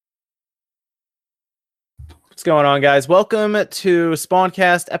What's going on, guys? Welcome to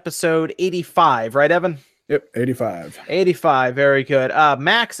Spawncast episode 85, right, Evan? Yep, 85. 85, very good.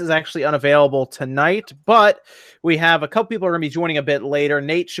 Max is actually unavailable tonight, but we have a couple people are going to be joining a bit later.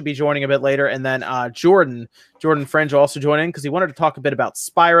 Nate should be joining a bit later, and then Jordan Fringe will also join in because he wanted to talk a bit about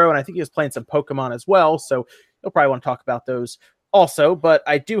Spyro, and I think he was playing some Pokemon as well, so he'll probably want to talk about those also. But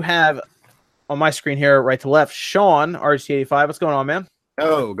I do have on my screen here, right to left, Sean, RG85. What's going on, man?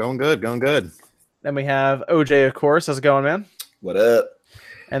 Oh, going good, going good. Then we have OJ, of course. How's it going, man? What up?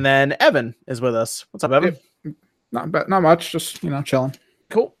 And then Evan is with us. What's up, Evan? Not much, just chilling.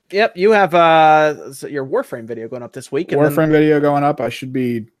 Cool. Yep, you have your Warframe video going up this week. Warframe video going up. I should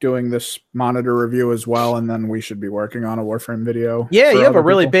be doing this monitor review as well, and then we should be working on a Warframe video. Yeah, you have a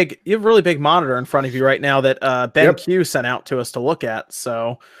really big monitor in front of you right now that Ben Q sent out to us to look at.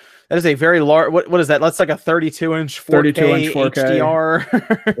 So that is a very large. What is that? That's like a 32-inch 4K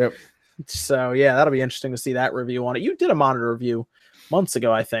HDR. Yep. So yeah, that'll be interesting to see that review on it. You did a monitor review months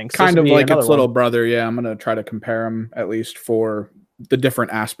ago, I think. So kind of like its little brother. Yeah, I'm gonna try to compare them at least for the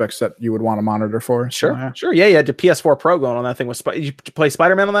different aspects that you would want a monitor for. Sure, so, yeah. Sure. Yeah, you had the PS4 Pro going on that thing. Did you play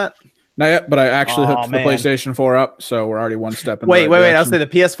Spider-Man on that? Not yet, but I actually hooked the PlayStation 4 up, so we're already one step in. Wait. I'll say the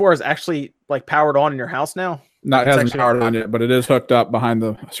PS4 is actually like powered on in your house now. It hasn't powered on yet, but it is hooked up behind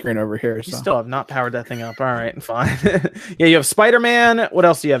the screen over here. You still have not powered that thing up. All right, fine. Yeah, you have Spider-Man. What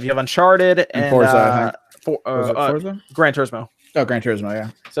else do you have? You have Uncharted and Forza, Forza? Gran Turismo. Oh, Gran Turismo,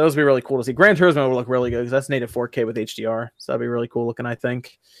 yeah. So those would be really cool to see. Gran Turismo will look really good because that's native 4K with HDR. So that'd be really cool looking, I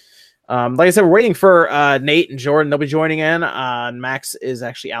think. Like I said, we're waiting for Nate and Jordan. They'll be joining in. Max is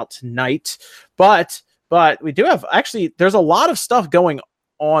actually out tonight. But we do have actually there's a lot of stuff going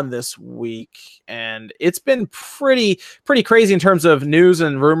on this week, and it's been pretty crazy in terms of news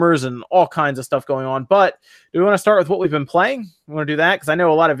and rumors and all kinds of stuff going on. But do we want to start with what we've been playing? We want to do that because I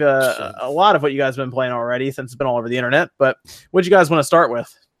know a lot of what you guys have been playing already since it's been all over the internet. But what do you guys want to start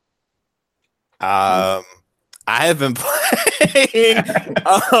with? I have been playing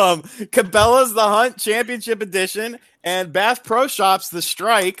Cabela's The Hunt Championship Edition and Bass Pro Shops The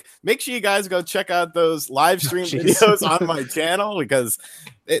Strike. Make sure you guys go check out those live stream videos on my channel because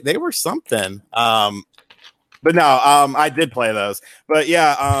they were something. But no, I did play those. But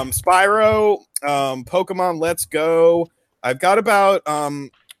yeah, Spyro, Pokemon Let's Go. I've got about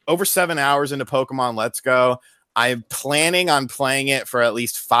over 7 hours into Pokemon Let's Go. I'm planning on playing it for at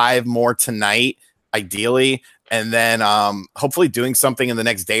least 5 more tonight, ideally. And then hopefully doing something in the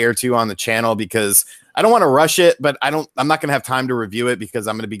next day or two on the channel because I don't want to rush it, but I'm not going to have time to review it because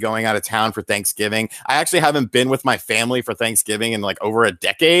I'm going to be going out of town for Thanksgiving. I actually haven't been with my family for Thanksgiving in like over a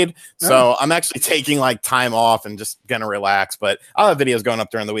decade. So I'm actually taking like time off and just going to relax, but I'll have videos going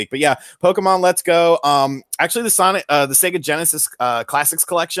up during the week. But yeah, Pokemon Let's Go. Actually the Sega Genesis Classics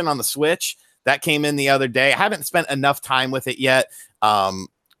collection on the Switch that came in the other day. I haven't spent enough time with it yet.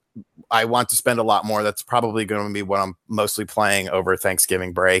 I want to spend a lot more. That's probably going to be what I'm mostly playing over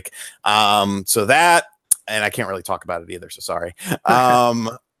Thanksgiving break. So that, and I can't really talk about it either. So sorry.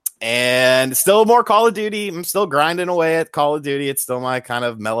 And still more Call of Duty. I'm still grinding away at Call of Duty. It's still my kind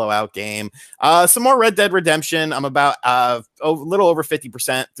of mellow out game. Some more Red Dead Redemption. I'm about a little over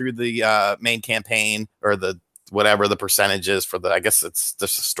 50% through the main campaign or the whatever the percentage is for the, I guess it's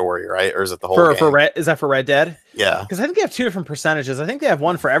just a story, right? Or is it the whole game? Is that for Red Dead? Yeah. Because I think they have 2 different percentages. I think they have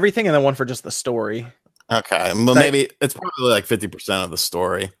one for everything and then one for just the story. Okay. Well, maybe it's probably like 50% of the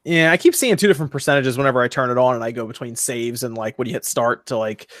story. Yeah. I keep seeing 2 different percentages whenever I turn it on and I go between saves and like when you hit start to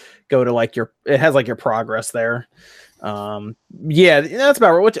like go to like it has like your progress there. Yeah, that's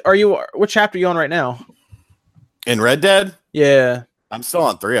about right. What chapter are you on right now? In Red Dead? Yeah. I'm still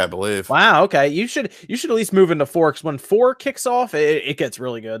on 3, I believe. Wow. Okay. You should at least move into 4 because when 4 kicks off, it gets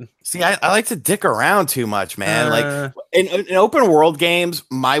really good. See, I like to dick around too much, man. Like in open world games,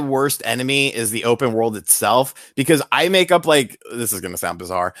 my worst enemy is the open world itself because I make up like, this is going to sound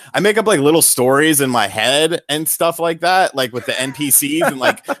bizarre. I make up like little stories in my head and stuff like that, like with the NPCs and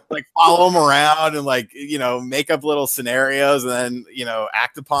like follow them around and like, make up little scenarios and then,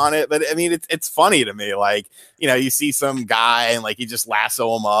 act upon it. But I mean, it's funny to me. Like, you see some guy and like he just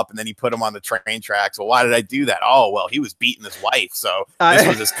lasso him up and then he put him on the train tracks. Well, why did I do that? Oh, well, he was beating his wife. So this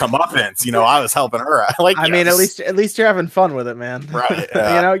was his comeuppance. I was helping her. I mean, at least you're having fun with it, man. Right.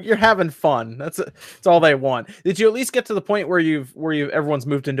 Yeah. You're having fun. That's all they want. Did you at least get to the point where everyone's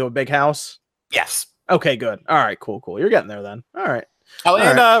moved into a big house? Yes. Okay, good. All right, cool. You're getting there then. All right. Oh,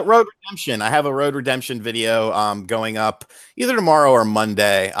 and Road Redemption. I have a Road Redemption video going up either tomorrow or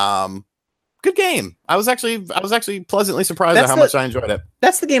Monday. Good game. I was actually pleasantly surprised at how much I enjoyed it.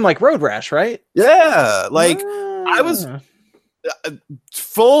 That's the game like Road Rash, right? Yeah, like I was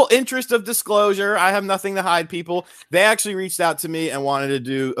full interest of disclosure, I have nothing to hide, people. They actually reached out to me and wanted to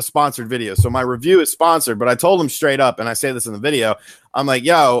do a sponsored video. So my review is sponsored, but I told them straight up, and I say this in the video, I'm like,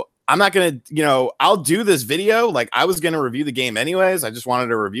 yo, I'm not going to, I'll do this video. Like, I was going to review the game anyways. I just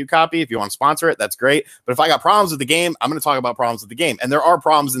wanted a review copy. If you want to sponsor it, that's great. But if I got problems with the game, I'm going to talk about problems with the game. And there are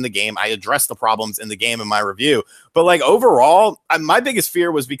problems in the game. I address the problems in the game in my review. But like overall, my biggest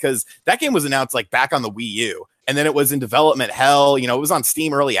fear was because that game was announced like back on the Wii U. And then it was in development hell. It was on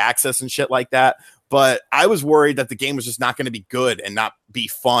Steam early access and shit like that. But I was worried that the game was just not going to be good and not be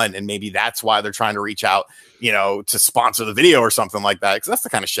fun. And maybe that's why they're trying to reach out, to sponsor the video or something like that. Because that's the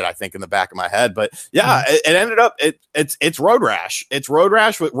kind of shit I think in the back of my head. But yeah, it ended up, it's Road Rash. It's Road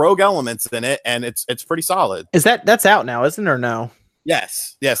Rash with rogue elements in it. And it's pretty solid. That's out now, isn't it, or no?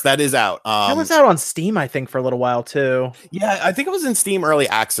 Yes, that is out. That was out on Steam, I think, for a little while too. Yeah, I think it was in Steam early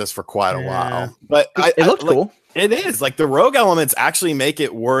access for quite a while. But it looked cool. It is like the rogue elements actually make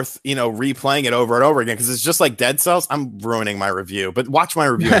it worth, replaying it over and over again. Cause it's just like Dead Cells. I'm ruining my review, but watch my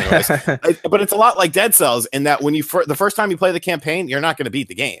review anyways. But it's a lot like Dead Cells in that when the first time you play the campaign, you're not going to beat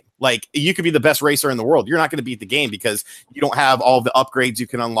the game. Like you could be the best racer in the world. You're not going to beat the game because you don't have all the upgrades you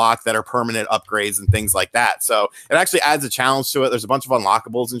can unlock that are permanent upgrades and things like that. So it actually adds a challenge to it. There's a bunch of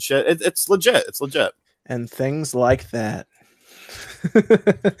unlockables and shit. It's legit. It's legit. And things like that.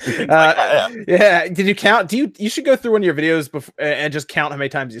 Yeah. Did you count? You should go through one of your videos and just count how many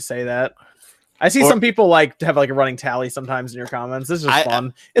times you say that. I see some people like to have like a running tally sometimes in your comments. This is just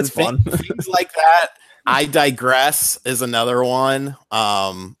fun. It's fun. Things like that. I digress is another one.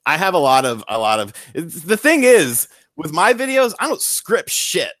 I have a lot of the thing is with my videos, I don't script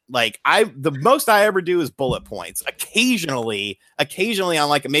shit. Like the most I ever do is bullet points. Occasionally on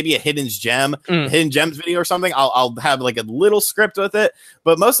like maybe a hidden gems video or something, I'll have like a little script with it.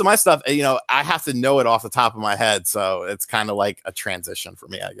 But most of my stuff, I have to know it off the top of my head. So it's kind of like a transition for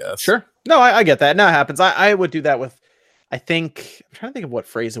me, I guess. Sure. No, I get that. No, it happens. I would do that with, I think, I'm trying to think of what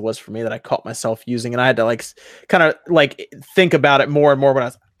phrase it was for me that I caught myself using. And I had to like kind of like think about it more and more when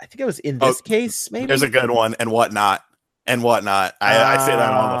I think it was in this case, maybe. There's a good one, and whatnot. I say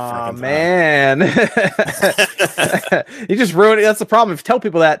that all the freaking time. Man. You just ruined it. That's the problem. If you tell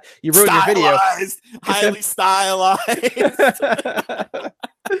people that, you ruin your video. Highly stylized.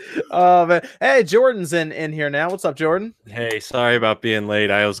 Oh man. Hey, Jordan's in here now. What's up, Jordan? Hey, sorry about being late.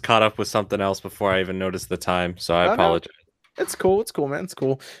 I was caught up with something else before I even noticed the time, so I apologize. No. It's cool. It's cool, man. It's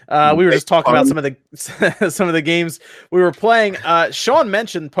cool. We were just talking about some of the games we were playing. Sean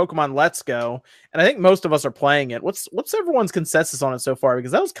mentioned Pokemon Let's Go, and I think most of us are playing it. What's everyone's consensus on it so far?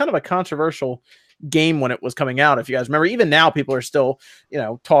 Because that was kind of a controversial game when it was coming out. If you guys remember, even now people are still,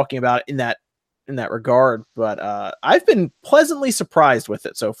 talking about it in that regard. But I've been pleasantly surprised with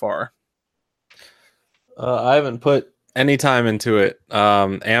it so far. I haven't put any time into it.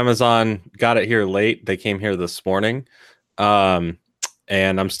 Amazon got it here late. They came here this morning. And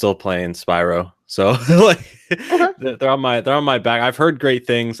I'm still playing Spyro. So like they're on my back. I've heard great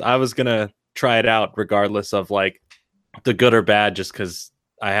things. I was gonna try it out regardless of like the good or bad, just because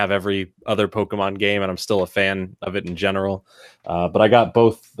I have every other Pokemon game and I'm still a fan of it in general. But I got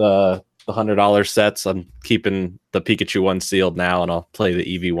both the $100 sets. I'm keeping the Pikachu one sealed now, and I'll play the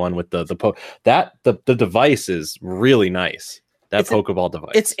Eevee one with the device is really nice. That Pokeball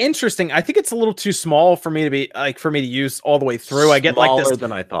device. It's interesting. I think it's a little too small for me to use all the way through. I get smaller like this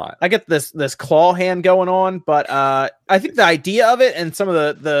than I thought. I get this claw hand going on, but I think the idea of it and some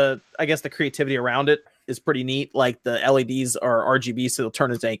of the I guess the creativity around it is pretty neat. Like the LEDs are RGB, so they'll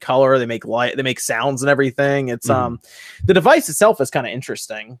turn into any color. They make light, they make sounds and everything. It's the device itself is kind of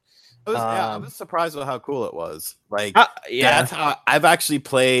interesting. I was surprised with how cool it was. Like that's how I've actually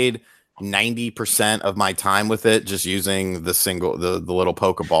played 90% of my time with it, just using the little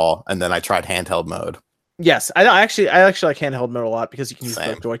Pokeball, and then I tried handheld mode. Yes, I actually like handheld mode a lot because you can use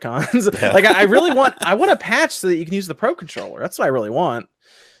both Joy-Cons. Yeah. Like I want a patch so that you can use the Pro Controller. That's what I really want.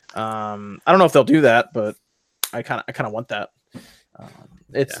 I don't know if they'll do that, but I kind of want that.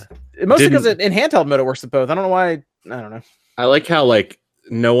 It's mostly because in handheld mode it works with both. I don't know why. I don't know. I like how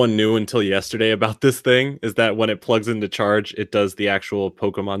no one knew until yesterday about this thing, is that when it plugs into charge, it does the actual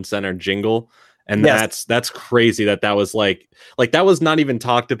Pokemon Center jingle. And that's crazy that was like that was not even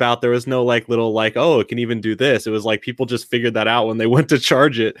talked about. There was no little oh, it can even do this. It was like people just figured that out when they went to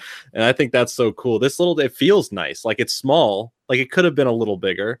charge it. And I think that's so cool. It feels nice. Like it's small. Like it could have been a little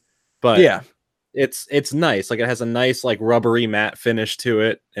bigger, but it's nice. Like it has a nice rubbery matte finish to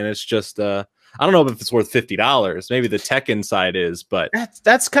it. And it's just I don't know if it's worth $50. Maybe the Tekken side is, but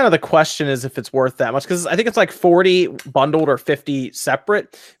That's kind of the question, is if it's worth that much, because I think it's like 40 bundled or 50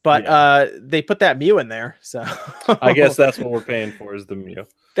 separate, but they put that Mew in there, so I guess that's what we're paying for, is the Mew.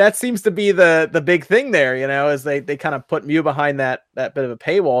 That seems to be the big thing there, is they kind of put Mew behind that bit of a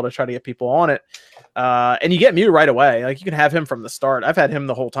paywall to try to get people on it. And you get Mew right away. Like, you can have him from the start. I've had him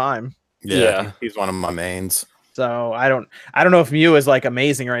the whole time. Yeah. He's one of my mains. So I don't know if Mew is like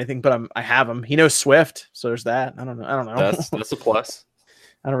amazing or anything, but I have him. He knows Swift, so there's that. I don't know. That's a plus.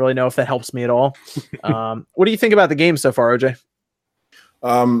 I don't really know if that helps me at all. What do you think about the game so far, OJ?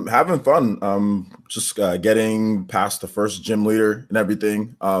 Having fun. Just getting past the first gym leader and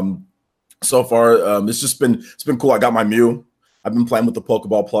everything. So far, it's been cool. I got my Mew. I've been playing with the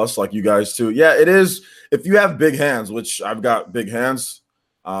Pokeball Plus, like you guys too. Yeah, it is. If you have big hands, which I've got big hands,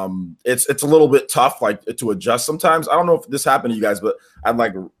 it's a little bit tough, like, to adjust sometimes. I don't know if this happened to you guys, but I'd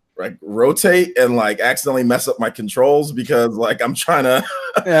like rotate and like accidentally mess up my controls because like I'm trying to.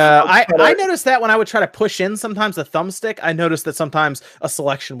 I noticed that when I would try to push in sometimes a thumbstick, I noticed that sometimes a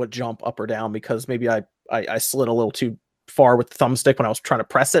selection would jump up or down because maybe I slid a little too far with the thumbstick when I was trying to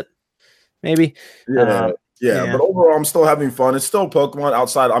press it. Maybe. Yeah. But overall, I'm still having fun. It's still Pokemon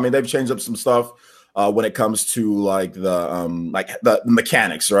outside. I mean, they've changed up some stuff. When it comes to like the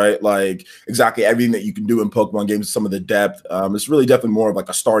mechanics, right? Like exactly everything that you can do in Pokemon games, some of the depth. It's really definitely more of like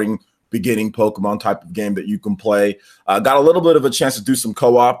a beginning Pokemon type of game that you can play. Got a little bit of a chance to do some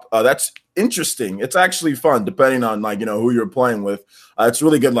co-op. That's interesting. It's actually fun depending on like, who you're playing with. It's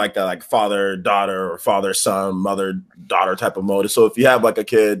really good like father-daughter or father-son, mother-daughter type of mode. So if you have like a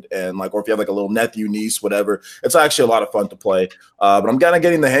kid and like, or if you have like a little nephew, niece, whatever, it's actually a lot of fun to play. But I'm kind of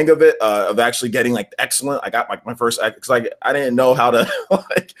getting the hang of it, of actually getting like excellent. I got like my first, because like I didn't know how to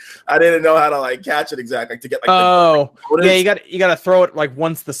like catch it exactly, like to get like you got to throw it like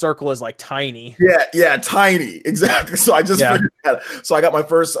once the circle is like tiny. Yeah, tiny, exactly. So I just figured that. So I got my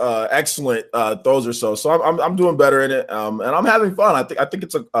first excellent throws or so. So I'm doing better in it, and I'm having fun. I think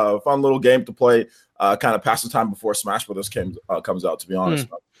it's a fun little game to play, kind of pass the time before Smash Brothers comes out, to be honest.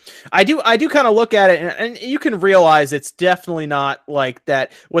 I do kind of look at it, and you can realize it's definitely not like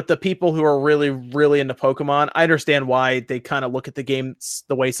that with the people who are really, really into Pokemon. I understand why they kind of look at the games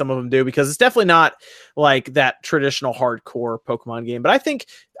the way some of them do, because it's definitely not like that traditional hardcore Pokemon game. But I think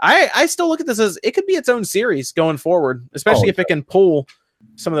I still look at this as it could be its own series going forward, especially if it can pull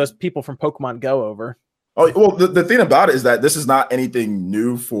some of those people from Pokemon Go over. Oh, well, the thing about it is that this is not anything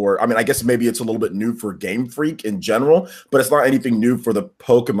new for, I mean, I guess maybe it's a little bit new for Game Freak in general, but it's not anything new for the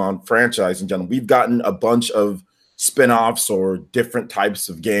Pokemon franchise in general. We've gotten a bunch of spin-offs or different types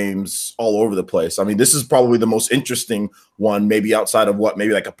of games all over the place. I mean, this is probably the most interesting one, maybe outside of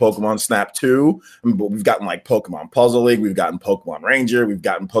maybe like a Pokemon Snap 2. I mean, but we've gotten like Pokemon Puzzle League, we've gotten Pokemon Ranger, we've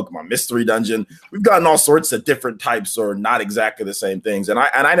gotten Pokemon Mystery Dungeon, we've gotten all sorts of different types or not exactly the same things. And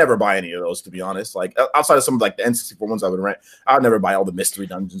I never buy any of those, to be honest. Like outside of some of like the N64 ones I would rent, I would never buy all the Mystery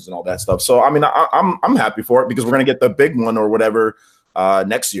Dungeons and all that stuff. So I mean, I'm happy for it because we're gonna get the big one or whatever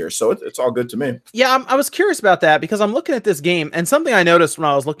next year, so it's all good to me. Yeah, I was curious about that because I'm looking at this game, and something I noticed when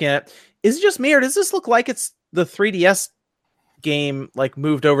I was looking at it, is it just me or does this look like it's the 3DS game like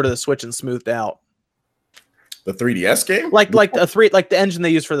moved over to the Switch and smoothed out? The 3DS game, like the engine they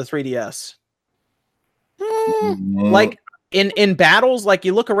use for the 3DS. Like in battles, like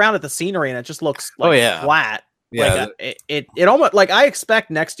you look around at the scenery and it just looks like flat. Yeah, like it almost like I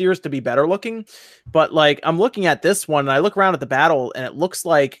expect next year's to be better looking, but like I'm looking at this one and I look around at the battle and it looks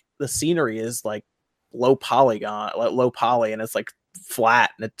like the scenery is like low poly, and it's like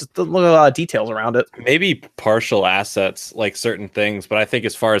flat and it just doesn't look a lot of details around it. Maybe partial assets, like certain things, but I think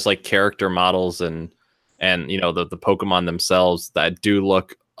as far as like character models and the Pokemon themselves, that do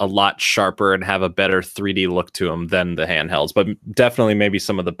look a lot sharper and have a better 3D look to them than the handhelds, but definitely maybe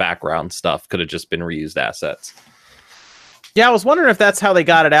some of the background stuff could have just been reused assets. Yeah, I was wondering if that's how they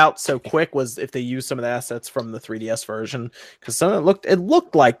got it out so quick, was if they used some of the assets from the 3DS version, because some of it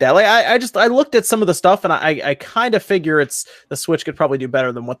looked like that. Like I looked at some of the stuff and I kind of figure the Switch could probably do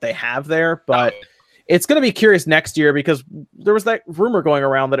better than what they have there, but it's going to be curious next year because there was that rumor going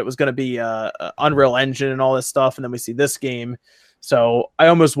around that it was going to be Unreal Engine and all this stuff, and then we see this game. So I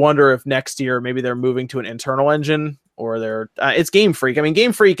almost wonder if next year maybe they're moving to an internal engine, or it's Game Freak. I mean,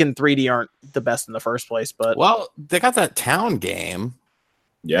 Game Freak and 3D aren't the best in the first place, but they got that town game.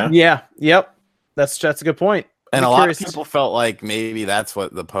 Yep. That's a good point. And a lot of people felt like maybe that's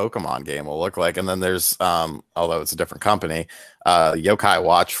what the Pokemon game will look like. And then there's although it's a different company, Yokai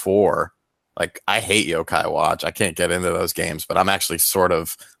Watch 4. Like I hate Yokai Watch. I can't get into those games, but I'm actually sort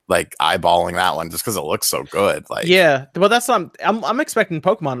of like eyeballing that one just because it looks so good. Like, yeah, well, that's I'm expecting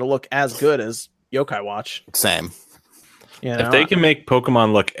Pokemon to look as good as Yokai Watch. same. You know? If they can make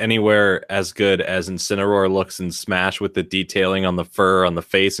Pokemon look anywhere as good as Incineroar looks in Smash with the detailing on the fur, on the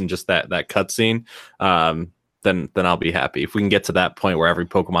face, and just that cutscene, then I'll be happy. If we can get to that point where every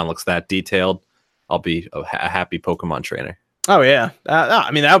Pokemon looks that detailed, I'll be a happy Pokemon trainer. Oh yeah,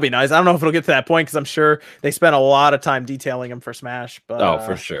 I mean that would be nice. I don't know if it'll get to that point because I'm sure they spent a lot of time detailing them for Smash. But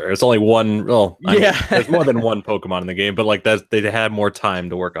for sure, it's only one. Well, I mean, yeah, there's more than one Pokemon in the game, but like that, they had more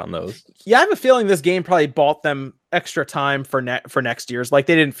time to work on those. Yeah, I have a feeling this game probably bought them extra time for next year's. Like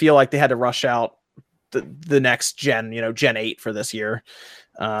they didn't feel like they had to rush out the next gen, Gen 8 for this year.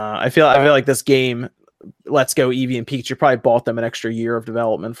 I feel like this game, Let's Go Eevee and Pikachu, probably bought them an extra year of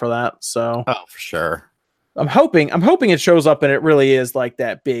development for that. So for sure. I'm hoping it shows up and it really is like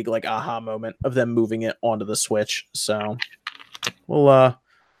that big like aha moment of them moving it onto the Switch. So we'll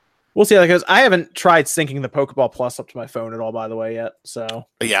see how that goes. I haven't tried syncing the Pokeball Plus up to my phone at all, by the way, yet. So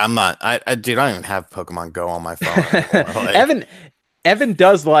yeah, I'm not. I don't even have Pokemon Go on my phone anymore. Like, Evan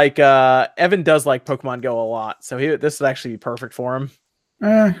does like Pokemon Go a lot, so this would actually be perfect for him.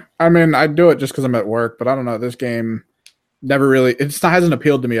 I mean, I do it just because I'm at work, but I don't know. This game never really, hasn't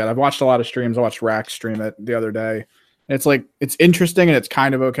appealed to me yet. I've watched a lot of streams. I watched Rack stream it the other day. It's like, it's interesting and it's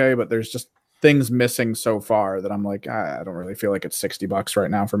kind of okay, but there's just things missing so far that I'm like, I don't really feel like it's $60 right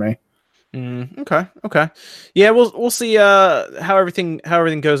now for me. Okay. Yeah, we'll see how everything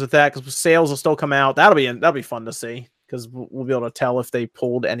goes with that, because sales will still come out. That'll be fun to see, because we'll be able to tell if they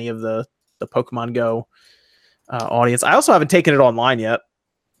pulled any of the Pokemon Go audience. I also haven't taken it online yet.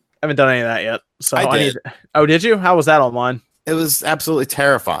 I haven't done any of that yet. So I did. Oh, did you? How was that online? It was absolutely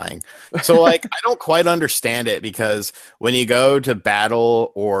terrifying. So like, I don't quite understand it, because when you go to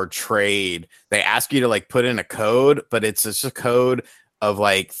battle or trade, they ask you to like put in a code, but it's just a code of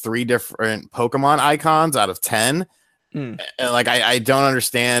like 3 different Pokemon icons out of 10. And like, I don't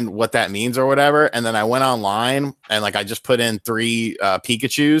understand what that means or whatever. And then I went online and like, I just put in 3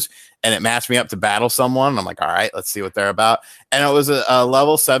 Pikachus, and it matched me up to battle someone. And I'm like, all right, let's see what they're about. And it was a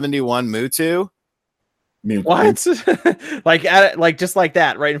level 71 Mewtwo. What? like just like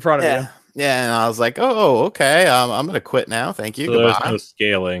that, right in front of you. Yeah, and I was like, oh, okay. I'm gonna quit now. Thank you. So there's no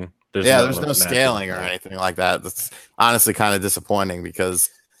scaling. There's no scaling or anything like that. That's honestly kind of disappointing, because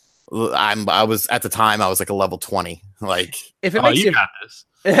I was at the time I was like a level 20. Like, if it makes you got this.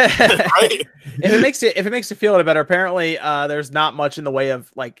 right? If it makes you feel any better, apparently there's not much in the way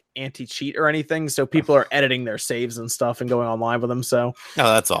of like anti-cheat or anything, so people are editing their saves and stuff and going online with them. So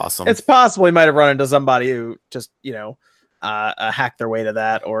that's awesome. It's possible you might have run into somebody who just hacked their way to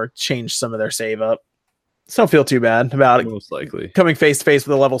that or changed some of their save up. So don't feel too bad about it. Most likely Coming face to face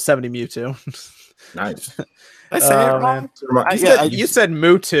with a level 70 Mewtwo. Nice. I say it wrong. You said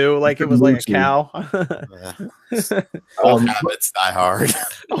Mewtwo like it was like a cow. Habits die hard.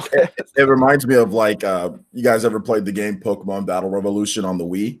 It reminds me of like you guys ever played the game Pokemon Battle Revolution on the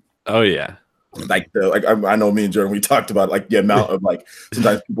Wii? Oh yeah. I know me and Jordan, we talked about like the amount of like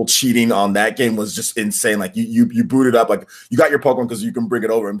sometimes people cheating on that game was just insane. Like you boot it up, like you got your Pokemon because you can bring it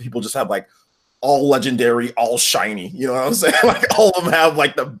over, and people just have like all legendary, all shiny. You know what I'm saying? Like all of them have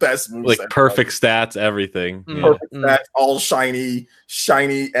like the best moves, like perfect stats, everything. Perfect stats, all shiny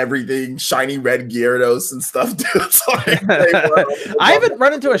everything, shiny red Gyarados and stuff. Dude, I haven't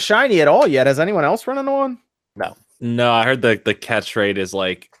run into a shiny at all yet. Has anyone else run into one? No, I heard the catch rate is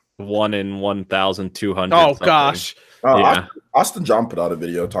like 1 in 1,200. Oh gosh. Yeah. Austin John put out a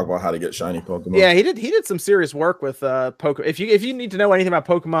video talking about how to get shiny Pokemon. Yeah, he did some serious work with Pokemon. If you need to know anything about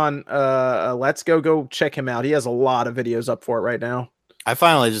Pokemon, Let's go check him out. He has a lot of videos up for it right now. I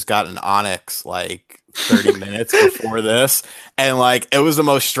finally just got an Onix like 30 minutes before this, and like it was the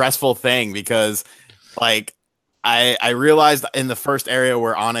most stressful thing, because like I realized in the first area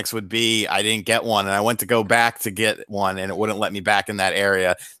where Onix would be, I didn't get one, and I went to go back to get one, and it wouldn't let me back in that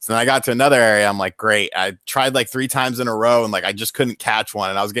area. So then I got to another area. I'm like, great. I tried like 3 times in a row, and like I just couldn't catch one,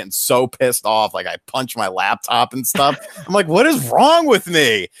 and I was getting so pissed off. Like I punched my laptop and stuff. I'm like, what is wrong with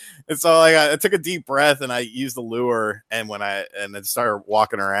me? And so like I took a deep breath and I used the lure, and then started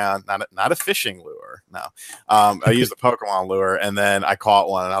walking around, not a fishing lure, no. I used the Pokemon lure, and then I caught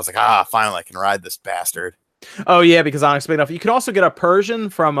one, and I was like, finally I can ride this bastard. Oh yeah, because Onix big enough. You can also get a Persian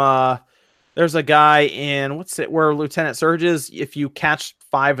from there's a guy in where Lieutenant Surge is. If you catch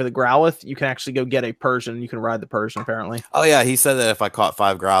 5 of the Growlithe, you can actually go get a Persian. You can ride the Persian apparently. Oh yeah, he said that if I caught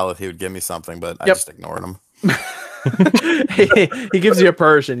 5 Growlithe, he would give me something, but I just ignored him. he gives you a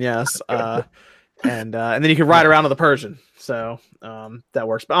Persian, yes. and then you can ride around on the Persian. So that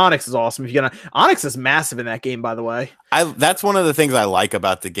works. But Onyx is awesome. If you're gonna, Onyx is massive in that game, by the way. That's one of the things I like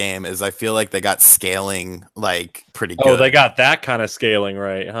about the game is I feel like they got scaling like pretty good. Oh, they got that kind of scaling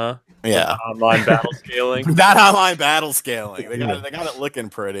right, huh? Yeah, online battle scaling. That online battle scaling. They got it looking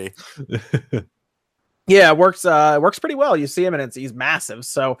pretty. Yeah, it works pretty well. You see him and he's massive.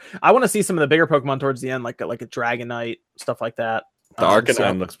 So I want to see some of the bigger Pokemon towards the end, like a Dragonite, stuff like that. The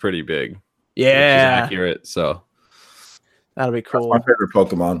Arcanine looks pretty big. Yeah, which is accurate. So that'll be cool. That's my favorite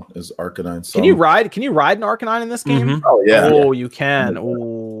Pokemon is Arcanine. So. Can you ride an Arcanine in this game? Mhm. Oh yeah. Oh, you can.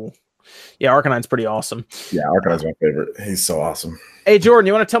 Oh, yeah. Arcanine's pretty awesome. Yeah, Arcanine's my favorite. He's so awesome. Hey, Jordan,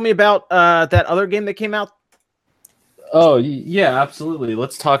 you want to tell me about that other game that came out? Oh, yeah, absolutely.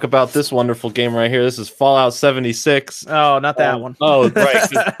 Let's talk about this wonderful game right here. This is Fallout 76. Oh, not that one. Oh,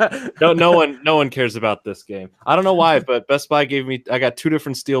 right. No one cares about this game. I don't know why, but Best Buy I got 2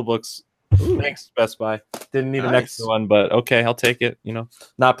 different Steelbooks. Thanks, Best Buy. Didn't need an extra one, but okay, I'll take it.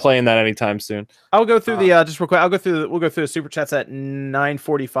 Not playing that anytime soon. I'll go through the just real quick. We'll go through the super chats at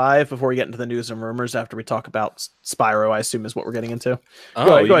 9:45 before we get into the news and rumors. After we talk about Spyro, I assume is what we're getting into.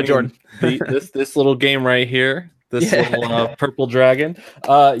 Go ahead, Jordan. This little game right here. This little purple dragon.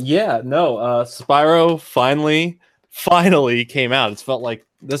 Spyro finally came out. It's felt like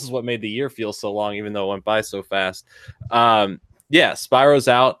this is what made the year feel so long, even though it went by so fast. Spyro's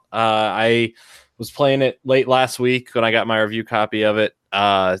out. I was playing it late last week when I got my review copy of it.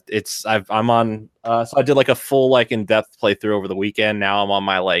 So I did like a full in-depth playthrough over the weekend. Now I'm on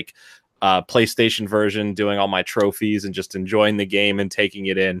my PlayStation version, doing all my trophies and just enjoying the game and taking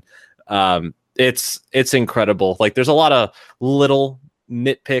it in. It's incredible. There's a lot of little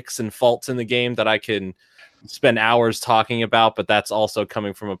nitpicks and faults in the game that I can spend hours talking about, but that's also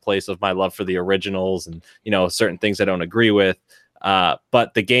coming from a place of my love for the originals and certain things I don't agree with.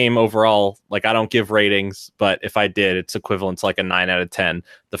 But the game overall, I don't give ratings, but if I did, it's equivalent to a 9 out of 10.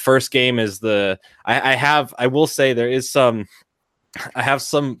 The first game is I will say I have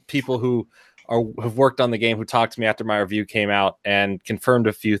some people who have worked on the game who talked to me after my review came out and confirmed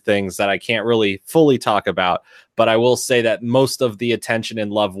a few things that I can't really fully talk about, but I will say that most of the attention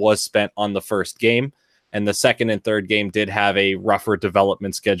and love was spent on the first game, and the second and third game did have a rougher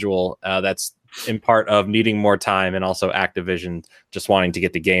development schedule. That's in part of needing more time and also Activision just wanting to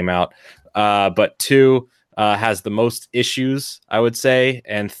get the game out. But 2 has the most issues, I would say,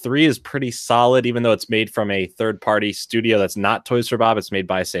 and 3 is pretty solid, even though it's made from a third-party studio that's not Toys for Bob. It's made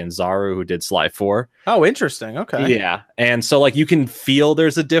by Sanzaru, who did Sly 4. Oh, interesting. Okay. Yeah, and so you can feel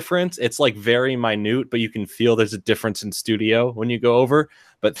there's a difference. It's very minute, but you can feel there's a difference in studio when you go over.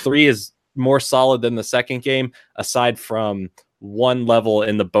 But 3 is more solid than the second game, aside from one level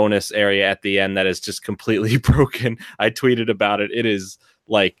in the bonus area at the end that is just completely broken. I tweeted about it. It is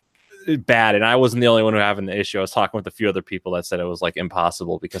bad, and I wasn't the only one who having the issue. I was talking with a few other people that said it was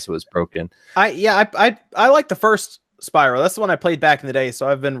impossible because it was broken. I like the first Spyro. That's the one I played back in the day, so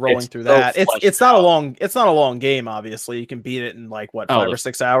I've been rolling through that. It's not a long game, obviously. You can beat it in 5 or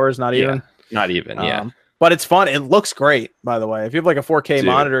 6 hours, not even. But it's fun. It looks great, by the way. If you have a 4K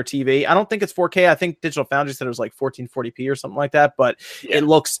monitor TV, I don't think it's 4K. I think Digital Foundry said it was 1440p or something like that. But it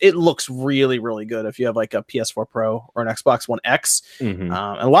looks really, really good if you have a PS4 Pro or an Xbox One X. Mm-hmm. And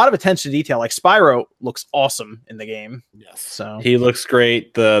a lot of attention to detail. Spyro looks awesome in the game. Yes, so he looks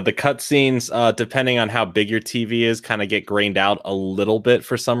great. The cutscenes, depending on how big your TV is, kind of get grained out a little bit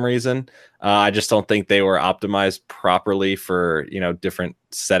for some reason. I just don't think they were optimized properly for different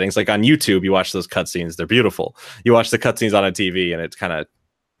settings. On YouTube, you watch those cutscenes; they're beautiful. You watch the cutscenes on a TV, and it kind of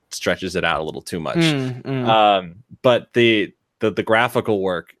stretches it out a little too much. But the graphical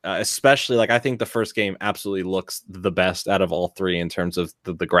work, especially I think the first game absolutely looks the best out of all 3 in terms of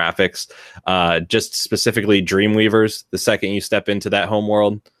the graphics. Just specifically Dreamweavers. The second you step into that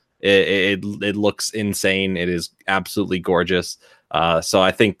homeworld, it looks insane. It is absolutely gorgeous. So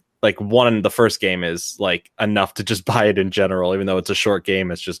I think. The first game is enough to just buy it in general, even though it's a short game.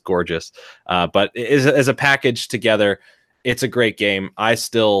 It's just gorgeous. But as a package together, it's a great game. I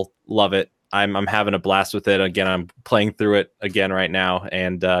still love it. I'm having a blast with it. Again, I'm playing through it again right now,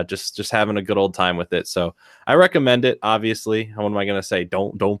 and just having a good old time with it. So I recommend it. Obviously, what am I going to say?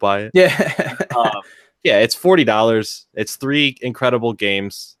 Don't buy it. Yeah. It's $40. It's 3 incredible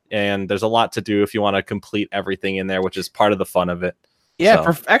games, and there's a lot to do if you want to complete everything in there, which is part of the fun of it.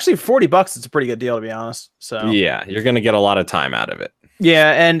 Yeah, for actually $40, it's a pretty good deal, to be honest. So yeah, you're gonna get a lot of time out of it.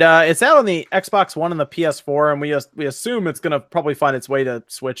 Yeah, and it's out on the Xbox One and the PS4, and we assume it's gonna probably find its way to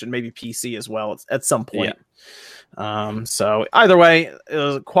Switch and maybe PC as well at some point. Yeah. So either way, it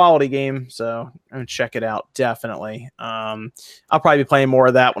was a quality game, so I'm gonna check it out definitely. I'll probably be playing more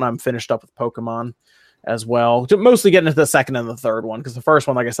of that when I'm finished up with Pokemon as well. Mostly getting into the second and the third one because the first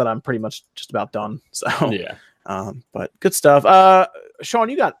one, like I said, I'm pretty much just about done. So Yeah. But good stuff. Sean,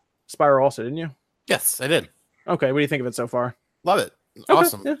 you got Spyro also, didn't you? Yes, I did. Okay, what do you think of it so far? Love it. Okay,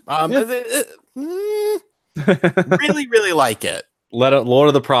 Awesome. yeah. Really, really like it. Lord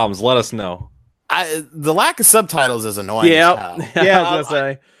of the Problems. Let us know. The lack of subtitles is annoying. Yeah, yeah. I was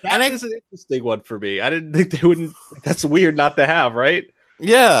gonna say That is an interesting one for me. I didn't think they wouldn't. That's weird not to have, right?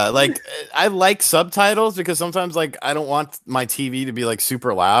 Yeah, like I like subtitles because sometimes like I don't want my TV to be like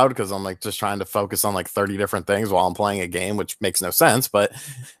super loud because I'm like just trying to focus on like 30 different things while I'm playing a game, which makes no sense. But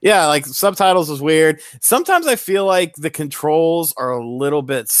yeah, like subtitles is weird. Sometimes I feel like the controls are a little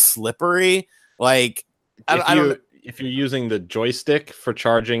bit slippery. Like if you're using the joystick for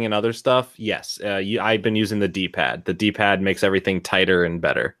charging and other stuff, yes. I've been using the D-pad. The D-pad makes everything tighter and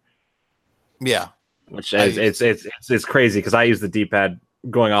better. Yeah, which is it's crazy because I use the D-pad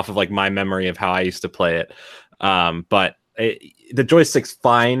going off of like my memory of how I used to play it. But the joystick's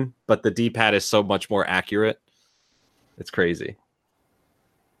fine, but the D-pad is so much more accurate. It's crazy.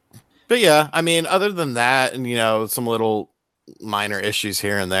 But yeah, I mean, other than that, and you know, some little minor issues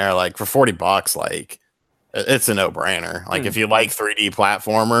here and there, like for $40, like it's a no-brainer. Like if you like 3D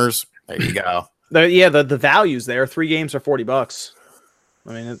platformers, there you go. The values there. 3 games are $40.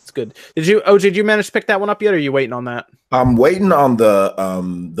 I mean, it's good. Did you manage to pick that one up yet, or are you waiting on that? I'm waiting on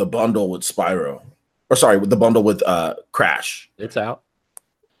the bundle with Spyro. Or sorry, with the bundle with Crash. It's out.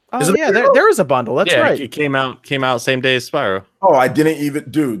 Oh yeah, there is a bundle. That's right. It came out same day as Spyro. Oh, I didn't even,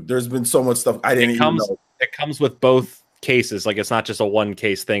 dude. There's been so much stuff I didn't even know. It comes with both cases. Like it's not just a one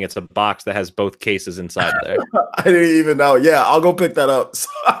case thing. It's a box that has both cases inside there. I didn't even know. Yeah, I'll go pick that up. So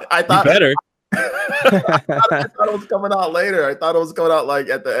I thought you better. I thought it was coming out later. I thought it was coming out like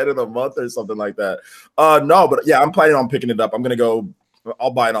at the end of the month or something like that. No, but yeah, I'm planning on picking it up.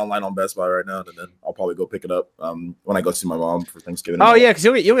 I'll buy it online on Best Buy right now, and then I'll probably go pick it up when I go see my mom for Thanksgiving. Oh yeah, because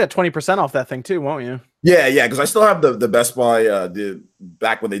you'll get 20% off that thing too, won't you? Yeah, because I still have the Best Buy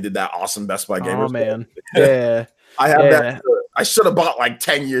back when they did that awesome Best Buy Gamers. Oh man, yeah. I have that. I should have bought like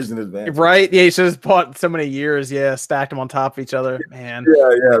 10 years in advance. Right? Yeah, you should have bought so many years. Yeah, stacked them on top of each other. Man.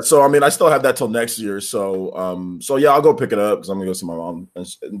 Yeah. So I mean, I still have that till next year. So yeah, I'll go pick it up because I'm gonna go see my mom.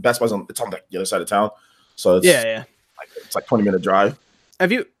 And Best Buy's on the other side of town. So it's it's like 20-minute drive.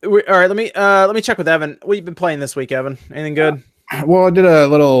 Have you? All right. Let me check with Evan. What you been playing this week, Evan? Anything good? Well, I did a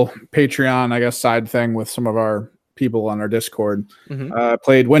little Patreon, I guess, side thing with some of our people on our Discord.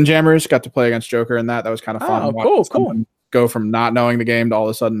 Played Windjammers, got to play against Joker in that. That was kind of fun. Oh, cool. Go from not knowing the game to all of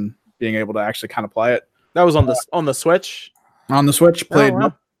a sudden being able to actually kind of play it. That was on the Switch. On the Switch, played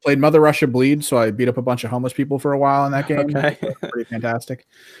Mother Russia Bleed, so I beat up a bunch of homeless people for a while in that game. Okay. Pretty fantastic.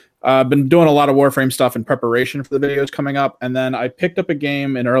 Been doing a lot of Warframe stuff in preparation for the videos coming up, and then I picked up a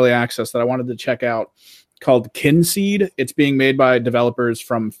game in early access that I wanted to check out called Kinseed. It's being made by developers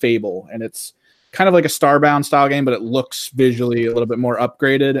from Fable, and it's kind of like a Starbound style game, but it looks visually a little bit more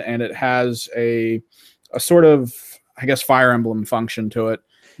upgraded, and it has a sort of, I guess, Fire Emblem function to it,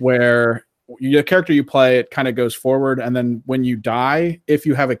 where the character you play, it kind of goes forward, and then when you die, if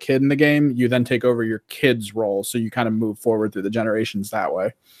you have a kid in the game, you then take over your kid's role, so you kind of move forward through the generations that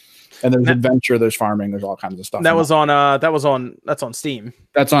way. And there's adventure, there's farming, there's all kinds of stuff. That's on Steam.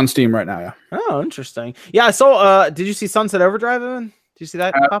 That's on Steam right now, yeah. Oh, interesting. Yeah, I saw. Did you see Sunset Overdrive, Evan? Did you see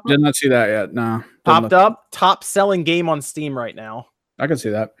that? I did not see that yet. No. Popped up, top selling game on Steam right now. I can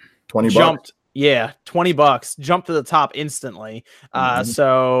see that. $20. Jumped. Yeah, $20. Jumped to the top instantly.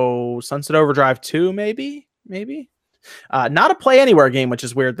 So Sunset Overdrive 2, maybe. Not a Play Anywhere game, which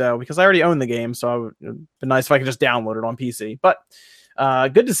is weird though, because I already own the game, so it'd be nice if I could just download it on PC. But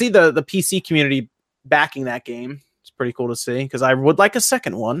good to see the PC community backing that game. It's pretty cool to see because I would like a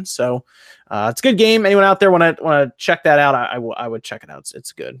second one. So it's a good game. Anyone out there want to check that out? I would check it out.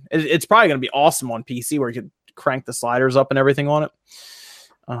 It's good. It's probably going to be awesome on PC where you could crank the sliders up and everything on it.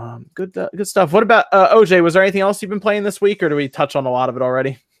 Good stuff. What about OJ? Was there anything else you've been playing this week, or do we touch on a lot of it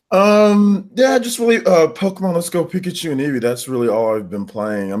already? Yeah, just really Pokemon Let's Go Pikachu and Eevee. That's really all I've been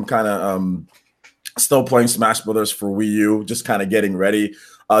playing. I'm kind of still playing Smash Brothers for Wii U, just kind of getting ready.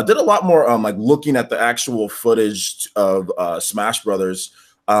 Did a lot more like looking at the actual footage of Smash Brothers.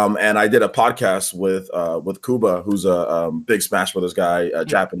 And I did a podcast with Kuba, who's a big Smash Brothers guy,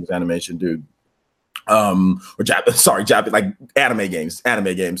 Japanese animation dude. or like anime games, and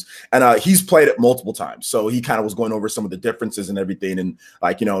he's played it multiple times, so he kind of was going over some of the differences and everything, and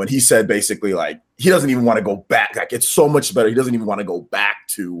and he said basically like he doesn't even want to go back, like it's so much better, he doesn't even want to go back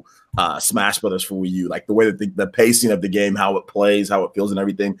to Smash Brothers for Wii U, like the way that the pacing of the game, how it plays, how it feels, and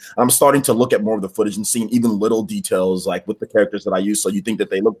everything. And I'm starting to look at more of the footage and seeing even little details like with the characters that I use. So you think that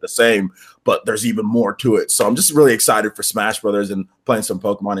they look the same, but there's even more to it. So I'm just really excited for Smash Brothers and playing some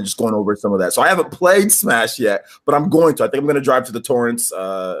Pokemon and just going over some of that. So I haven't played Smash yet, but I'm going to. I think I'm going to drive to the Torrance,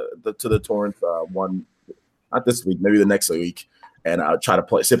 one, not this week, maybe the next week, and I'll try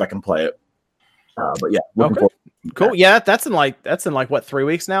to see if I can play it. But yeah, okay. Cool. Yeah, that's in like what, 3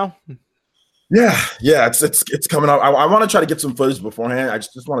 weeks now? Yeah, it's coming up. I want to try to get some footage beforehand. I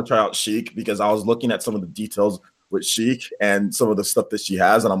just want to try out Sheik because I was looking at some of the details with Sheik and some of the stuff that she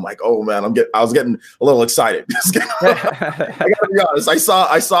has, and I'm like, oh man, I was getting a little excited. I gotta be honest.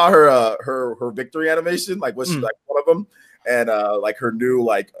 I saw her victory animation, like was like one of them, and like her new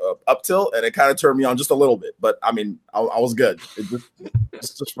like up tilt, and it kind of turned me on just a little bit. But I mean, I was good. It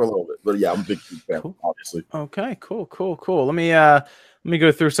just for a little bit. But yeah, I'm a big fan, cool. Obviously. Okay, cool. Let me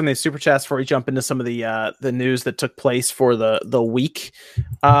go through some of these super chats before we jump into some of the news that took place for the week.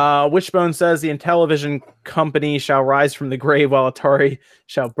 Wishbone says the Intellivision company shall rise from the grave while Atari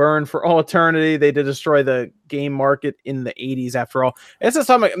shall burn for all eternity. They did destroy the game market in the 80s after all. It's just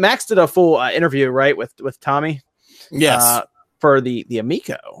something Max did a full interview, right, with Tommy? Yes. For the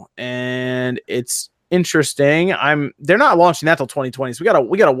Amico, and it's interesting. They're not launching that till 2020, so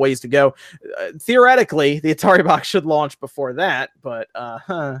we got a ways to go. Theoretically, the Atari box should launch before that, but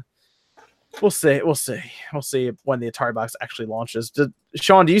we'll see when the Atari box actually launches.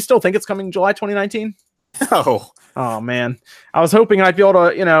 Sean, do you still think it's coming July 2019? No. Oh man, I was hoping I'd be able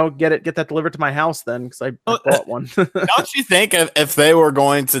to get that delivered to my house then, because I bought one. Don't you think if they were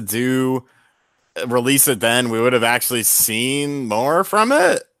going to release it then, we would have actually seen more from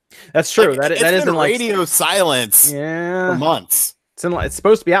it? That's true. Like, that isn't like radio silence for months. It's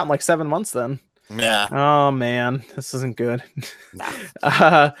supposed to be out in like 7 months then. Yeah. Oh man, this isn't good.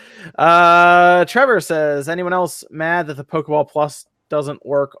 Trevor says, anyone else mad that the Pokeball Plus doesn't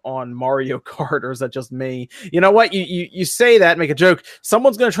work on Mario Kart, or is that just me? You know what? You say that, make a joke.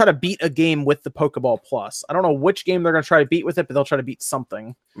 Someone's going to try to beat a game with the Pokeball Plus. I don't know which game they're going to try to beat with it, but they'll try to beat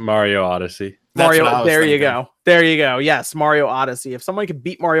something. Mario Odyssey. There you go. Yes, Mario Odyssey. If someone can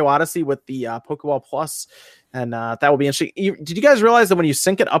beat Mario Odyssey with the Pokeball Plus, and that will be interesting. Did you guys realize that when you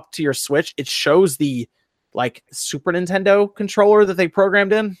sync it up to your Switch, it shows the like Super Nintendo controller that they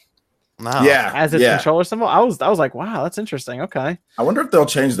programmed in? No. Yeah, as its controller symbol. I was like, wow, that's interesting. Okay. I wonder if they'll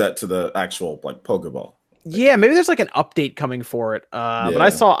change that to the actual like Pokeball. Yeah, maybe there's like an update coming for it. But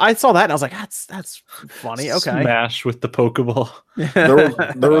I saw that and I was like, that's funny. Okay. Smash with the Pokeball.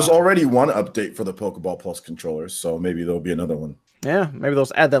 there was already one update for the Pokeball Plus controllers, so maybe there'll be another one. Yeah, maybe they'll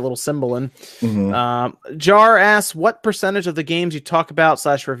add that little symbol in. Jar asks, what percentage of the games you talk about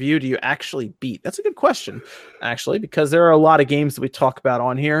 / review do you actually beat? That's a good question, actually, because there are a lot of games that we talk about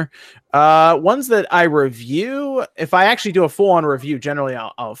on here. Ones that I review, if I actually do a full-on review, generally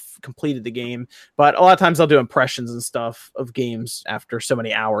I'll completed the game, but a lot of times I'll do impressions and stuff of games after so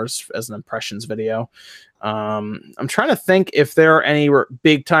many hours as an impressions video. I'm trying to think if there are any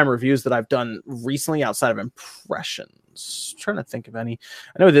big-time reviews that I've done recently outside of impressions. Trying to think of any.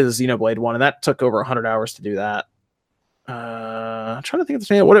 I know we did the Xenoblade one, and that took over 100 hours to do that. I'm trying to think of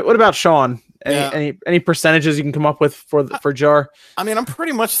the what about Sean? Any percentages you can come up with for Jar? I mean, I'm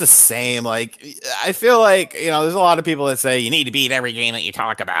pretty much the same. Like, I feel like there's a lot of people that say you need to beat every game that you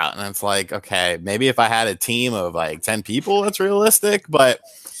talk about, and it's like, okay, maybe if I had a team of like 10 people, that's realistic. But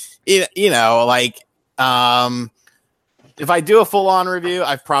if I do a full-on review,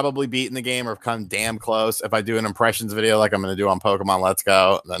 I've probably beaten the game or come damn close. If I do an impressions video like I'm going to do on Pokemon Let's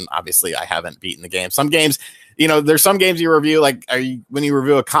Go, then obviously I haven't beaten the game. Some games, there's some games you review, like when you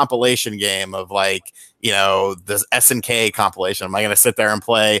review a compilation game of like, the SNK compilation, am I going to sit there and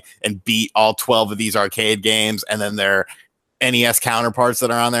play and beat all 12 of these arcade games and then their NES counterparts that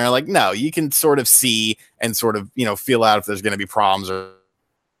are on there? Like, no, you can sort of see and sort of, feel out if there's going to be problems or.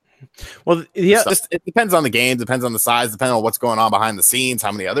 Well, yeah, it depends on the game, depends on the size, depending on what's going on behind the scenes,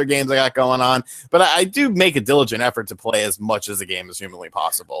 how many other games I got going on. But I do make a diligent effort to play as much as the game as humanly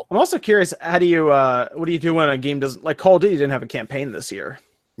possible. I'm also curious, how do you, what do you do when a game doesn't, like Call of Duty didn't have a campaign this year?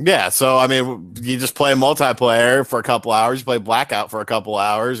 Yeah, so I mean, you just play multiplayer for a couple hours, you play Blackout for a couple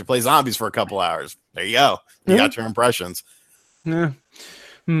hours, you play Zombies for a couple hours. There you go. You got your impressions. Yeah.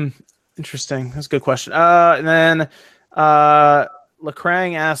 Interesting. That's a good question. And then,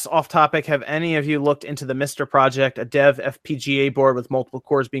 Lecrang asks, off topic, have any of you looked into the Mister Project, a dev FPGA board with multiple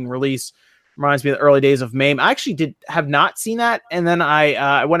cores being released Reminds me of the early days of MAME. I actually have not seen that, and then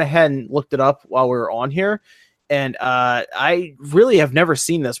I went ahead and looked it up while we were on here, and I really have never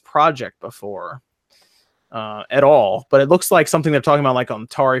seen this project before at all. But it looks like something they're talking about, like on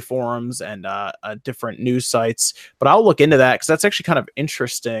Atari forums and different news sites. But I'll look into that because that's actually kind of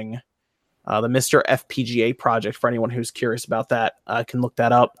interesting. The Mr. FPGA project, for anyone who's curious about that, can look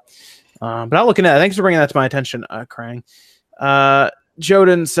that up. But I'll look into that. Thanks for bringing that to my attention, Krang.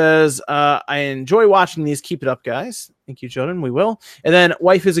 Joden says, I enjoy watching these. Keep it up, guys. Thank you, Joden. We will. And then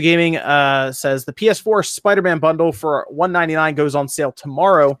Wife is a Gaming says the PS4 Spider-Man bundle for $199 goes on sale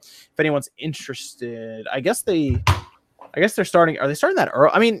tomorrow. If anyone's interested, I guess they're starting. Are they starting that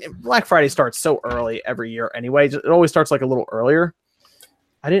early? I mean, Black Friday starts so early every year anyway. It always starts like a little earlier.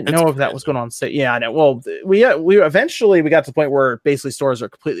 I didn't know if that was going on sale. Yeah, I know. Well, we eventually got to the point where basically stores are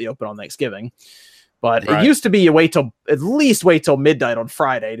completely open on Thanksgiving. But It used to be you at least wait till midnight on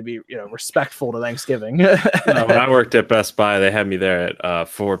Friday to be respectful to Thanksgiving. When I worked at Best Buy, they had me there at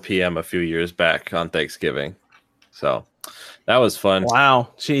 4 p.m. a few years back on Thanksgiving, so that was fun. Wow,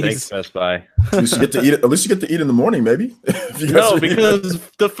 jeez. Thanks, Best Buy. At least you get to eat in the morning, maybe. No, because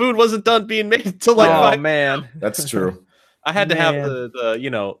the food wasn't done being made until like 5 man, that's true. I had to have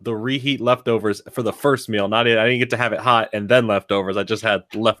the reheat leftovers for the first meal. I didn't get to have it hot and then leftovers. I just had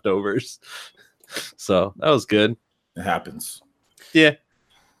leftovers. So that was good. It happens. Yeah.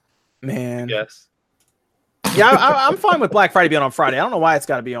 Man. Yes. Yeah, I'm fine with Black Friday being on Friday. I don't know why it's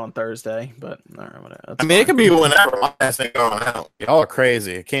got to be on Thursday, but all right, whatever. I mean, it can be whenever. My ass ain't going out. Y'all are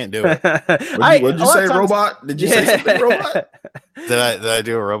crazy. I can't do it. What'd you say, robot? Did you say something, robot? Did I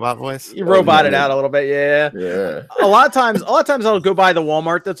do a robot voice? You roboted out a little bit, yeah. Yeah. A lot of times I'll go by the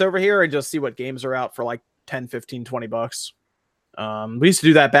Walmart that's over here and just see what games are out for like 10, 15, $20. We used to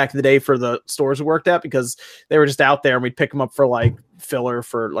do that back in the day for the stores we worked at because they were just out there and we'd pick them up for like filler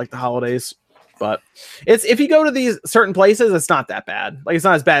for like the holidays. But if you go to these certain places, it's not that bad. Like it's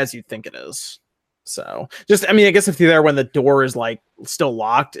not as bad as you'd think it is. So I guess if you're there when the door is like still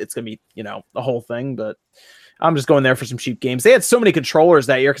locked, it's gonna be, the whole thing. But I'm just going there for some cheap games. They had so many controllers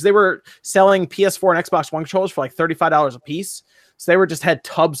that year because they were selling PS4 and Xbox One controllers for like $35 a piece. So they had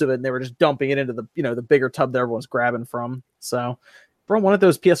tubs of it and they were just dumping it into the, the bigger tub that everyone's grabbing from. So bro, one of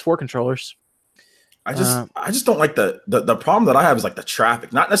those PS4 controllers. I just don't like the problem that I have is like the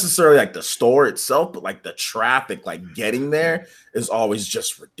traffic, not necessarily like the store itself, but like the traffic, like getting there is always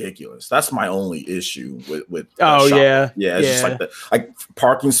just ridiculous. That's my only issue with yeah. It's just like the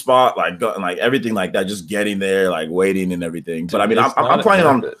parking spot, like everything like that, just getting there, like waiting and everything. But I mean, I'm planning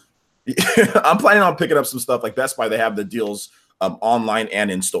on I'm planning on picking up some stuff like Best Buy. They have the deals online and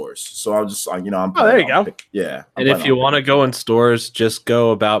in stores. So I'll just, I'm there you go. Yeah. And if you want to go in stores, just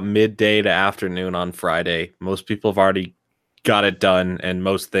go about midday to afternoon on Friday. Most people have already got it done, and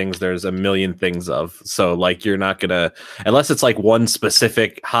most things there's a million things of. So like you're not gonna, unless it's like one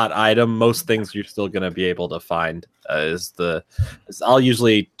specific hot item, most things you're still gonna be able to find. I'll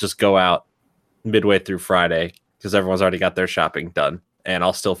usually just go out midway through Friday because everyone's already got their shopping done, and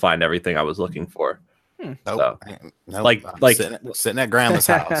I'll still find everything I was looking for. Nope. So, like sitting at grandma's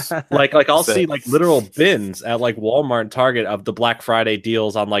house. like I'll see like literal bins at like Walmart and Target of the Black Friday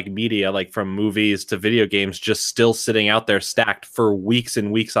deals on like media, like from movies to video games, just still sitting out there stacked for weeks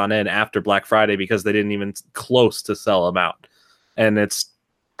and weeks on end after Black Friday because they didn't even close to sell them out. And it's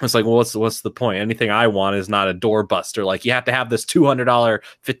like, well, what's the point? Anything I want is not a doorbuster. Like you have to have this $200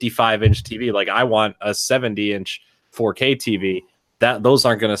 55-inch TV. Like I want a 70-inch 4K TV. Those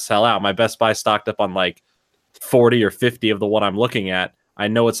aren't going to sell out. My Best Buy stocked up on like 40 or 50 of the one I'm looking at. I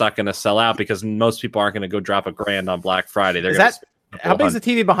know it's not going to sell out because most people aren't going to go drop $1,000 on Black Friday. How big is the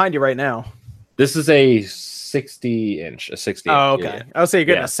TV behind you right now? This is a 60-inch. Oh, okay. Yeah. I would say you're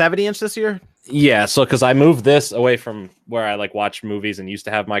getting a 70-inch this year. Yeah, so because I moved this away from where I like watch movies and used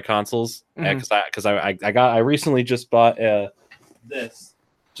to have my consoles, because I recently just bought this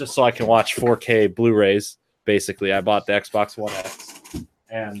just so I can watch 4K Blu-rays. Basically, I bought the Xbox One X,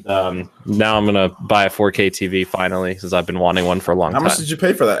 and now I'm gonna buy a 4K TV finally because I've been wanting one for a long time. How much did you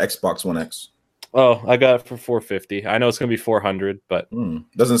pay for that Xbox One X? Oh, I got it for $450. I know it's gonna be $400, but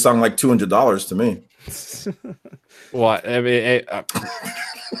doesn't sound like $200 to me. What? I mean,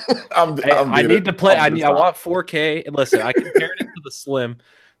 I need to play. I want 4K. And listen, I compared it to the Slim.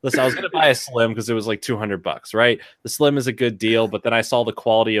 Listen, I was going to buy a Slim because it was like $200, right? The Slim is a good deal, but then I saw the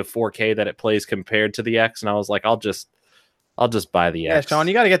quality of 4K that it plays compared to the X, and I was like, I'll just buy the X. Yeah, Sean,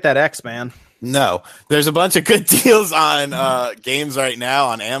 you got to get that X, man. No, there's a bunch of good deals on games right now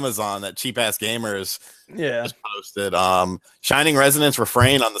on Amazon that Cheap Ass Gamers just posted. Shining Resonance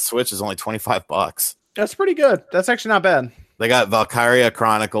Refrain on the Switch is only $25. That's pretty good. That's actually not bad. They got Valkyria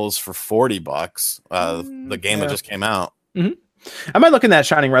Chronicles for $40. The game that just came out. Mm-hmm. I might look in that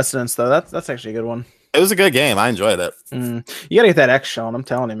Shining Resonance though. That's actually a good one. It was a good game. I enjoyed it. You gotta get that X, Sean. I'm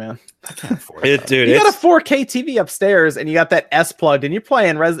telling you, man. I can't afford it, dude. You got a 4K TV upstairs, and you got that S plugged, and you're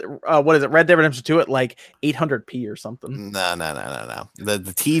playing what is it, Red Dead Redemption 2 at like 800p or something. No.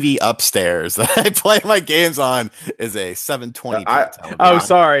 The TV upstairs that I play my games on is a 720p. Oh,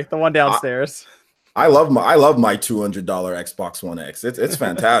 sorry, the one downstairs. I love my $200 Xbox One X. It's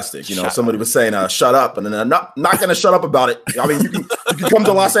fantastic. You know, somebody was saying, "Shut up," and then I'm not going to shut up about it. I mean, you can come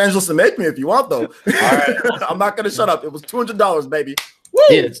to Los Angeles and make me if you want, though. All right, I'm not going to shut up. It was $200, baby. Woo!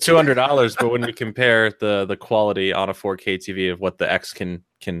 Yeah, it's $200, but when we compare the quality on a 4K TV of what the X can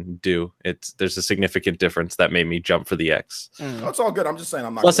do, there's a significant difference that made me jump for the X. It's all good. I'm just saying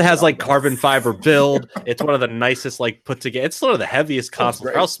I'm not. Plus, it has like carbon fiber build. It's one of the nicest like put together. It's sort of the heaviest console.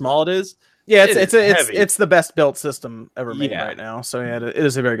 For how small it is. Yeah, it's the best built system ever made right now. So yeah, it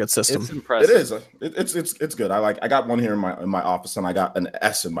is a very good system. It's impressive. It is. It's good. I got one here in my office, and I got an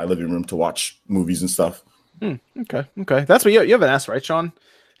S in my living room to watch movies and stuff. Okay. That's what you have an S, right, Sean?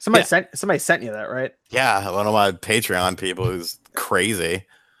 Somebody sent you that, right? Yeah, one of my Patreon people who's crazy.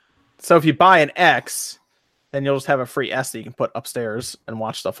 So if you buy an X, then you'll just have a free S that you can put upstairs and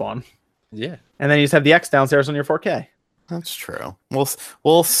watch stuff on. Yeah, and then you just have the X downstairs on your 4K. That's true.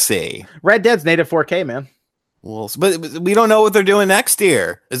 We'll see. Red Dead's native 4K, man. But we don't know what they're doing next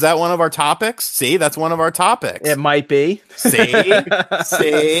year. Is that one of our topics? See, that's one of our topics. It might be. See.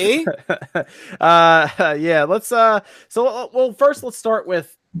 Yeah. Let's. First, let's start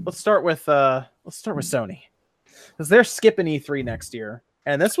with Sony, because they're skipping E3 next year,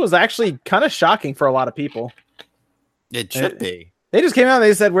 and this was actually kind of shocking for a lot of people. It should be. They just came out and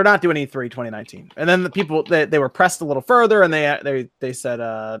they said, we're not doing E3 2019. And then the people, they were pressed a little further, and they said,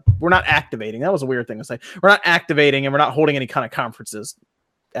 we're not activating. That was a weird thing to say. We're not activating, and we're not holding any kind of conferences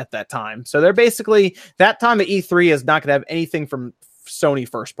at that time. So they're basically, that time at E3 is not going to have anything from Sony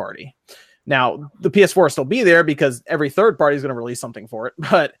first party. Now, the PS4 will still be there because every third party is going to release something for it,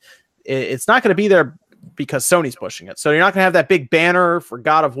 but it's not going to be there because Sony's pushing it. So you're not going to have that big banner for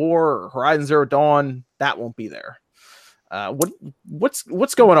God of War or Horizon Zero Dawn. That won't be there.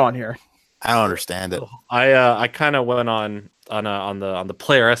 What's going on here? I don't understand it. I kind of went on the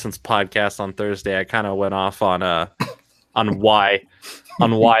Player Essence podcast on Thursday. I kind of went off on why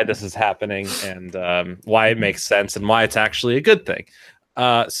this is happening, and why it makes sense, and why it's actually a good thing.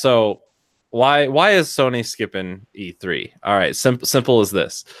 So why is Sony skipping E3? All right, simple as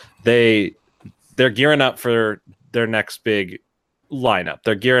this. They're gearing up for their next big lineup.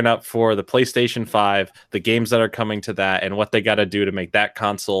 They're gearing up for the PlayStation 5, the games that are coming to that, and what they got to do to make that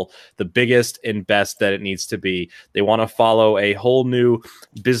console the biggest and best that it needs to be. They want to follow a whole new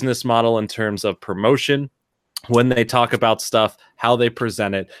business model in terms of promotion, when they talk about stuff, how they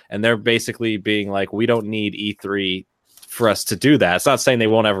present it, and they're basically being like, we don't need E3 for us to do that. It's not saying they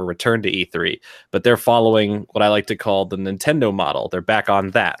won't ever return to E3, but they're following what I like to call the Nintendo model. They're back on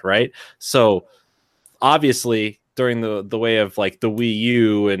that, right? So obviously, during the way of like the Wii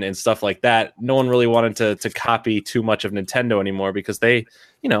U and stuff like that, no one really wanted to copy too much of Nintendo anymore, because they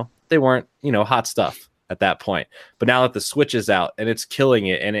weren't, hot stuff at that point. But now that the Switch is out and it's killing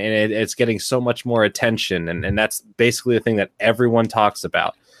it, and it's getting so much more attention, and that's basically the thing that everyone talks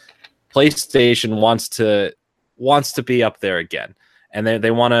about. PlayStation wants to be up there again. And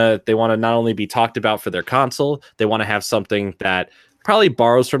they want to not only be talked about for their console, they want to have something that probably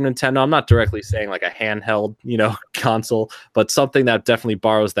borrows from Nintendo. I'm not directly saying like a handheld, console, but something that definitely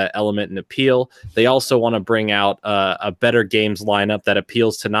borrows that element and appeal. They also want to bring out a better games lineup that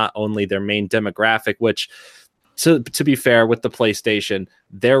appeals to not only their main demographic, which, to be fair with the PlayStation,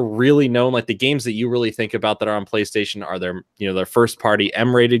 they're really known, like the games that you really think about that are on PlayStation are their first party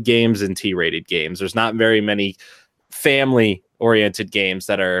M-rated games and T-rated games. There's not very many family oriented games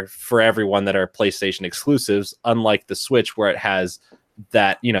that are for everyone that are PlayStation exclusives, unlike the Switch, where it has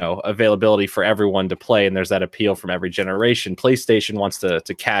that, availability for everyone to play, and there's that appeal from every generation. PlayStation wants to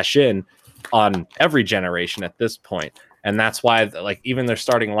cash in on every generation at this point. And that's why, like, even their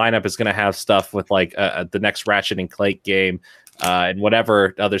starting lineup is going to have stuff with like the next Ratchet and Clank game, and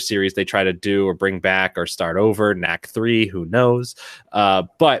whatever other series they try to do or bring back or start over, Knack 3, who knows?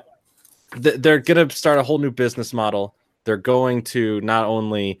 But they're going to start a whole new business model. They're going to not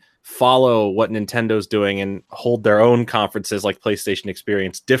only follow what Nintendo's doing and hold their own conferences like PlayStation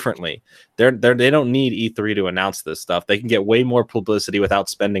Experience differently. They don't need E3 to announce this stuff. They can get way more publicity without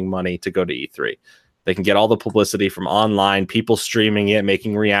spending money to go to E3. They can get all the publicity from online, people streaming it,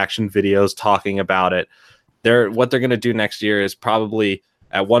 making reaction videos, talking about it. What they're going to do next year is probably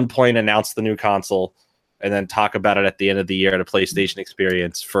at one point announce the new console, and then talk about it at the end of the year at a PlayStation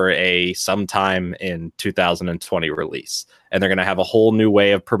experience for a sometime in 2020 release. And they're going to have a whole new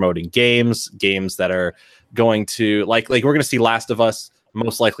way of promoting games that are going to like we're going to see Last of Us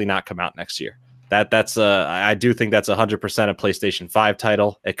most likely not come out next year. That's I do think that's 100% a PlayStation 5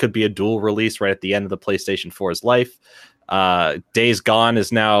 title. It could be a dual release right at the end of the PlayStation 4's life. Days Gone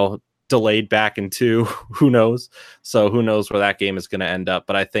is now delayed back into who knows. So who knows where that game is going to end up.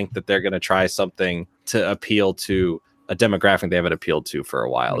 But I think that they're going to try something to appeal to a demographic they haven't appealed to for a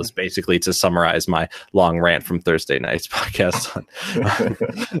while. Is basically to summarize my long rant from Thursday night's podcast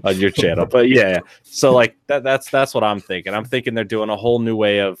on your channel. But yeah, so like that's what I'm thinking. I'm thinking they're doing a whole new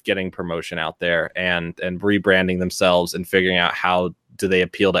way of getting promotion out there and rebranding themselves and figuring out how do they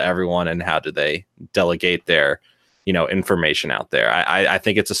appeal to everyone and how do they delegate their information out there. I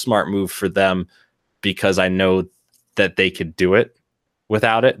think it's a smart move for them because I know that they could do it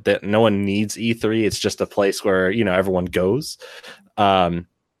without it, that no one needs E3. It's just a place where, everyone goes. And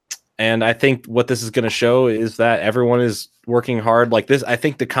I think what this is going to show is that everyone is working hard like this. I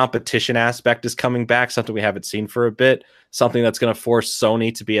think the competition aspect is coming back, something we haven't seen for a bit, something that's going to force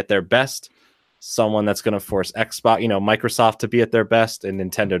Sony to be at their best, someone that's going to force Xbox, Microsoft to be at their best and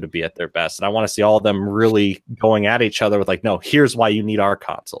Nintendo to be at their best. And I want to see all of them really going at each other with like, no, here's why you need our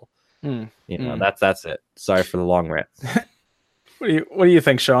console. That's it. Sorry for the long rant. What do you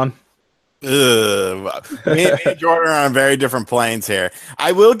think, Sean? Me and Jordan are on very different planes here.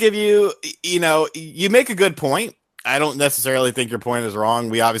 I will give you, you make a good point. I don't necessarily think your point is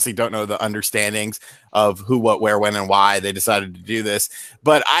wrong. We obviously don't know the understandings of who, what, where, when, and why they decided to do this.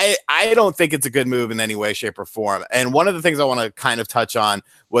 But I don't think it's a good move in any way, shape, or form. And one of the things I want to kind of touch on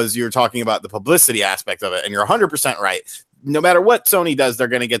was you were talking about the publicity aspect of it. And you're 100% right. No matter what Sony does, they're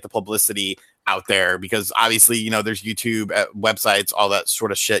going to get the publicity out there because obviously, there's YouTube, websites, all that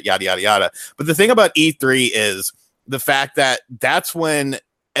sort of shit, yada, yada, yada. But the thing about E3 is the fact that that's when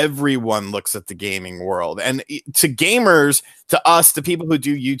everyone looks at the gaming world. And to gamers, to us, to people who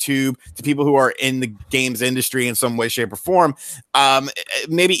do YouTube, to people who are in the games industry in some way, shape, or form,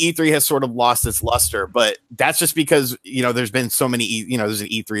 maybe E3 has sort of lost its luster, but that's just because, there's been so many, there's an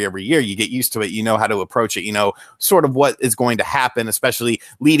E3 every year. You get used to it. You know how to approach it. You know sort of what is going to happen, especially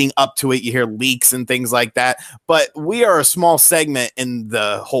leading up to it. You hear leaks and things like that. But we are a small segment in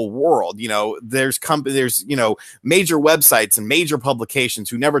the whole world. There's major websites and major publications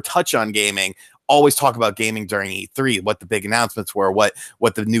who never touch on gaming always talk about gaming during E3, what the big announcements were, what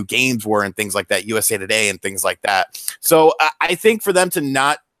the new games were and things like that, USA Today and things like that. So I think for them to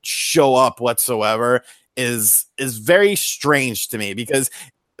not show up whatsoever is very strange to me because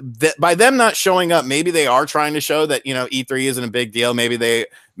by them not showing up, maybe they are trying to show that, E3 isn't a big deal. Maybe they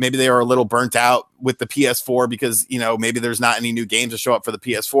are a little burnt out with the PS4 because, maybe there's not any new games to show up for the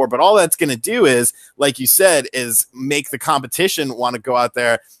PS4, but all that's going to do is, like you said, is make the competition want to go out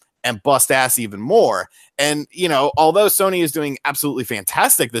there and bust ass even more. And, although Sony is doing absolutely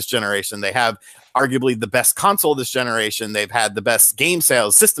fantastic this generation, they have arguably the best console this generation. They've had the best game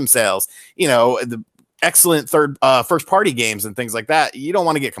sales, system sales, the excellent first party games and things like that. You don't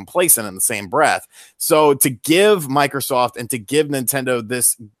want to get complacent in the same breath. So to give Microsoft and to give Nintendo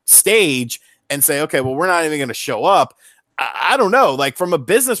this stage and say, okay, well, we're not even going to show up. I don't know. Like from a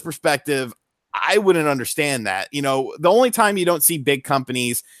business perspective, I wouldn't understand that. The only time you don't see big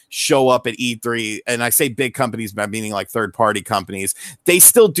companies show up at E3, and I say big companies by meaning like third-party companies, they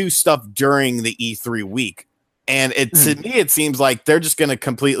still do stuff during the E3 week. And to me, it seems like they're just going to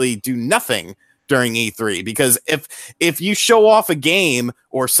completely do nothing during E3 because if you show off a game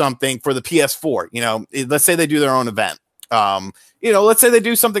or something for the PS4, let's say they do their own event. Let's say they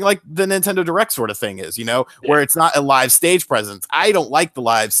do something like the Nintendo Direct sort of thing is, where it's not a live stage presence. I don't like the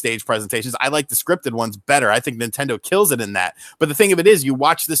live stage presentations. I like the scripted ones better. I think Nintendo kills it in that. But the thing of it is, you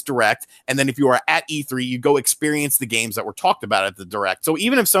watch this Direct, and then if you are at E3, you go experience the games that were talked about at the Direct. So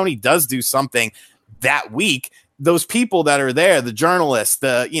even if Sony does do something that week, those people that are there, the journalists,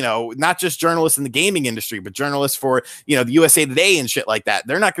 not just journalists in the gaming industry, but journalists for, the USA Today and shit like that,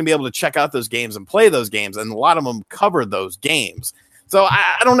 they're not going to be able to check out those games and play those games. And a lot of them cover those games. So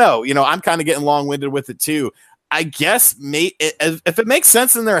I don't know, I'm kind of getting long-winded with it too. I guess if it makes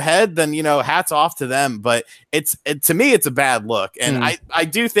sense in their head, then, hats off to them. But to me, it's a bad look. And I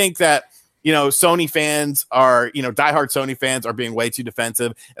do think that, Sony fans are, diehard Sony fans are being way too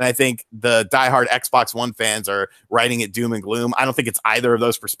defensive. And I think the diehard Xbox One fans are writing it doom and gloom. I don't think it's either of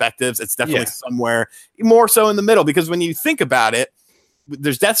those perspectives. It's definitely somewhere more so in the middle, because when you think about it,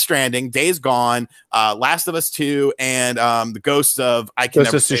 there's Death Stranding, Days Gone, Last of Us 2, and the Ghost of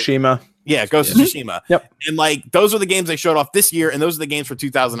Tsushima. Yeah, Ghost of Tsushima. Yep. And like those are the games they showed off this year, and those are the games for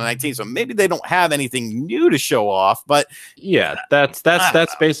 2019. So maybe they don't have anything new to show off, but yeah, that's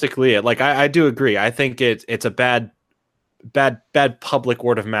basically it. Like I do agree. I think it's a bad public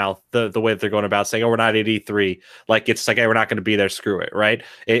word of mouth, the way that they're going about saying, oh, we're not at E3. Like it's like, hey, we're not going to be there, screw it, right?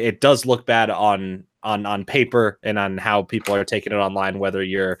 It does look bad on paper and on how people are taking it online, whether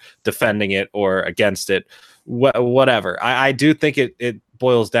you're defending it or against it, whatever. I do think it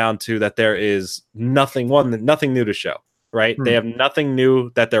boils down to that there is nothing new to show, right? They have nothing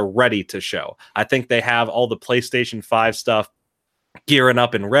new that they're ready to show. I think they have all the PlayStation 5 stuff gearing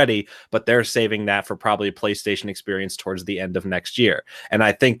up and ready, but they're saving that for probably a PlayStation experience towards the end of next year. And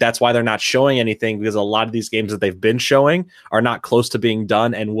I think that's why they're not showing anything, because a lot of these games that they've been showing are not close to being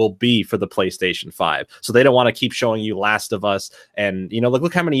done and will be for the PlayStation 5. So they don't want to keep showing you Last of Us and,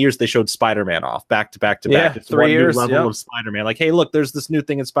 look how many years they showed Spider-Man off back to back to back. It's 3 years level of Spider-Man. Like, hey, look, there's this new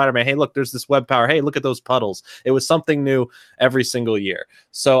thing in Spider-Man. Hey, look, there's this web power. Hey, look at those puddles. It was something new every single year.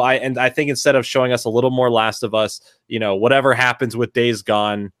 So I think instead of showing us a little more Last of Us, whatever happens with Days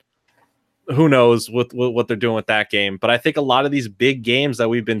Gone, who knows what they're doing with that game. But I think a lot of these big games that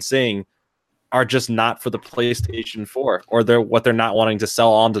we've been seeing are just not for the PlayStation 4, or they're not wanting to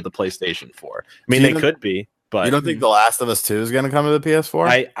sell onto the PlayStation 4. I mean, they could be, but you don't think The Last of Us 2 is going to come to the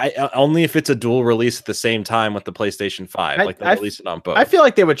PS4? I only if it's a dual release at the same time with the PlayStation 5, like they release it on both. I feel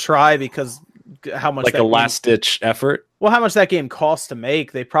like they would try, because how much like a last ditch effort. Well, how much that game costs to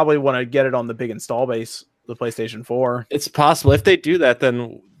make, they probably want to get it on the big install base, the PlayStation 4. It's possible if they do that,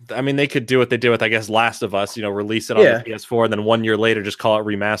 then I mean they could do what they did with, I guess, Last of Us. Release it on the PS4 and then 1 year later just call it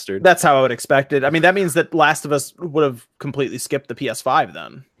remastered. That's how I would expect it. I mean, that means that Last of Us would have completely skipped the PS5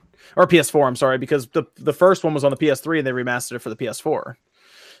 then, or PS4. I'm sorry, because the first one was on the PS3 and they remastered it for the PS4.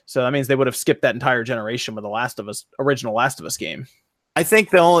 So that means they would have skipped that entire generation with the original Last of Us game. I think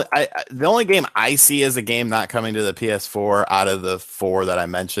the only game I see as a game not coming to the PS4 out of the 4 that I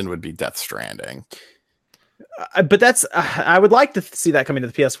mentioned would be Death Stranding. But that's I would like to see that coming to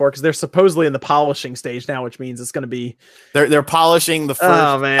the PS4, because they're supposedly in the polishing stage now, which means it's going to be they're polishing the first.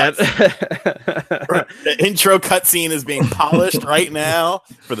 Oh man, the intro cutscene is being polished right now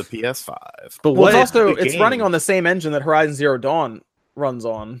for the PS5. But it's running on the same engine that Horizon Zero Dawn runs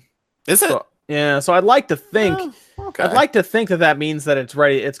on. Is it? So, yeah. So I'd like to think. Okay. I'd like to think that means that it's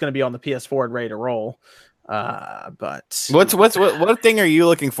ready. It's going to be on the PS4 and ready to roll. But what thing are you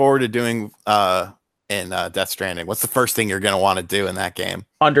looking forward to doing? In Death Stranding, what's the first thing you're going to want to do in that game?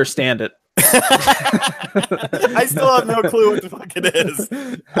 Understand it. I still have no clue what the fuck it is.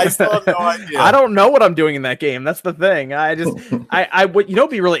 I still have no idea. I don't know what I'm doing in that game. That's the thing. I would,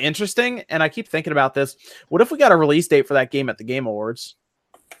 be really interesting. And I keep thinking about this. What if we got a release date for that game at the Game Awards?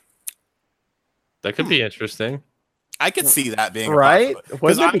 That could be interesting. I could see that being right.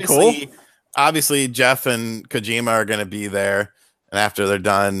 Wouldn't that be cool? Obviously, Jeff and Kojima are going to be there, and after they're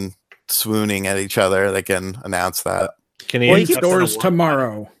done swooning at each other, they can announce that. Can he doors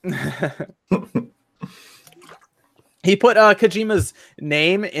tomorrow? He put Kojima's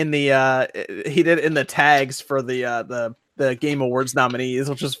name in the he did in the tags for the Game Awards nominees,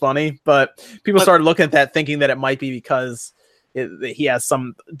 which is funny. But people started looking at that thinking that it might be because he has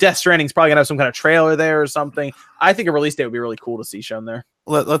some Death Stranding's probably gonna have some kind of trailer there or something. I think a release date would be really cool to see shown there.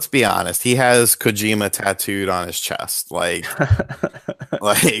 Let's be honest. He has Kojima tattooed on his chest, like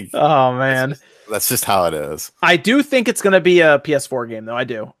oh man, that's just how it is. I do think it's going to be a PS4 game, though. I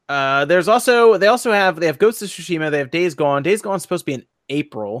do. They have Ghost of Tsushima. They have Days Gone. Days Gone is supposed to be in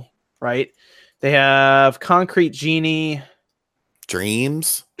April, right? They have Concrete Genie.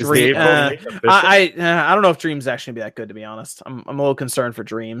 Dreams. I don't know if Dreams is actually gonna be that good, to be honest. I'm a little concerned for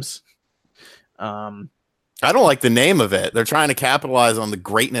Dreams. I don't like the name of it. They're trying to capitalize on the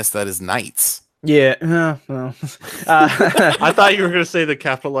greatness that is Knights. Yeah. I thought you were going to say to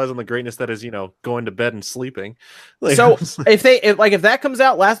capitalize on the greatness that is, going to bed and sleeping. So if that comes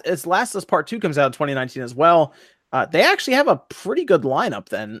out, Last of Us Part 2 comes out in 2019 as well, they actually have a pretty good lineup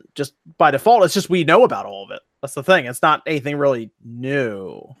then, just by default. It's just we know about all of it. That's the thing. It's not anything really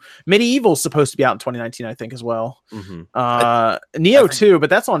new. Medieval's supposed to be out in 2019, I think, as well. Mm-hmm. Neo 2,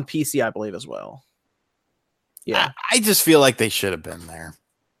 but that's on PC, I believe, as well. Yeah. I just feel like they should have been there.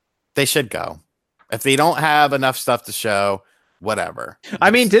 They should go. If they don't have enough stuff to show, whatever. I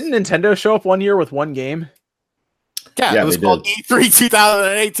mean, didn't Nintendo show up 1 year with one game? Yeah, it was called E3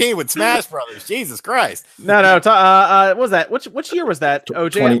 2018 with Smash Brothers. Jesus Christ. No. What was that? Which year was that?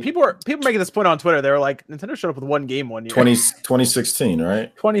 OJ, people making this point on Twitter. They were like, Nintendo showed up with one game 1 year. 2016,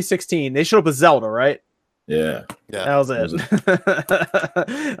 right? 2016. They showed up with Zelda, right? Yeah. That was it.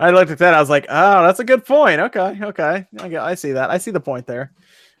 I looked at that. I was like, oh, that's a good point. Okay. I see that. I see the point there.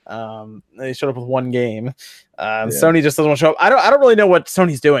 They showed up with one game. Sony just doesn't want to show up. I don't really know what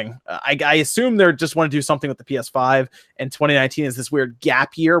Sony's doing. I assume they're just want to do something with the PS5, and 2019 is this weird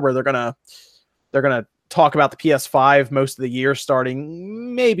gap year where they're gonna talk about the PS5 most of the year,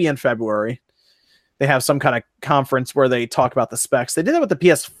 starting maybe in February. They have some kind of conference where they talk about the specs. They did that with the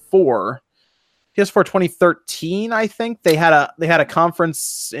PS4. PS4 2013, I think they had a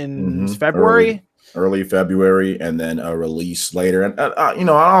conference in February. Early February, and then a release later. And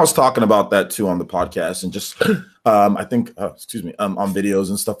I was talking about that too on the podcast, and just I think on videos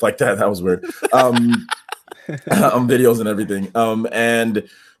and stuff like that. That was weird. On videos and everything. And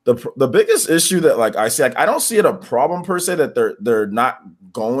the biggest issue that I see, I don't see it a problem per se that they're not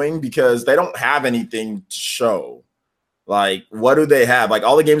going, because they don't have anything to show. What do they have?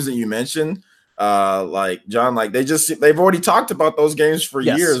 All the games that you mentioned. John, they've already talked about those games for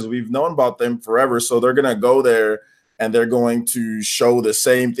years. We've known about them forever. So they're going to go there and they're going to show the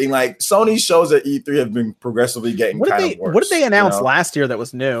same thing. Sony shows at E3 have been progressively getting worse. What did they announce last year that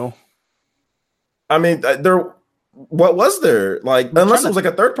was new? I mean, what was there? Unless it was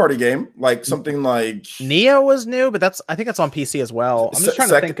a third-party game, something like Neo was new, but I think that's on PC as well. I'm just trying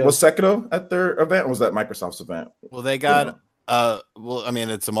to think was Sekiro at their event, or was that Microsoft's event? Well, they got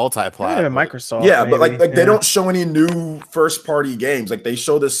it's a multi-plat. Microsoft. Yeah, maybe. But they don't show any new first-party games. They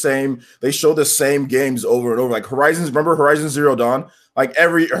show the same games over and over. Remember Horizon Zero Dawn?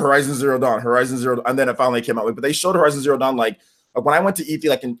 Every Horizon Zero Dawn, and then it finally came out. But they showed Horizon Zero Dawn when I went to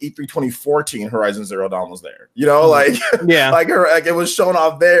E3, in E3 2014, Horizon Zero Dawn was there. It was shown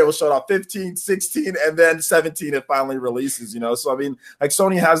off there. It was shown off 15, 16, and then 17. It finally releases. So I mean,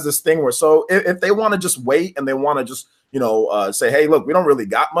 Sony has this thing where if they want to just wait and they want to just say, hey, look, we don't really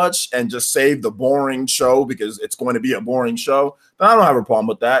got much, and just save the boring show because it's going to be a boring show, then I don't have a problem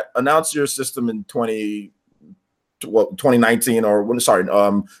with that. Announce your system in 2019 or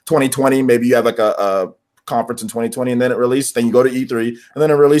 2020. Maybe you have a conference in 2020 and then it released. Then you go to E3 and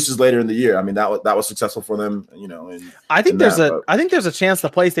then it releases later in the year. I mean, that was successful for them. I think there's a chance the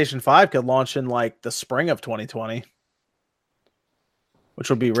PlayStation 5 could launch in the spring of 2020, which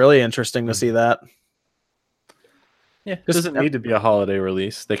would be really interesting to see that. Yeah, it doesn't need to be a holiday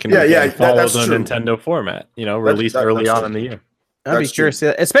release. They can follow the Nintendo format, released early on in the year. I'd be curious to see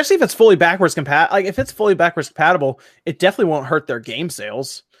that, especially if it's fully backwards compatible. If it's fully backwards compatible, it definitely won't hurt their game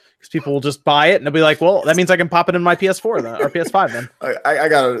sales, because people will just buy it and they'll be like, well, that means I can pop it in my PS4 then, or PS5 then. I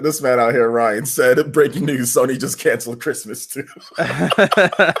got this man out here, Ryan, said, breaking news, Sony just canceled Christmas too. That's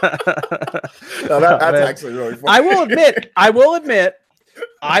actually really funny. I will admit,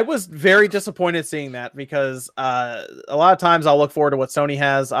 I was very disappointed seeing that, because a lot of times I'll look forward to what Sony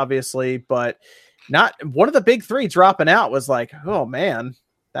has, obviously, but not one of the big three dropping out was oh man,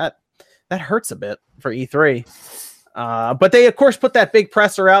 that hurts a bit for E3. But they of course put that big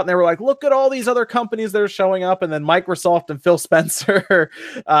presser out and they were like, look at all these other companies that are showing up, and then Microsoft and Phil Spencer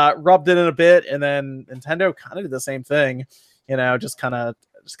rubbed it in a bit, and then Nintendo kind of did the same thing, just kind of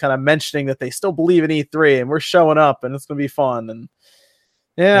mentioning that they still believe in E3 and we're showing up and it's gonna be fun. And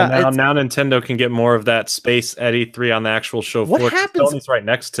now Nintendo can get more of that space at E3 on the actual show floor. Sony's right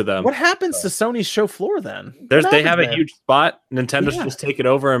next to them. What happens to Sony's show floor then? They have a huge spot. Nintendo's just take it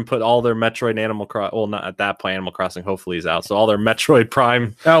over and put all their Metroid and Animal Crossing. Well, not at that point. Animal Crossing hopefully is out. So all their Metroid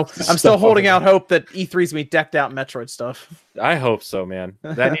Prime. Oh, I'm still holding out hope that E3's gonna be decked out in Metroid stuff. I hope so, man.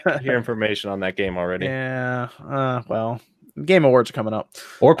 I need to hear information on that game already. Yeah. Well. Game Awards are coming up.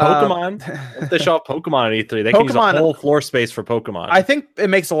 Or Pokemon. If they show off Pokemon at E3, they can use a whole floor space for Pokemon. I think it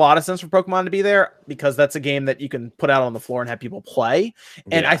makes a lot of sense for Pokemon to be there, because that's a game that you can put out on the floor and have people play.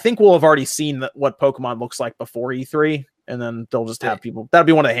 And I think we'll have already seen what Pokemon looks like before E3, and then they'll just have people. That'll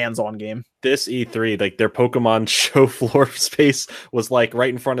be one of the hands-on game. This E3, their Pokemon show floor space was right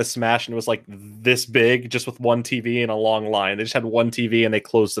in front of Smash, and it was this big, just with one TV and a long line. They just had one TV and they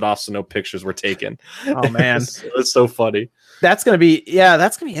closed it off so no pictures were taken. Oh man, it was so funny. That's gonna be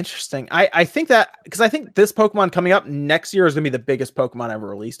interesting. I think that, because I think this Pokemon coming up next year is gonna be the biggest Pokemon ever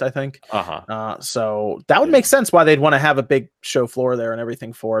released, I think. So that would make sense why they'd want to have a big show floor there and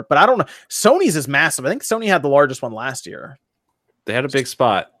everything for it. But I don't know. Sony's is massive. I think Sony had the largest one last year. They had a big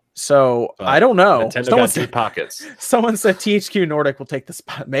spot. So I don't know. Nintendo got deep pockets. Someone said THQ Nordic will take the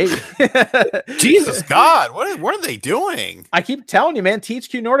spot. Maybe. Jesus God, what are they doing? I keep telling you, man.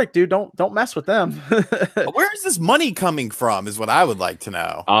 THQ Nordic, dude, don't mess with them. Where is this money coming from? Is what I would like to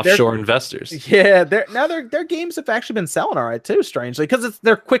know. Offshore investors. Yeah, their games have actually been selling all right too. Strangely, because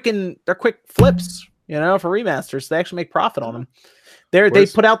they're quick flips. For remasters, they actually make profit on them. They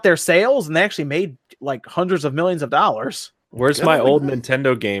put out their sales and they actually made hundreds of millions of dollars. Where's Good my on old you.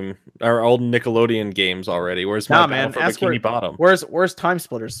 Nintendo game or old Nickelodeon games already? Where's my Nah, Battle man, for ask Bikini for- Bottom? Where's Time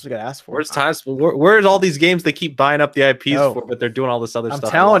Splitters? We gotta ask for. Where's times? Where's all these games they keep buying up the IPs Oh. for, but they're doing all this other I'm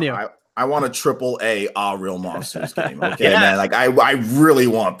stuff? telling you. I want a triple A Real Monsters game. Okay, Yes. man. Like I really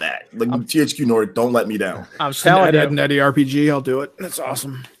want that. Like THQ Nordic, don't let me down. I'm telling Ed, you. Eddie RPG, I'll do it. That's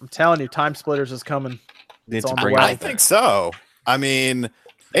awesome. I'm telling you, Time Splitters is coming. Need It's to on the bring way. it I think so. I mean,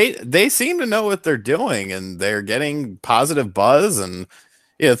 they seem to know what they're doing, and they're getting positive buzz and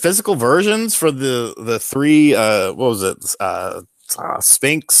physical versions for the three. What was it?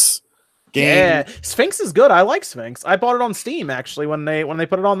 Sphinx game. Yeah, Sphinx is good. I like Sphinx. I bought it on Steam actually when they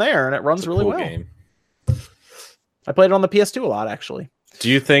put it on there, and it runs It's a really cool well. game. I played it on the PS2 a lot actually. Do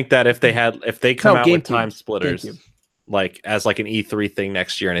you think that if they come out with GameCube. Time Splitters, GameCube. like as like an E3 thing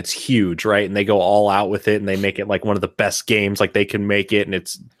next year, and it's huge, right? And they go all out with it, and they make it like one of the best games like they can make it, and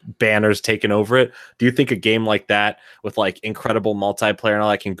it's banners taking over it. Do you think a game like that with like incredible multiplayer and all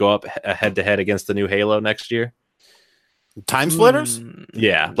that can go up head to head against the new Halo next year? Time Splitters.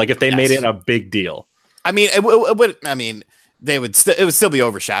 Yeah, like if they made it a big deal. I mean, it would. I mean, it would still be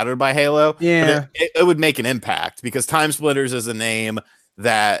overshadowed by Halo. but Yeah. it would make an impact because Time Splitters is a name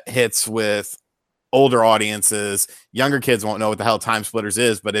that hits with older audiences. Younger kids won't know what the hell Time Splitters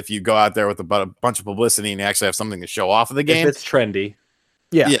is, but if you go out there with a bunch of publicity and you actually have something to show off of the game, If it's trendy,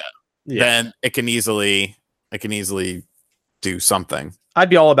 Yeah. then it can easily do something. I'd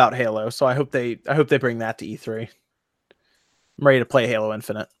be all about Halo, so I hope they bring that to E3. I'm ready to play Halo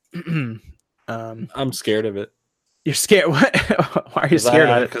Infinite. I'm scared of it. You're scared? What? Why are you scared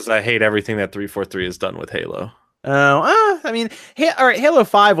of it? Because I hate everything that 343 has done with Halo. I mean, all right. Halo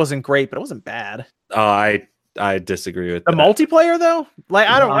 5 wasn't great, but it wasn't bad. Oh, I disagree with The that. multiplayer though, like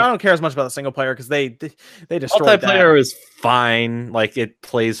I don't care as much about the single player because they destroyed that. Multiplayer is fine. Like it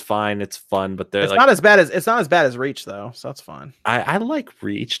plays fine. It's fun, but they're It's like not as bad as Reach though, so that's fine. I like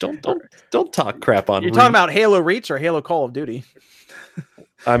Reach. Don't talk crap on. You're Reach. talking about Halo Reach or Halo Call of Duty?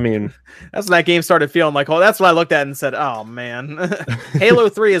 I mean, That's when that game started feeling like, oh, that's what I looked at and said, oh man, Halo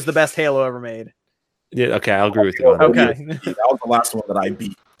 3 is the best Halo ever made. yeah, okay, I'll agree with you on that. Okay, That was the last one that I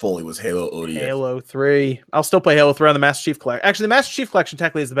beat fully was Halo ODS. Halo 3. I'll still play Halo 3 on the Master Chief Collection. Actually, the Master Chief Collection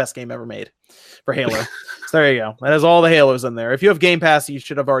technically is the best game ever made for Halo. So there you go. That has all the Halos in there. If you have Game Pass, you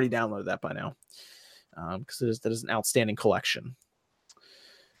should have already downloaded that by now, because that is an outstanding collection.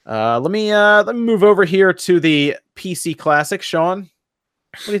 Let me move over here to the PC Classic. Sean,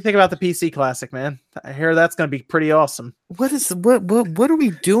 what do you think about the PC Classic, man? I hear that's going to be pretty awesome. What are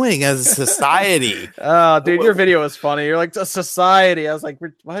we doing as a society? Oh, dude, your video was funny. You're like, a society. I was like,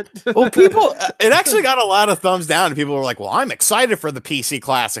 what? Well, people, it actually got a lot of thumbs down, and people were like, well, I'm excited for the PC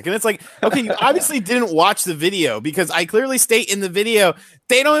Classic. And it's like, okay, you obviously didn't watch the video because I clearly state in the video,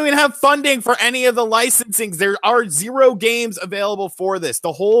 they don't even have funding for any of the licensings. There are 0 games available for this.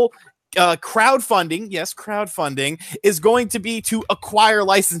 The whole crowdfunding, yes, crowdfunding is going to be to acquire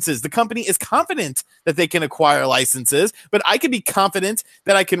licenses. The company is confident that they can acquire licenses, but I can be confident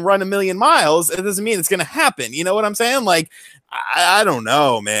that I can run a million miles. It doesn't mean it's going to happen. You know what I'm saying? Like, I don't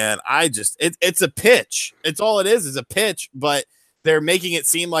know, man. It's a pitch. It's all it is a pitch, but they're making it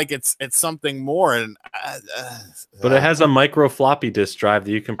seem like it's something more. And But it has a micro floppy disk drive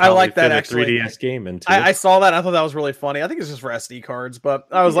that you can I probably like that, fit a actually. 3DS game into. I saw that. And I thought that was really funny. I think it's just for SD cards, but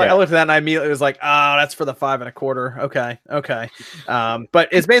I was like, Yeah. I looked at that and I immediately was like, oh, that's for the 5 1/4. Okay. But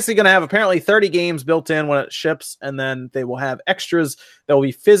it's basically going to have apparently 30 games built in when it ships, and then they will have extras that will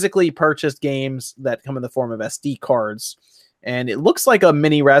be physically purchased games that come in the form of SD cards. And it looks like a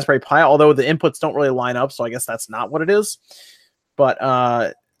mini Raspberry Pi, although the inputs don't really line up, so I guess that's not what it is. But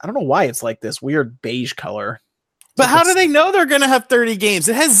I don't know why it's like this weird beige color. but how do they know they're going to have 30 games?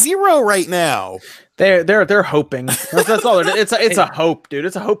 It has 0 right now. They're hoping. That's all. It's a hope, dude.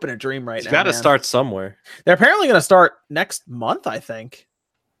 It's a hope and a dream right It's now. got to man. start somewhere. They're apparently going to start next month, I think.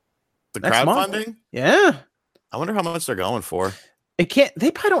 The Next month. crowdfunding? Yeah. I wonder how much they're going for. It can't.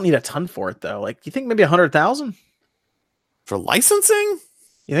 They probably don't need a ton for it though. Like, you think maybe 100,000? For licensing?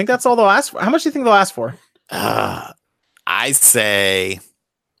 You think that's all they'll ask for? How much do you think they'll ask for?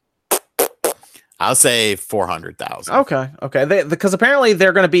 I'll say 400,000. Okay. Because apparently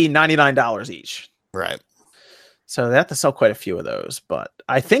they're going to be $99 each. Right. So they have to sell quite a few of those. But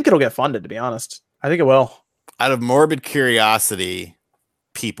I think it'll get funded. To be honest, I think it will. Out of morbid curiosity,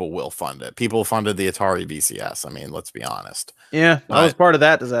 people will fund it. People funded the Atari VCS. I mean, let's be honest. Yeah, I was part of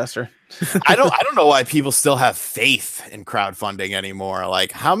that disaster. I don't know why people still have faith in crowdfunding anymore.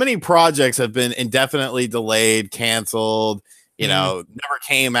 Like, how many projects have been indefinitely delayed, canceled, never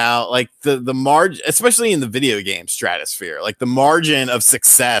came out? Like the margin, especially in the video game stratosphere, like the margin of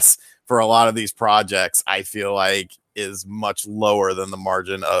success for a lot of these projects, I feel like is much lower than the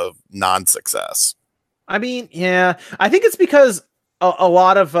margin of non-success. I mean, yeah, I think it's because a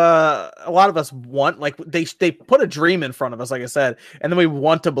lot of us want, like, they put a dream in front of us, like I said, and then we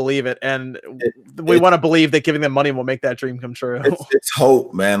want to believe it, and we want to believe that giving them money will make that dream come true. It's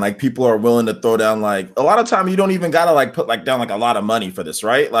hope, man. Like, people are willing to throw down, like, a lot of time you don't even gotta like put like down like a lot of money for this,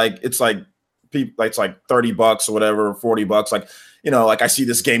 right? Like, it's like people, it's like $30 or whatever, $40. Like, you know, like I see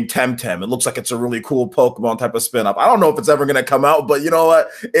this game Temtem. It looks like it's a really cool Pokemon type of spin up. I don't know if it's ever gonna come out, but you know what?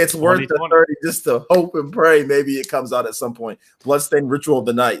 It's worth the 30 just to hope and pray maybe it comes out at some point. Bloodstained Ritual of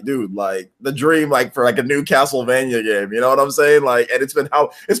the Night, dude. Like, the dream, like, for like a new Castlevania game. You know what I'm saying? Like, and it's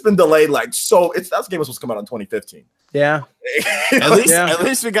been delayed. Like, so that game was supposed to come out in 2015. Yeah. At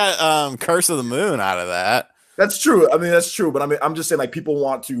least we got Curse of the Moon out of that. That's true. I mean, that's true. But I mean, I'm just saying, like, people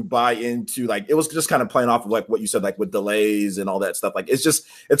want to buy into, like, it was just kind of playing off of like what you said, like with delays and all that stuff. Like, it's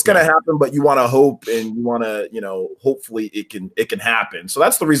going to happen, but you want to hope and you want to, you know, hopefully it can happen. So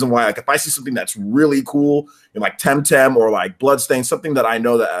that's the reason why, like, if I see something that's really cool, you know, like Temtem or like Bloodstain, something that I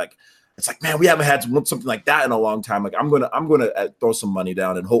know that, like, it's like, man, we haven't had something like that in a long time. Like, I'm gonna throw some money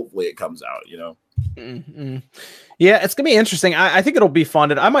down and hopefully it comes out, you know. Mm-hmm. Yeah, it's gonna be interesting. I think it'll be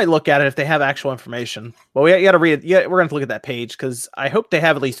funded. I might look at it if they have actual information. Well, you got to read. Yeah, we're gonna have to look at that page because I hope they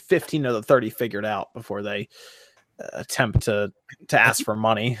have at least 15 of the 30 figured out before they attempt to ask for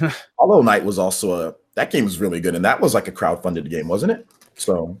money. Hollow Knight was also that game was really good, and that was like a crowdfunded game, wasn't it?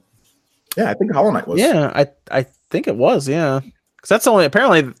 So yeah, I think Hollow Knight was. Yeah, I think it was. Yeah, because that's only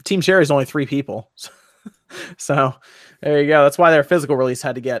apparently Team Cherry is only 3 people. So there you go. That's why their physical release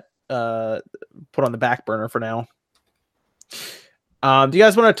had to get put on the back burner for now. Do you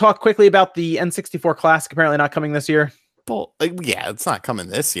guys want to talk quickly about the N64 Classic apparently not coming this year? Well, yeah, it's not coming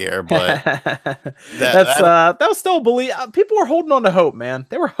this year, but that was still believe. People were holding on to hope, man.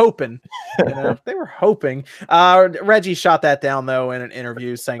 They were hoping. You know, they were hoping. Reggie shot that down though in an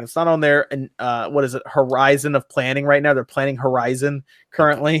interview, saying it's not on their what is it, horizon of planning right now. They're planning Horizon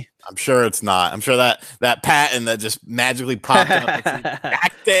currently. I'm sure it's not. I'm sure that patent that just magically popped up it's the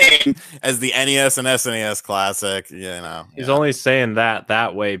exact same as the NES and SNES Classic. You know, he's only saying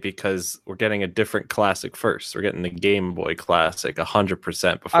that way because we're getting a different classic first. We're getting the Game Boy Classic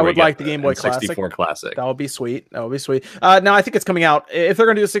 100% before. I would like the Game Boy Classic. 64 Classic. That would be sweet. That would be sweet. No, I think it's coming out. If they're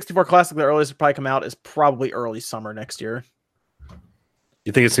going to do a 64 Classic, the earliest it'll probably come out is probably early summer next year.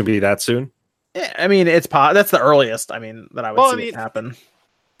 You think it's going to be that soon? Yeah, I mean, that's the earliest. I mean, that I would see it happen.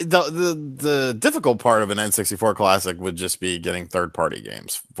 The difficult part of an N64 Classic would just be getting third-party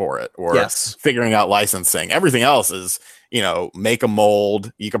games for it, or figuring out licensing. Everything else is, you know, make a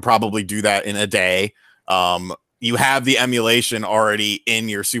mold. You could probably do that in a day. You have the emulation already in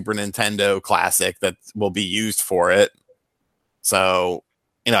your Super Nintendo Classic that will be used for it. So,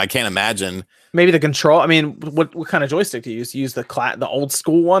 you know, I can't imagine. Maybe the control. I mean, what kind of joystick do you use? Do you use the old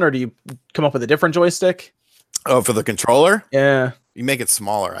school one, or do you come up with a different joystick? Oh, for the controller? Yeah. You make it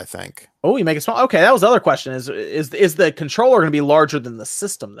smaller, I think. Oh, you make it small. Okay, that was the other question. Is the controller going to be larger than the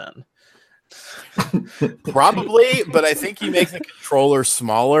system then? Probably, but I think you make the controller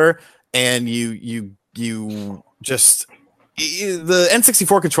smaller, and you just the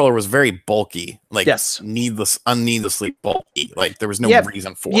N64 controller was very bulky, like unneedlessly bulky. Like there was no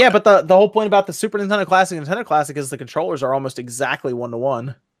reason for it. Yeah, but the whole point about the Super Nintendo Classic and Nintendo Classic is the controllers are almost exactly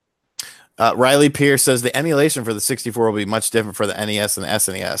 1-to-1. Riley Pierce says the emulation for the 64 will be much different for the NES and the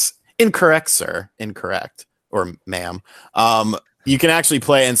SNES. Incorrect, sir. Incorrect. Or ma'am. You can actually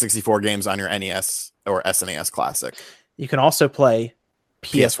play N64 games on your NES or SNES Classic. You can also play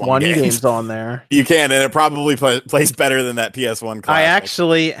PS1 games on there. You can, and it probably plays better than that PS1 Classic. I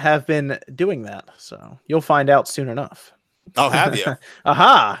actually have been doing that, so you'll find out soon enough. Oh, have you?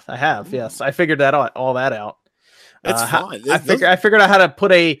 Aha! I have, yes. I figured all that out. It's fun. I figured out how to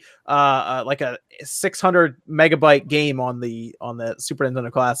put a like a 600 megabyte game on the Super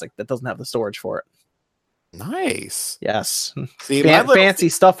Nintendo Classic that doesn't have the storage for it. Nice. Yes. See, fancy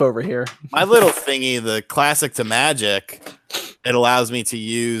stuff over here. My little thingy, the Classic to Magic, it allows me to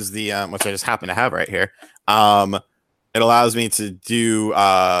use the which I just happen to have right here. It allows me to do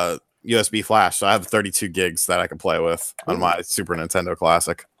USB flash, so I have 32 gigs that I can play with on my Super Nintendo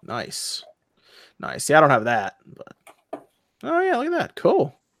Classic. Nice. See, I don't have that, but oh yeah, look at that,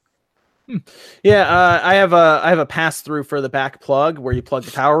 cool. Yeah, I have a pass through for the back plug where you plug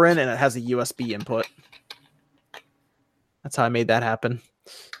the power in, and it has a USB input. That's how I made that happen.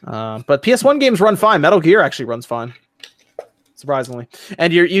 But PS1 games run fine. Metal Gear actually runs fine, surprisingly.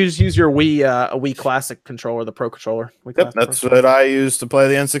 And you use your Wii Classic controller, the Pro controller. Yep, that's what I use to play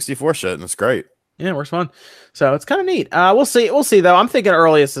the N64 shit, and it's great. Yeah, it works fun. So it's kind of neat. We'll see. We'll see though. I'm thinking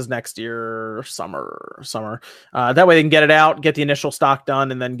earliest is next year, summer. That way they can get it out, get the initial stock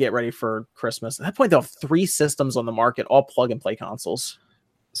done, and then get ready for Christmas. At that point, they'll have 3 systems on the market, all plug and play consoles.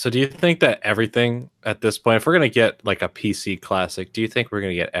 So do you think that everything at this point, if we're going to get like a PC classic, do you think we're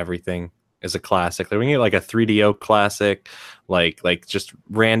going to get everything as a classic? Like we can get like a 3DO classic, like just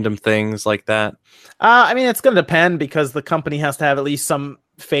random things like that? I mean, it's going to depend because the company has to have at least some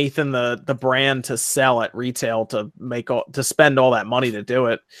faith in the brand to sell at retail to spend all that money to do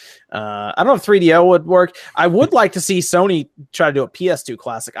it. I don't know if 3DO would work. I would like to see Sony try to do a PS2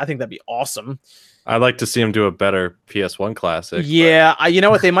 classic. I think that'd be awesome. I'd like to see them do a better PS1 classic. Yeah, you know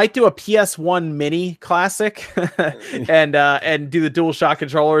what? They might do a PS1 mini classic and do the DualShock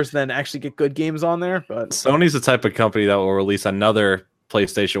controllers, then actually get good games on there. But Sony's the type of company that will release another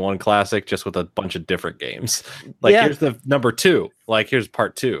PlayStation 1 classic just with a bunch of different games. Like here's the number 2. Like here's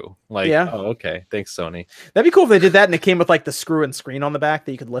part 2. Like oh okay, thanks Sony. That'd be cool if they did that and it came with like the screw and screen on the back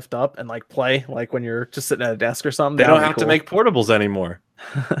that you could lift up and like play like when you're just sitting at a desk or something. They don't have to make portables anymore.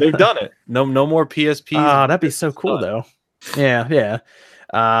 They've done it. No more PSPs. Oh, that'd be so cool though. Yeah.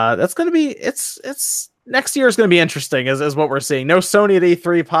 That's gonna be it's next year is gonna be interesting as what we're seeing. No Sony at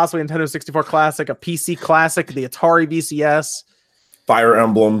E3, possibly Nintendo 64 Classic, a PC Classic, the Atari VCS. Fire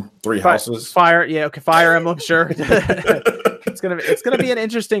Emblem, 3 Houses. Fire Emblem, sure. It's gonna be an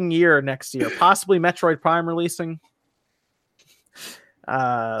interesting year next year. Possibly Metroid Prime releasing.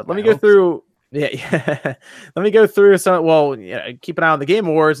 Let me go through. Yeah. Let me go through some. Well, keep an eye on the Game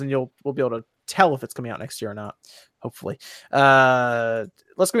Awards, and we'll be able to tell if it's coming out next year or not. Hopefully. Let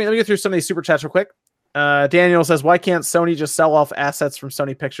me go through some of these super chats real quick. Daniel says, why can't Sony just sell off assets from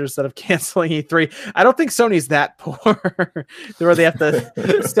Sony Pictures instead of canceling E3? I don't think Sony's that poor where they have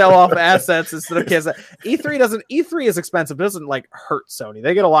to sell off assets instead of canceling. E3 is expensive. It doesn't like hurt Sony.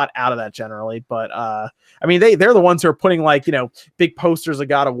 They get a lot out of that generally, but I mean they're the ones who are putting like, big posters of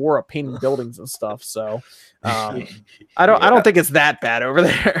God of War up painting buildings and stuff. So I don't think it's that bad over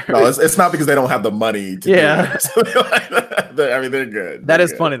there. No, it's not because they don't have the money to do it. I mean, they're good. That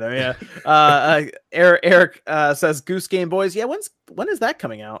is funny though. Yeah. Eric says Goose Game Boys. Yeah. When is that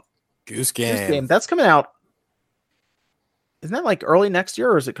coming out? Goose Game. That's coming out. Isn't that like early next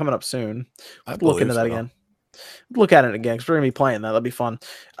year or is it coming up soon? I'll look into that again. Look at it again because we're gonna be playing that. That'll be fun.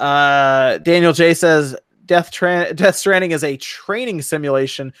 Daniel J says Death Stranding is a training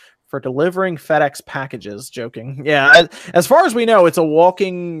simulation for delivering FedEx packages. Joking. Yeah. As far as we know, it's a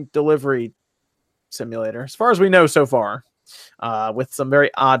walking delivery simulator. As far as we know so far, with some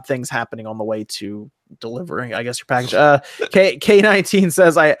very odd things happening on the way to delivering, I guess, your package. K19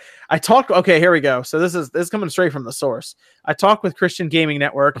 says, I talked. Okay, here we go. So this is coming straight from the source. I talked with Christian Gaming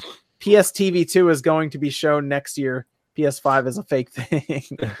Network. PSTV 2 is going to be shown next year. PS5 is a fake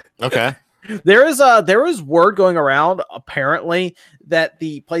thing. Okay. There is word going around apparently that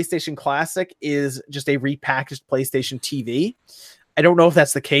the PlayStation Classic is just a repackaged PlayStation TV. I don't know if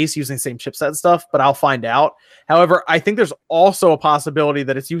that's the case using the same chipset and stuff, but I'll find out. However, I think there's also a possibility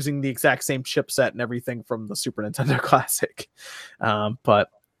that it's using the exact same chipset and everything from the Super Nintendo Classic. But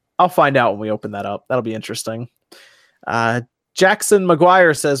I'll find out when we open that up. That'll be interesting. Jackson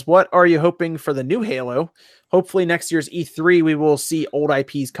McGuire says, what are you hoping for the new Halo? Hopefully next year's E3, we will see old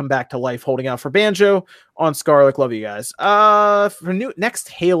IPs come back to life, holding out for Banjo on Scarlet. Love you guys. Next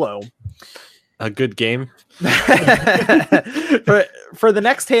Halo. A good game. for the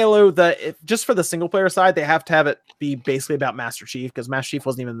next Halo, just for the single player side, they have to have it be basically about Master Chief because Master Chief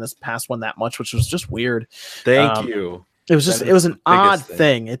wasn't even in this past one that much, which was just weird. Thank you. It was an odd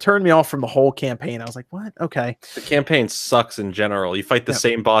thing. It turned me off from the whole campaign. I was like, what? Okay. The campaign sucks in general. You fight the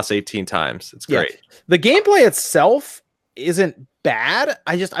same boss 18 times. It's great. Yeah. The gameplay itself isn't bad.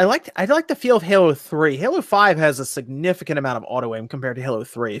 I like the feel of Halo 3. Halo 5 has a significant amount of auto aim compared to Halo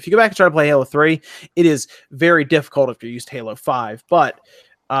 3. If you go back and try to play Halo 3, it is very difficult if you're used to Halo 5. But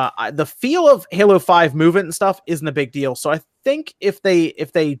the feel of Halo 5 movement and stuff isn't a big deal. So I think if they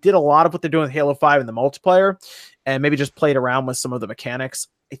did a lot of what they're doing with Halo 5 in the multiplayer and maybe just played around with some of the mechanics,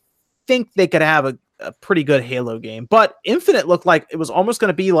 I think they could have a pretty good Halo game. But Infinite looked like it was almost going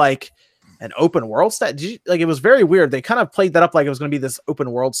to be like an open world style. It was very weird. They kind of played that up like it was going to be this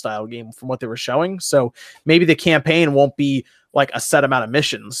open world style game from what they were showing. So maybe the campaign won't be like a set amount of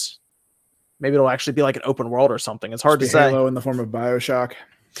missions. Maybe it'll actually be like an open world or something. It's hard to say. Halo in the form of BioShock.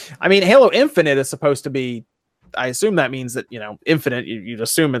 I mean, Halo Infinite is supposed to be, I assume that means that, Infinite, you'd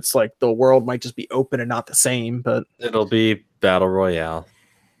assume it's like the world might just be open and not the same, but it'll be Battle Royale.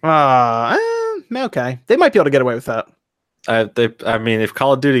 Okay. They might be able to get away with that. I mean, if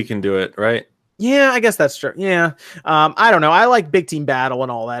Call of Duty can do it, right? Yeah, I guess that's true. Yeah. I don't know. I like big team battle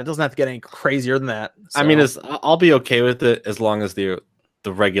and all that. It doesn't have to get any crazier than that. I mean, I'll be okay with it as long as the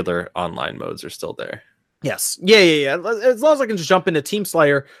regular online modes are still there. Yes. Yeah. As long as I can just jump into Team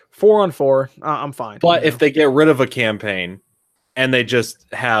Slayer 4-on-4, I'm fine. But if they get rid of a campaign and they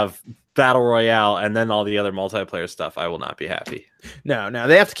just have Battle Royale and then all the other multiplayer stuff, I will not be happy. No,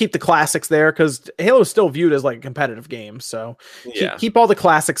 they have to keep the classics there because Halo is still viewed as like a competitive game. So keep all the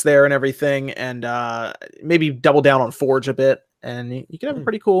classics there and everything, and maybe double down on Forge a bit, and you can have a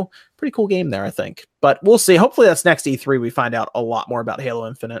pretty cool game there, I think. But we'll see. Hopefully that's next E3 we find out a lot more about Halo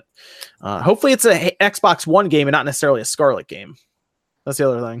Infinite. Hopefully it's a Xbox One game and not necessarily a Scarlet game. That's the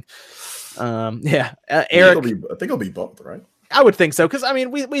other thing. Eric, I think it'll be both, right? I would think so, because I mean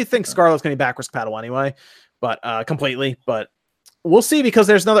we think Scarlet's going to be backwards compatible anyway, but completely. But we'll see, because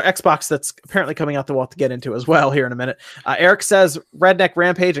there's another Xbox that's apparently coming out that we'll have to get into as well here in a minute. Eric says Redneck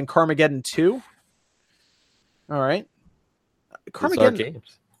Rampage and Carmageddon 2. All right, Carmageddon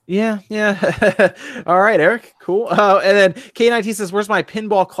games. Yeah. All right, Eric, cool. And then K19 says, "Where's my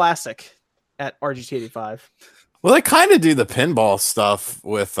pinball classic at RGT85?" Well, they kind of do the pinball stuff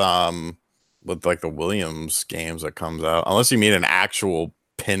with like the Williams games that comes out, unless you mean an actual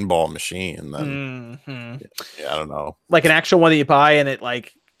pinball machine. Then I don't know, like an actual one that you buy and it,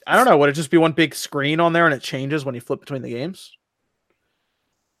 like, I don't know, would it just be one big screen on there and it changes when you flip between the games?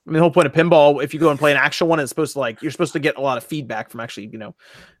 I mean, the whole point of pinball, if you go and play an actual one, it's supposed to, like, you're supposed to get a lot of feedback from actually, being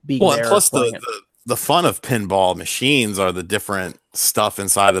there. And plus the fun of pinball machines are the different stuff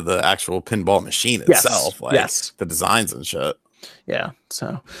inside of the actual pinball machine itself, like the designs and shit. Yeah.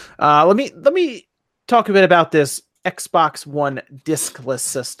 So let me talk a bit about this Xbox One discless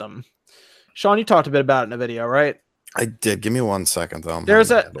system. Sean, you talked a bit about it in a video, right? I did. Give me 1 second though.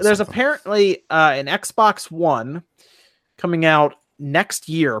 There's apparently an Xbox One coming out next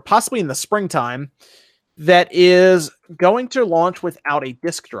year, possibly in the springtime, that is going to launch without a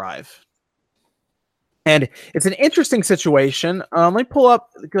disk drive. And it's an interesting situation. Let me pull up,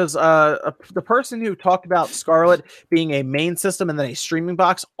 because the person who talked about Scarlet being a main system and then a streaming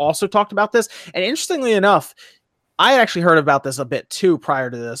box also talked about this. And interestingly enough, I actually heard about this a bit too prior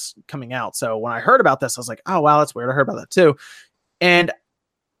to this coming out. So when I heard about this, I was like, oh, wow, that's weird. I heard about that too. And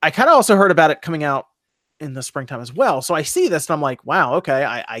I kind of also heard about it coming out in the springtime as well. So I see this and I'm like, wow, okay,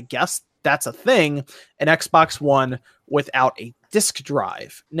 I guess that's a thing, an Xbox One without a disk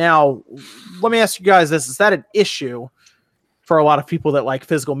drive. Now, let me ask you guys this. Is that an issue for a lot of people that like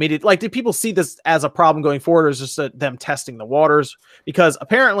physical media? Like, do people see this as a problem going forward, or is just them testing the waters? Because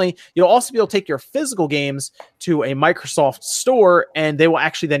apparently you'll also be able to take your physical games to a Microsoft store, and they will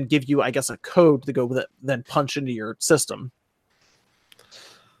actually then give you, I guess, a code to go with it, then punch into your system.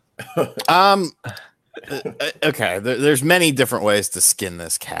 Okay, there's many different ways to skin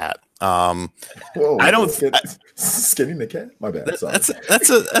this cat. Whoa, I don't skinning the cat. My bad.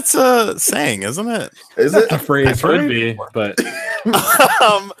 That's a saying, isn't it? Is it a phrase? It could be, but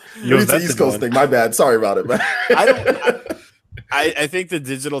it's an East Coast thing. My bad. Sorry about it, man. I think the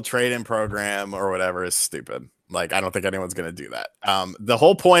digital trade-in program or whatever is stupid. Like, I don't think anyone's going to do that. The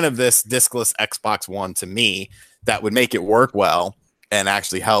whole point of this diskless Xbox One, to me, that would make it work well and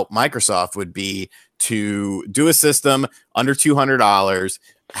actually help Microsoft, would be to do a system under $200,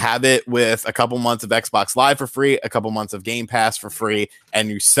 have it with a couple months of Xbox Live for free, a couple months of Game Pass for free, and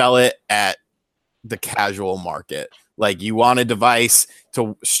you sell it at the casual market. Like, you want a device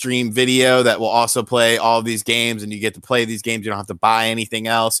to stream video that will also play all of these games, and you get to play these games. You don't have to buy anything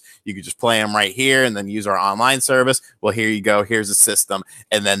else. You could just play them right here and then use our online service. Well, here you go. Here's a system.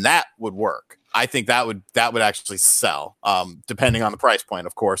 And then that would work. I think that would actually sell, depending on the price point,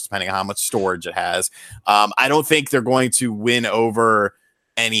 of course, depending on how much storage it has. I don't think they're going to win over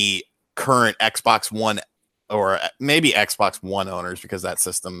any current Xbox One, or maybe Xbox One owners, because that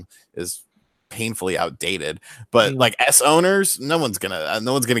system is painfully outdated. But like S owners, no one's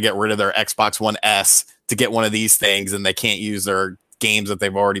gonna get rid of their Xbox One S to get one of these things, and they can't use their games that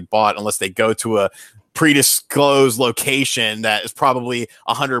they've already bought unless they go to a predisclosed location that is probably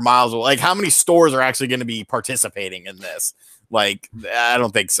 100 miles away. Like, how many stores are actually going to be participating in this? Like, I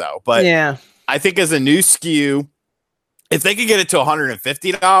don't think so. But yeah, I think as a new SKU, if they could get it to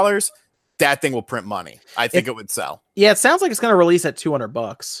 $150, that thing will print money. I think it would sell. Yeah, it sounds like it's going to release at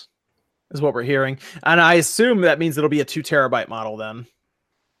 $200 is what we're hearing. And I assume that means it'll be a 2 terabyte model then.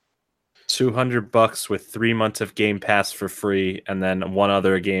 $200 with 3 months of Game Pass for free, and then one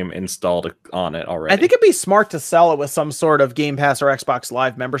other game installed on it already. I think it'd be smart to sell it with some sort of Game Pass or Xbox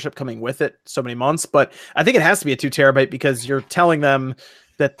Live membership coming with it so many months, but I think it has to be a 2 terabyte because you're telling them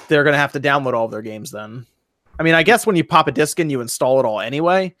that they're going to have to download all of their games then. I mean, I guess when you pop a disc in, you install it all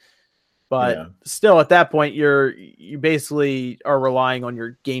anyway, But still, at that point, you basically are relying on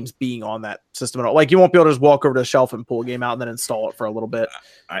your games being on that system at all. Like, you won't be able to just walk over to the shelf and pull a game out and then install it for a little bit.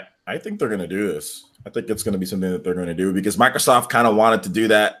 I think they're going to do this. I think it's going to be something that they're going to do because Microsoft kind of wanted to do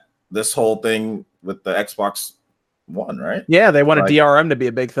this whole thing with the Xbox One, right? Yeah, they wanted DRM to be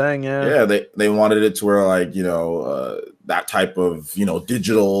a big thing. Yeah, they wanted it to where that type of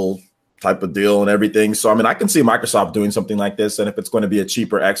digital type of deal and everything. So I mean, I can see Microsoft doing something like this, and if it's going to be a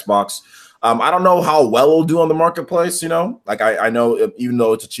cheaper Xbox, I don't know how well it'll do on the marketplace. Like I know even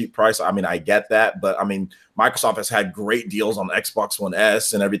though it's a cheap price, I mean I get that, but I mean Microsoft has had great deals on the Xbox One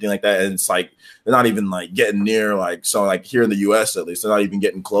S and everything like that, and it's like they're not even like getting near like here in the US at least, they're not even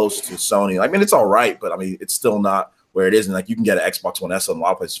getting close to Sony. I mean it's all right, but I mean it's still not where it is, and like you can get an Xbox One S in a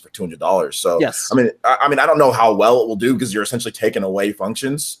lot of places for $200. So yes, I mean I don't know how well it will do because you're essentially taking away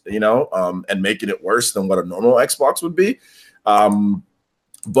functions, and making it worse than what a normal Xbox would be.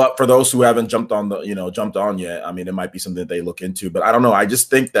 But for those who haven't jumped on yet, I mean, it might be something that they look into. But I don't know. I just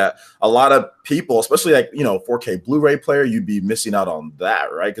think that a lot of people, especially 4K Blu-ray player, you'd be missing out on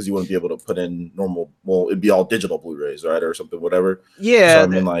that, right? Because you wouldn't be able to put in it'd be all digital Blu-rays, right, or something, whatever. Yeah. So, I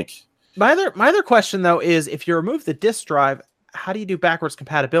mean, my other question though is if you remove the disc drive, how do you do backwards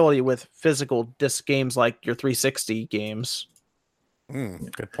compatibility with physical disc games like your 360 games?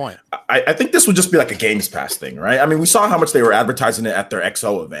 Good point. I think this would just be like a Games Pass thing, right? I mean, we saw how much they were advertising it at their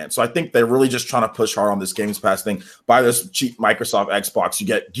XO event. So I think they're really just trying to push hard on this Games Pass thing. Buy this cheap Microsoft Xbox, you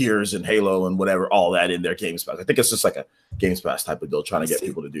get Gears and Halo and whatever, all that in their Games Pass. I think it's just like a Games Pass type of deal, trying to get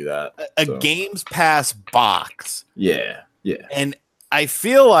people to do that. A Games Pass box. Yeah. And I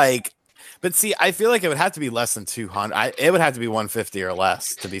feel like it would have to be less than 200. It would have to be 150 or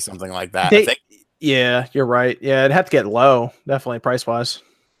less to be something like that. Yeah, you're right. Yeah, it'd have to get low, definitely price wise.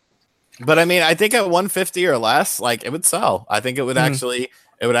 But I mean, I think at 150 or less, like it would sell. I think it would actually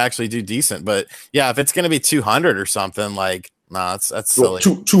do decent. But yeah, if it's going to be 200 or something, like that's silly.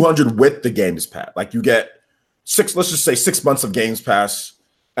 200 with the Games Pass, like you get let's just say 6 months of Games Pass,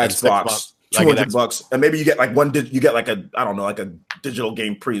 Xbox, $200, and maybe you get like a digital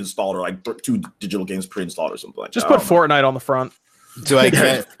game pre-installed or like 2 digital games pre-installed or something like that. Just put Fortnite on the front. Do I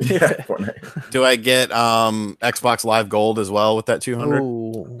get Xbox Live Gold as well with that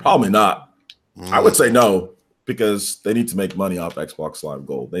 200? Probably not. I would say no because they need to make money off Xbox Live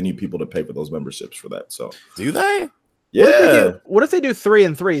Gold. They need people to pay for those memberships for that. So do they? Yeah. What if they do 3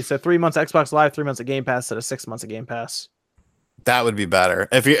 and 3? So 3 months Xbox Live, 3 months of Game Pass, instead of 6 months of Game Pass. That would be better.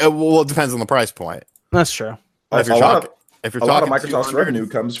 It depends on the price point. That's true. If you're talking a lot of Microsoft's revenue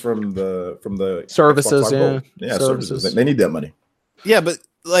comes from the services. Services. They need that money. Yeah, but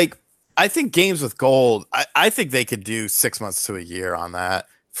like I think games with gold, I think they could do 6 months to a year on that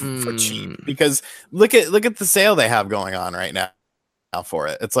for cheap. Because look at the sale they have going on right now for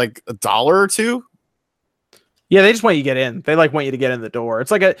it. It's like $1 or $2. Yeah, they just want you to get in. They want you to get in the door.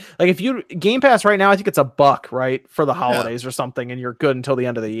 It's like if you Game Pass right now, I think it's $1, right, for the holidays or something, and you're good until the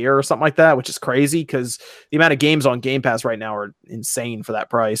end of the year or something like that, which is crazy because the amount of games on Game Pass right now are insane for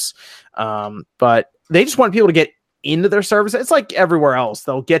that price. But they just want people to get into their service. It's like everywhere else.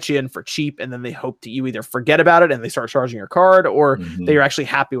 They'll get you in for cheap, and then they hope that you either forget about it and they start charging your card, or that you're actually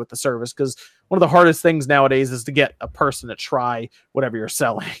happy with the service. Because one of the hardest things nowadays is to get a person to try whatever you're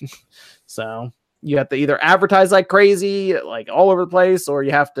selling. So you have to either advertise like crazy, like all over the place, or you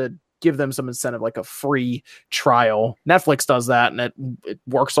have to give them some incentive, like a free trial. Netflix does that, and it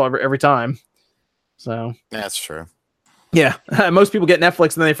works every time. So that's true. Yeah, most people get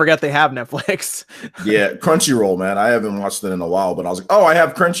Netflix and then they forget they have Netflix. Yeah, Crunchyroll, man. I haven't watched it in a while, but I was like, oh, I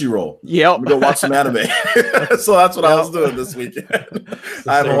have Crunchyroll. Yep. Let me go watch some anime. So that's what I was doing this weekend.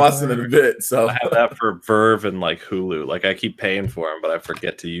 I haven't watched it in a bit. So I have that for Verve and like Hulu. Like I keep paying for them, but I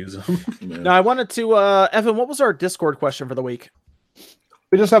forget to use them. Now I wanted to, Evan, what was our Discord question for the week?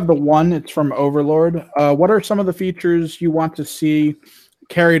 We just have the one. It's from Overlord. What are some of the features you want to see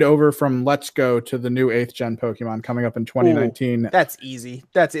carried over from Let's Go to the new 8th gen Pokemon coming up in 2019? That's easy.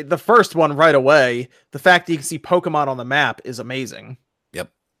 That's it. The first one right away. The fact that you can see Pokemon on the map is amazing.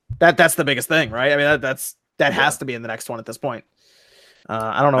 Yep. That's the biggest thing, right? I mean, that has to be in the next one at this point.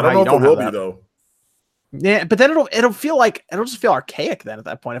 I don't know how you don't have that. Though. Yeah, but then it'll just feel archaic then at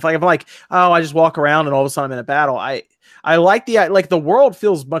that point. If I'm like, oh, I just walk around and all of a sudden I'm in a battle. I like the world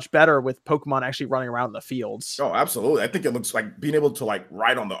feels much better with Pokemon actually running around in the fields. Oh, absolutely. I think it looks like being able to like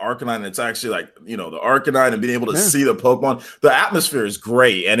ride on the Arcanine, and it's actually like, the Arcanine, and being able to see the Pokemon. The atmosphere is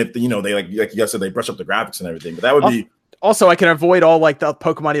great. And if they like you guys said, they brush up the graphics and everything, but that would be Also, I can avoid all like the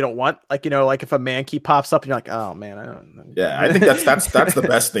Pokemon you don't want. Like, like if a Mankey pops up and you're like, oh man, I don't. Yeah, I think that's the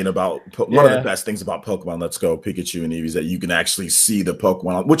best thing about one of the best things about Pokemon Let's Go Pikachu and Eevee is that you can actually see the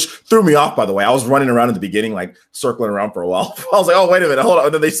Pokemon, which threw me off, by the way. I was running around in the beginning, like circling around for a while. I was like, oh, wait a minute, hold on.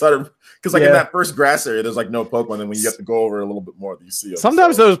 And then they started, because like in that first grass area, there's like no Pokemon. And when you have to go over a little bit more, you see them.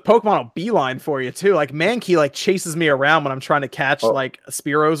 Sometimes those Pokemon will beeline for you too. Like Mankey like chases me around when I'm trying to catch like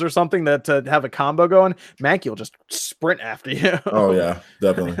Spearows or something to have a combo going. Mankey will just sprint after you. Oh yeah,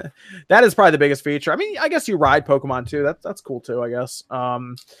 definitely. That is probably the biggest feature. I mean, I guess you ride Pokemon too. That's cool too, I guess.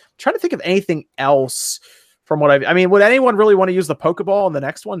 Trying to think of anything else from what I mean, would anyone really want to use the Pokeball in the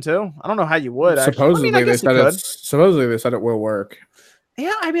next one too? I don't know how you would. Supposedly they said it will work.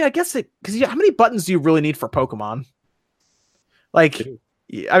 Yeah, I mean, I guess because how many buttons do you really need for Pokemon? Like,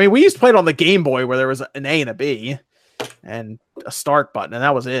 I mean, we used to play it on the Game Boy where there was an A and a B and a start button, and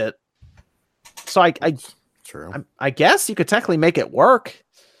that was it. So I guess you could technically make it work.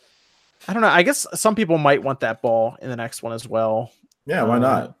 I don't know. I guess some people might want that ball in the next one as well. Yeah, why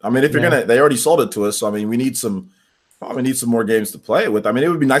not? I mean, if you're they already sold it to us. So I mean, we probably need some more games to play it with. I mean, it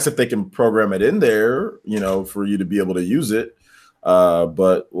would be nice if they can program it in there, for you to be able to use it.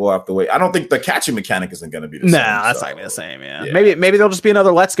 But we'll have to wait. I don't think the catching mechanic isn't going to be the same. Nah, that's not going to be the same. Yeah. Maybe there'll just be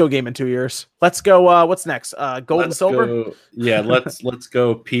another Let's Go game in 2 years. Let's Go. What's next? Gold and Silver. Let's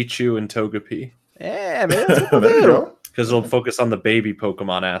go Pichu and Togepi. Yeah, maybe that's what they'll do. Because they'll focus on the baby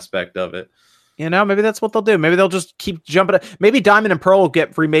Pokemon aspect of it. Maybe that's what they'll do. Maybe they'll just keep jumping. Maybe Diamond and Pearl will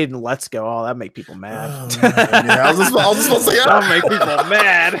get remade in Let's Go. Oh, that'd make people mad. I was just supposed to say that'll make people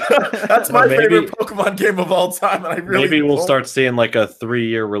mad. That's my favorite Pokemon game of all time. And maybe we'll start seeing like a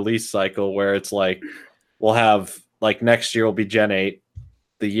 3-year release cycle where it's like we'll have like next year will be Gen 8.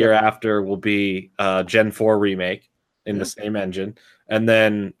 The year after will be Gen 4 remake in the same engine. And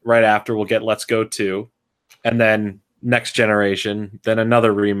then right after we'll get Let's Go 2. And then next generation, then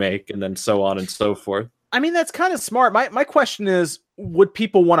another remake, and then so on and so forth. I mean, that's kind of smart. My question is, would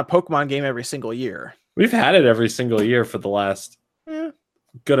people want a Pokemon game every single year? We've had it every single year for the last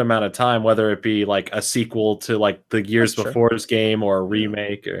good amount of time, whether it be like a sequel to like the years before's game or a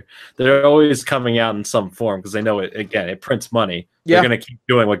remake, or they're always coming out in some form because they know it prints money. They're going to keep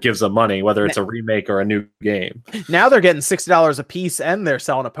doing what gives them money, whether it's a remake or a new game. Now they're getting $60 a piece, and they're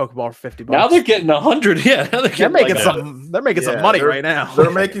selling a Pokeball for $50. Now they're getting 100. Yeah, they're making They're making some money right now.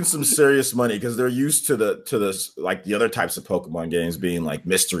 They're making some serious money because they're used to the like the other types of Pokemon games being like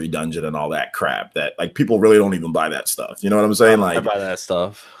Mystery Dungeon and all that crap. That like people really don't even buy that stuff. You know what I'm saying? Like I buy that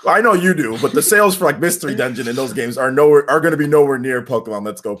stuff. I know you do, but the sales for like Mystery Dungeon in those games are going to be nowhere near Pokemon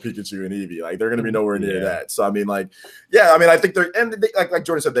Let's Go Pikachu and Eevee. Like they're going to be nowhere near that. So I mean, like, I mean, I think like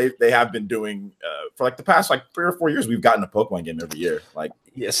Jordan said, they have been doing for like the past like 3 or 4 years. We've gotten a Pokemon game every year. Like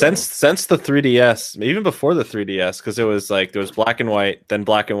since the 3DS, even before the 3DS, because it was like there was Black and White, then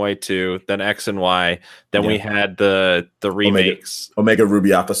Black and White 2, then X and Y, then we had the remakes, Omega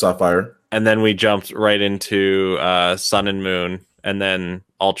Ruby, Alpha Sapphire, and then we jumped right into Sun and Moon, and then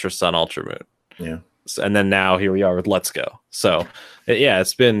Ultra Sun, Ultra Moon. Yeah, and then now here we are with Let's Go. So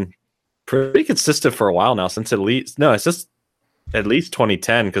it's been pretty consistent for a while now, since it's just at least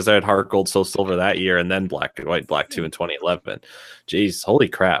 2010, because they had Heart Gold, Soul Silver that year, and then Black and White, Black 2 in 2011. Jeez, holy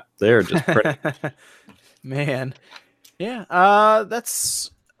crap. They're just pretty. Man. Yeah,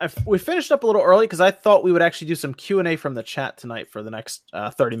 we finished up a little early because I thought we would actually do some Q&A from the chat tonight for the next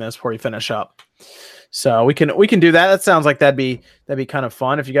 30 minutes before we finish up. So we can do that. That sounds like that'd be kind of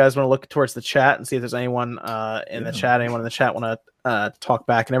fun. If you guys want to look towards the chat and see if there's anyone in the chat want to talk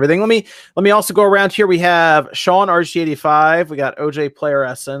back and everything. Let me also go around here. We have Sean RG85. We got OJ Player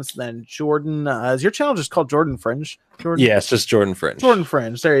Essence. Then Jordan. Is your channel just called Jordan Fringe? Jordan? Yeah, it's just Jordan Fringe. Jordan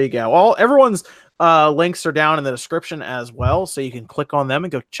Fringe. There you go. Everyone's links are down in the description as well, so you can click on them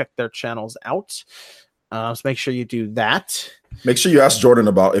and go check their channels out. So make sure you do that. Make sure you ask Jordan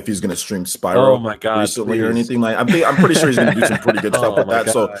about if he's going to stream Spyro. Oh my God, recently or anything like. I'm pretty sure he's going to do some pretty good stuff with that.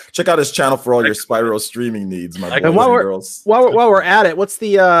 God. So check out his channel for all your Spyro streaming needs, my boys and girls. While we're at it, what's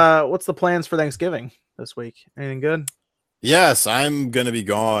the plans for Thanksgiving this week? Anything good? Yes, I'm going to be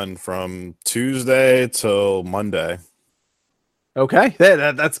gone from Tuesday till Monday. Okay,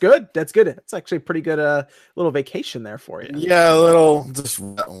 that's good. That's good. It's actually a pretty good little vacation there for you. Yeah, a little just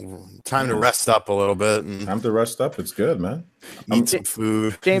time to rest up a little bit. And time to rest up. It's good, man. Eat some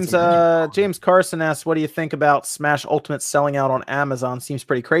food. James Carson asks, "What do you think about Smash Ultimate selling out on Amazon? Seems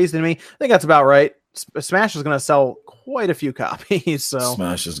pretty crazy to me." I think that's about right. Smash is going to sell quite a few copies. So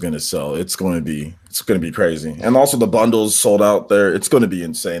Smash is going to sell. It's going to be crazy. And also the bundles sold out there. It's going to be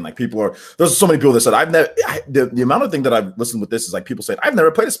insane. Like there's so many people that said the amount of thing that I've listened with this is like people saying, I've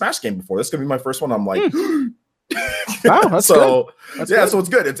never played a Smash game before. This is going to be my first one. I'm like, Wow, that's so good. That's yeah, good. so it's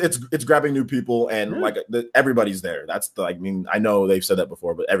good. It's grabbing new people and like everybody's there. That's the, I mean, I know they've said that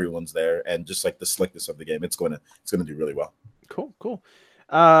before, but everyone's there, and just like the slickness of the game, it's gonna do really well. Cool.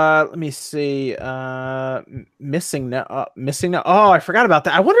 Let me see. Missing now. Oh, I forgot about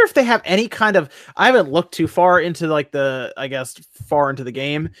that. I wonder if they have any kind of. I haven't looked too far into like far into the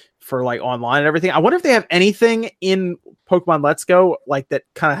game for like online and everything. I wonder if they have anything in Pokemon Let's Go like that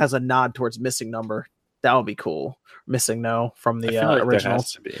kind of has a nod towards Missing Number. That would be cool. Missing No from the original.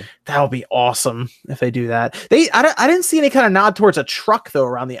 That would be awesome if they do that. I didn't see any kind of nod towards a truck though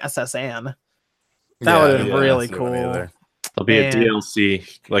around the SSN. That would have been really cool. There'll be a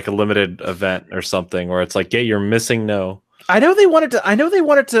DLC, like a limited event or something, where it's like, get your Missing No. I know they wanted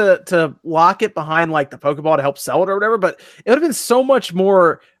to lock it behind like the Pokeball to help sell it or whatever, but it would have been so much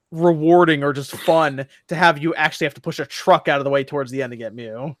more rewarding or just fun to have you actually have to push a truck out of the way towards the end to get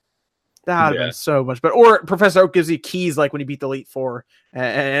Mew. That would have been so much better. Or Professor Oak gives you keys like when you beat the Elite Four,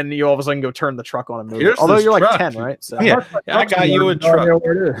 and you all of a sudden go turn the truck on and move. Although you're like 10, right? So yeah, I got you a truck.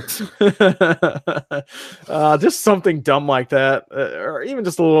 Just something dumb like that, or even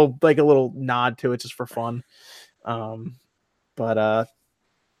just a little nod to it, just for fun. Yeah,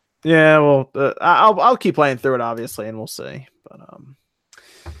 well, I'll keep playing through it, obviously, and we'll see. But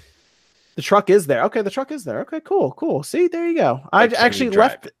the truck is there. Okay, the truck is there. Okay, cool. See, there you go. I actually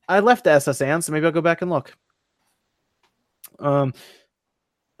left the SSN, so maybe I'll go back and look.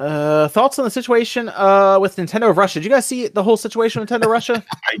 Thoughts on the situation with Nintendo of Russia? Did you guys see the whole situation with Nintendo Russia?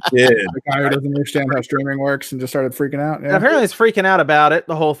 I did. The guy who doesn't understand how streaming works and just started freaking out. Yeah. Apparently, he's freaking out about it.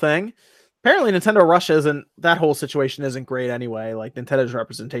 The whole thing. Apparently, Nintendo Russia that whole situation isn't great anyway. Like Nintendo's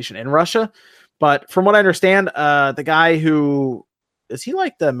representation in Russia, but from what I understand, the guy who is he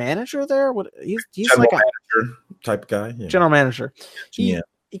like the manager there? What he's General like manager type guy. Yeah. General manager. He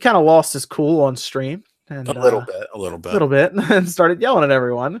kind of lost his cool on stream. And, a little bit, and started yelling at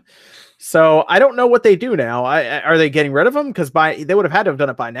everyone. So I don't know what they do now. Are they getting rid of him? Because they would have had to have done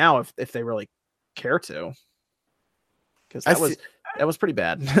it by now if they really care to. Because that was pretty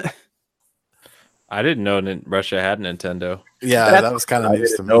bad. I didn't know Russia had Nintendo. Yeah, that was kind of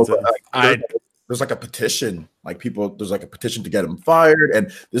news to me. There's like a petition, there's like a petition to get him fired, and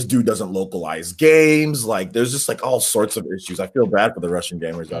this dude doesn't localize games. Like, there's just like all sorts of issues. I feel bad for the Russian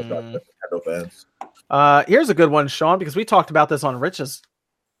gamers out there, Nintendo fans. Here's a good one, Sean, because we talked about this on Rich's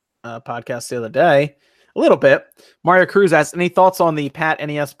podcast the other day a little bit. Mario Cruz asks, any thoughts on the Pat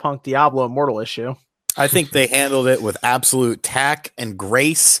NES Punk Diablo Immortal issue? I think they handled it with absolute tact and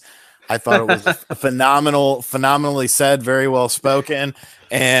grace. I thought it was phenomenally said, very well spoken,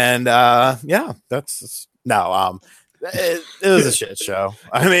 and it was a shit show.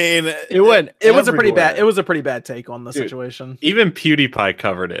 I mean, it was a pretty bad take on the situation. Even PewDiePie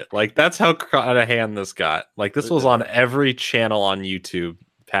covered it. Like, that's how out of hand this got. Like, this was on every channel on YouTube.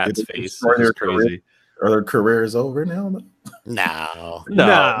 Pat's face is crazy. Are their careers over now? No,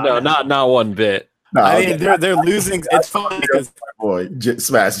 not one bit. No, I mean, they're losing. It's funny because boy,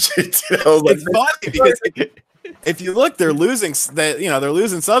 Smash JT. It's funny because if you look, they're losing. They're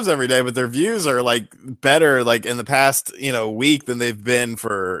losing subs every day, but their views are like better, like in the past, week than they've been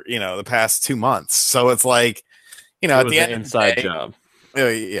for the past 2 months. So it's like, at the end inside job.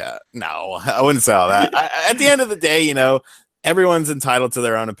 Yeah, no, I wouldn't say all that. At the end of the day, everyone's entitled to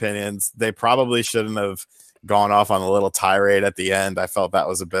their own opinions. They probably shouldn't have gone off on a little tirade at the end. I felt that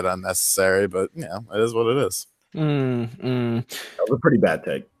was a bit unnecessary, but it is what it is. That was a pretty bad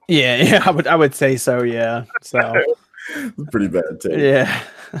take. Yeah, I would say so. Yeah, so pretty bad take. Yeah.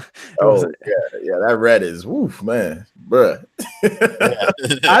 That red is woof, man, bruh.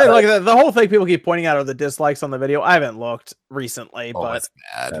 I like the whole thing. People keep pointing out are the dislikes on the video. I haven't looked recently, but it's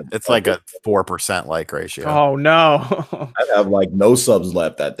bad. It's like a 4% like ratio. Oh no, I have like no subs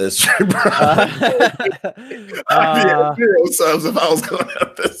left at this stream, bro. I'd be at 0 subs if I was going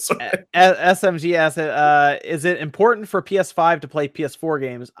at this. SMG asked, is it important for PS5 to play PS4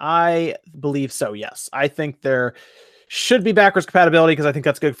 games? I believe so. Yes, I think there should be backwards compatibility because I think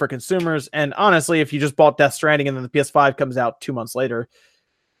that's good for consumers. And honestly, if you just bought Death Stranding and then the PS5 comes out 2 months later,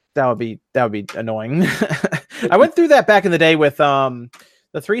 that would be annoying. I went through that back in the day with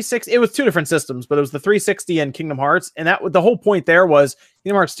the 360. It was 2 different systems, but it was the 360 and Kingdom Hearts. And the whole point there was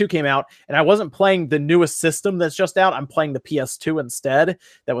Kingdom Hearts 2 came out, and I wasn't playing the newest system that's just out. I'm playing the PS2 instead.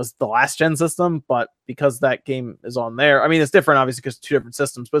 That was the last gen system, but because that game is on there, I mean, it's different, obviously, because it's 2 different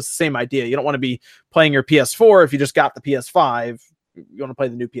systems, but it's the same idea. You don't want to be playing your PS4 if you just got the PS5. You want to play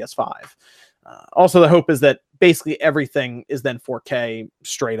the new PS5. Also, the hope is that basically everything is then 4K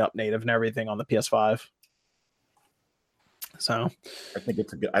straight up native and everything on the PS5. So I think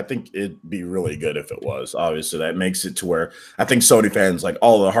it's a good. I think it'd be really good if it was. Obviously, that makes it to where I think Sony fans, like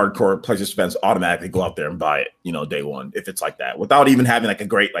all the hardcore PlayStation fans, automatically go out there and buy it. Day one, if it's like that, without even having like a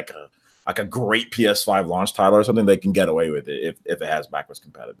great PS5 launch title or something, they can get away with it if it has backwards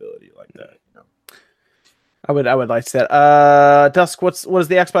compatibility like that. I would like that. Dusk, what is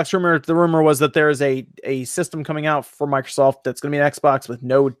the Xbox rumor? The rumor was that there is a system coming out for Microsoft that's going to be an Xbox with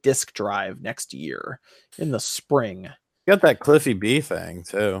no disk drive next year in the spring. Got that Cliffy B thing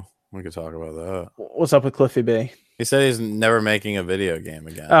too. We could talk about that. What's up with Cliffy B? He said he's never making a video game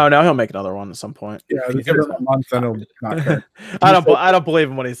again. Oh no, he'll make another one at some point. Yeah, give it a month and it'll not good. I don't believe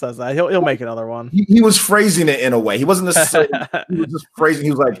him when he says that. He'll make another one. He was phrasing it in a way. He wasn't necessarily. He was just phrasing.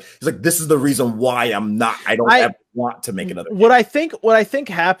 He's like, this is the reason why I don't ever want to make another game. What I think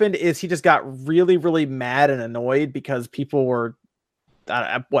happened is he just got really, really mad and annoyed because people were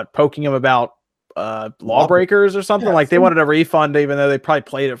poking him about Lawbreakers or something. Like they wanted a refund even though they probably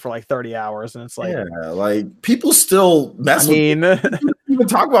played it for like 30 hours, and it's like, like people still mess with it. Don't even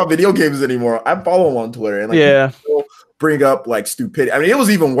talk about video games anymore. I follow him on Twitter, and like people bring up like stupidity. I mean, it was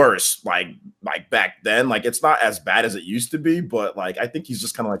even worse like back then. Like it's not as bad as it used to be, but like I think he's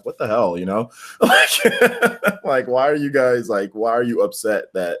just kind of like, what the hell, like why are you upset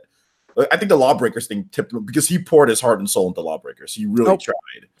that I think the Lawbreakers thing tipped him because he poured his heart and soul into Lawbreakers. He really tried.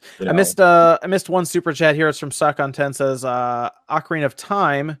 I missed one super chat here. It's from Suck on 10. Says Ocarina of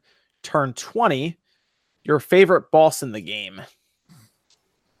Time turned 20. Your favorite boss in the game?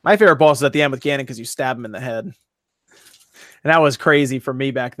 My favorite boss is at the end with Ganon because you stab him in the head. And that was crazy for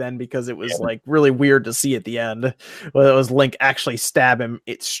me back then because it was like really weird to see at the end. Well, it was Link actually stab him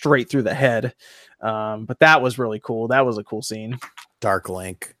straight through the head. But that was really cool. That was a cool scene. Dark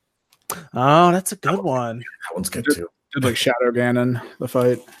Link. Oh, that's a good one. That one's good too. Did like Shadow Ganon the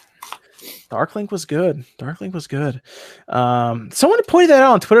fight. Dark Link was good. Someone pointed that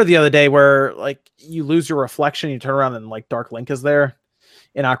out on Twitter the other day where like you lose your reflection, you turn around and like Dark Link is there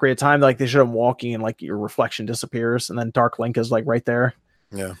in Ocarina of Time. Like they should have walking and like your reflection disappears and then Dark Link is like right there.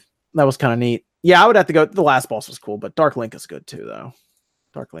 Yeah. That was kind of neat. Yeah, I would have to go. The last boss was cool, but Dark Link is good too, though.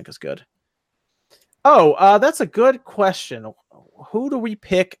 Dark Link is good. Oh, that's a good question. Who do we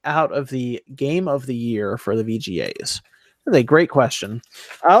pick out of the game of the year for the VGAs? That's a great question.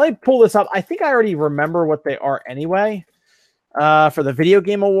 Let me pull this up. I think I already remember what they are anyway. For the video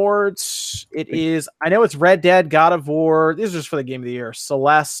game awards, I know it's Red Dead, God of War. These are just for the game of the year.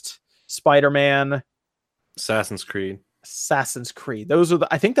 Celeste, Spider-Man, Assassin's Creed. Those are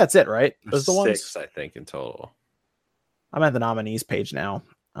I think that's it, right? Those are the ones. 6, I think, in total. I'm at the nominees page now.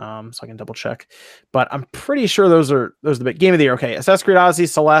 So I can double check, but I'm pretty sure those are the big game of the year. Okay, Assassin's Creed Odyssey,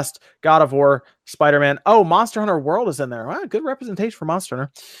 Celeste, God of War, Spider-Man. Oh, Monster Hunter World is in there. Wow, good representation for Monster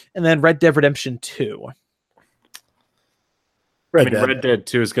Hunter, and then Red Dead Redemption 2. Red Dead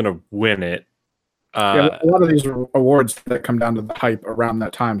 2 is going to win it. A lot of these awards that come down to the hype around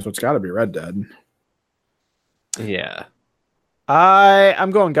that time, so it's got to be Red Dead. Yeah,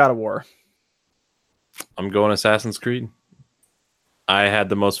 I'm going God of War. I'm going Assassin's Creed. I had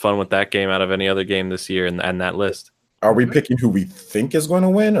the most fun with that game out of any other game this year, and that list. Are we picking who we think is going to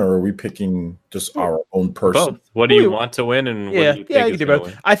win, or are we picking just our own person? Both. What do you want to win, and what do you think you can do both.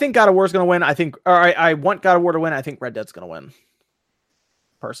 Win? I think God of War is going to win. I want God of War to win. I think Red Dead's going to win.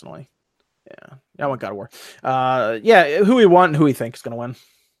 Personally, I want God of War. Who we want, and who we think is going to win.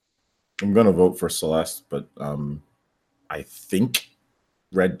 I'm going to vote for Celeste, but I think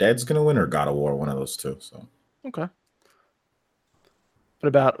Red Dead's going to win, or God of War, one of those two. So okay.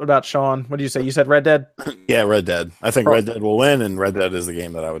 What about Sean? What do you say? You said Red Dead? Yeah, Red Dead. I think Red Dead will win, and Red Dead is the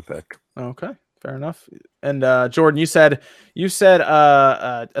game that I would pick. Okay, fair enough. And Jordan, you said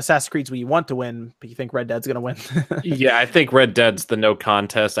Assassin's Creed's what you want to win, but you think Red Dead's gonna win. Yeah, I think Red Dead's the no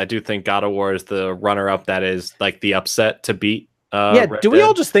contest. I do think God of War is the runner-up that is like the upset to beat. We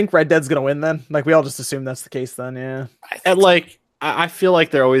all just think Red Dead's gonna win then? Like we all just assume that's the case then? Yeah. And like I feel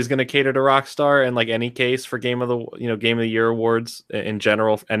like they're always going to cater to Rockstar in like any case for game of the year awards in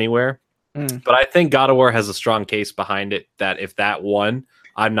general anywhere. But I think God of War has a strong case behind it that if that won,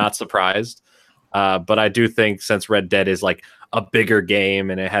 I'm not surprised. But I do think since Red Dead is like a bigger game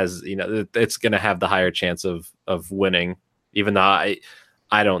and it has, it's going to have the higher chance of winning, even though I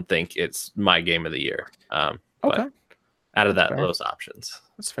don't think it's my game of the year. Okay. Out of those options.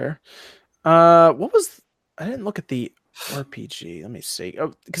 That's fair. I didn't look at the RPG. Let me see.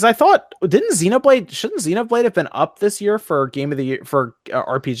 Because I thought, shouldn't Xenoblade have been up this year for game of the year for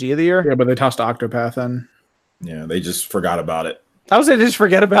RPG of the year? Yeah, but they tossed Octopath in. Yeah, they just forgot about it. I was going to just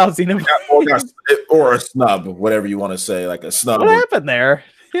forget about Xenoblade. Or a snub, whatever you want to say, like a snub. What happened there?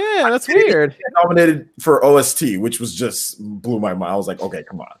 Yeah, that's weird. Nominated for OST, which was just blew my mind. I was like, okay,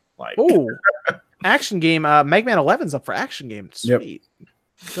 come on. Like, Oh, action game. Mega Man 11's up for action game. Yep. Sweet.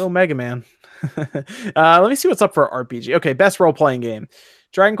 Go Mega Man. Let me see what's up for RPG. Okay, best role playing game.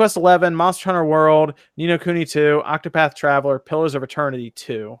 Dragon Quest 11, Monster Hunter World, Ni no Kuni 2, Octopath Traveler, Pillars of Eternity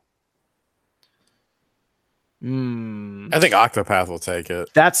 2. I think Octopath will take it.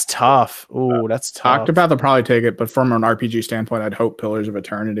 That's tough. Ooh, that's tough. Octopath will probably take it, but from an RPG standpoint, I'd hope Pillars of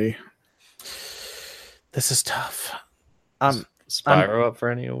Eternity. This is tough. Spyro up for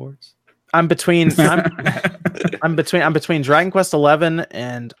any awards? I'm between I'm between Dragon Quest 11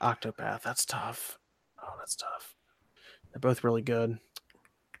 and Octopath. That's tough. Oh, that's tough. They're both really good.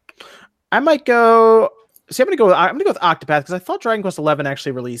 I might go. See, I'm gonna go with Octopath because I thought Dragon Quest 11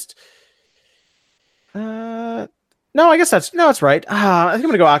 actually released. No, I guess that's right. I think I'm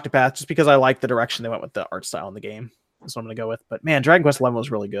gonna go Octopath just because I like the direction they went with the art style in the game. That's what I'm gonna go with. But man, Dragon Quest 11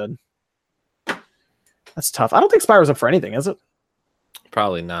 was really good. That's tough. I don't think Spyro's up for anything, is it?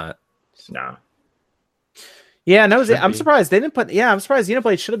 Probably not. nah. Yeah, no, I'm surprised they didn't put. Yeah, I'm surprised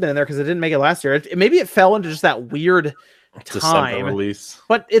Xenoblade should have been in there because it didn't make it last year. Maybe it fell into just that weird December time, release.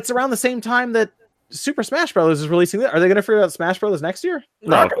 but it's around the same time that Super Smash Bros. Is releasing. Are they going to figure out Smash Bros. Next year?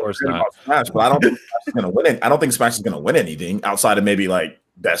 No, of course not. Smash, but I don't think Smash is gonna win it. I don't think Smash is gonna win anything outside of maybe like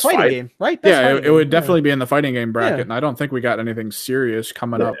best Fighting fight. game, right? Best Yeah, fighting it would game. definitely be in the fighting game bracket, Yeah. and I don't think we got anything serious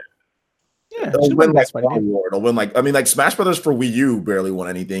coming up. Yeah, it It'll should win win like best fighting one game. award. It'll win like Smash Brothers for Wii U barely won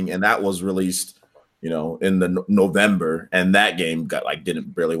anything, and that was released, in the November, and that game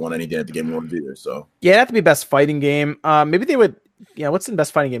didn't barely won anything at the Game Awards either. So Yeah, it had to be best fighting game. Maybe they would. Yeah, what's in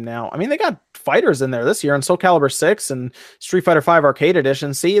best fighting game now? I mean, they got fighters in there this year, and Soul Calibur 6 and Street Fighter 5 Arcade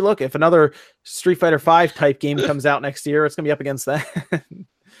Edition. See, look, if another Street Fighter 5 type game comes out next year, it's gonna be up against that.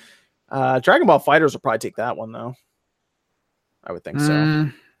 Dragon Ball Fighters will probably take that one though. I would think so.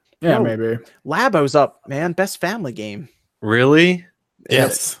 Yeah, No. maybe. Labo's up, man. Best family game. Really?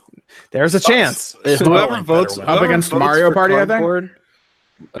 Yes. There's a chance. Whoever votes Up against Mario Party, I think.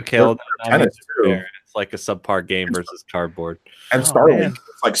 Okay, well, then Tennis, too. it's like a subpar game versus cardboard. and Oh, Starlink, man.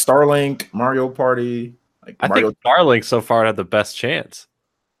 it's like Starlink, Mario Party, like I Mario. think Starlink so far had the best chance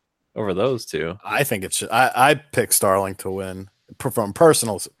over those two. I think it should. I pick Starlink to win from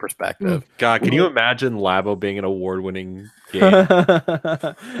personal perspective. God, can you imagine Labo being an award-winning game?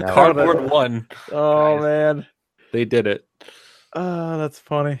 Cardboard won. Oh man. They did it. That's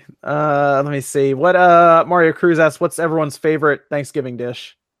funny. Let me see. What Mario Cruz asks, what's everyone's favorite Thanksgiving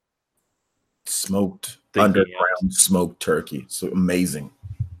dish? Smoked Thinking underground smoked turkey. So amazing.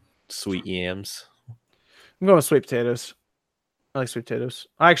 Sweet yams. I'm going with sweet potatoes. I like sweet potatoes.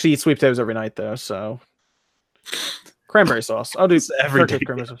 I actually eat sweet potatoes every night though, so cranberry sauce. I'll do every turkey day.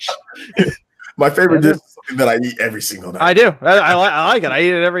 cranberry sauce. My favorite Yeah, dish is something that I eat every single night. I do. I like it. I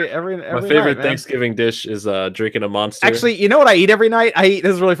eat it every My night, favorite man. Thanksgiving dish is drinking a Monster. Actually, you know what I eat every night? This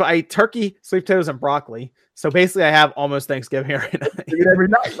is really fun. I eat turkey, sweet potatoes, and broccoli. So basically, I have almost Thanksgiving every night. I eat every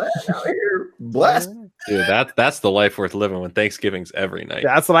night, man. Out here, blessed. dude, that's the life worth living when Thanksgiving's every night.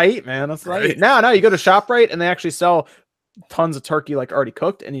 That's what I eat, man. That's what I Right. eat. No, you go to ShopRite and they actually sell tons of turkey like already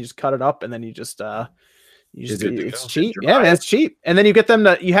cooked, and you just cut it up and then you just Is it it's to cheap. go? Yeah, man, it's cheap. And then you get them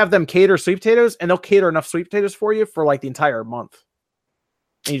you have them cater sweet potatoes, and they'll cater enough sweet potatoes for you for like the entire month.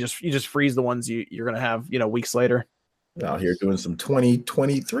 And you just freeze the ones you're gonna have, weeks later. Out here doing some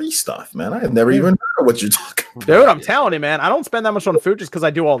 2023 stuff, man. I have never even heard of what you're talking about. Dude, I'm telling you, man, I don't spend that much on food just because I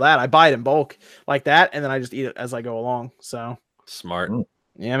do all that. I buy it in bulk like that, and then I just eat it as I go along. So Smart.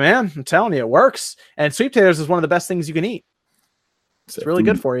 yeah, man, I'm telling you, it works. And sweet potatoes is one of the best things you can eat. It's really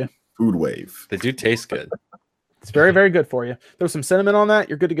good for you. Food wave. They do taste good. It's very, very good for you. Throw some cinnamon on that,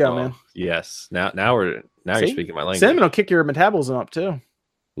 you're good to go, Oh, man. yes. Now you're See? speaking my language. Cinnamon will kick your metabolism up too.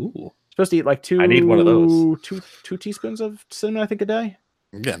 Ooh. Supposed to eat like I need one of those. two teaspoons of cinnamon, I think, a day.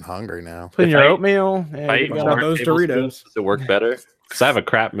 I'm getting hungry now. Put in If your I- oatmeal. Yeah, If I good eat to go. more- more those tablespoons, Doritos. does it work better? Because I have a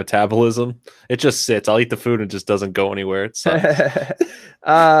crap metabolism. It just sits. I'll eat the food and it just doesn't go anywhere. It sucks.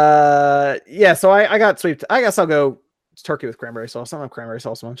 Yeah, so I got sweet. I guess I'll go turkey with cranberry sauce. I don't have cranberry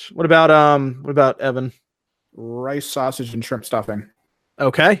sauce much. What about Evan? Rice, sausage, and shrimp stuffing.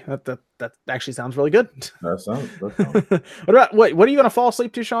 Okay, that actually sounds really good. That sounds. What about what are you gonna fall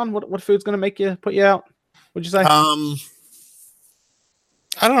asleep to, Sean? What food's gonna put you out? What'd you say?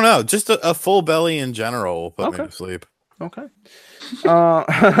 I don't know. Just a full belly in general will put Okay. me to sleep. Okay.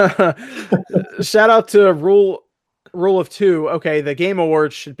 Shout out to Rule of Two. Okay, the Game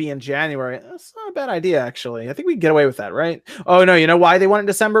Awards should be in January. That's not a bad idea, actually. I think we can get away with that, right? Oh no, you know why they want it in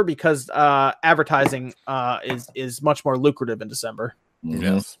December? Because advertising is much more lucrative in December.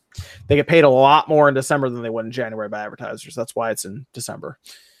 Yes. They get paid a lot more in December than they would in January by advertisers. That's why it's in December.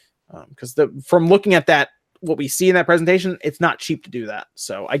 Because from looking at that, what we see in that presentation, it's not cheap to do that.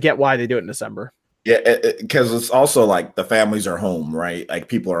 So I get why they do it in December. Yeah, because it's also like the families are home, right? Like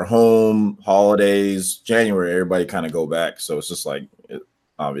people are home, holidays, January, everybody kind of go back. So it's just like,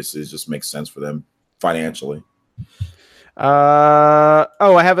 obviously, it just makes sense for them financially. I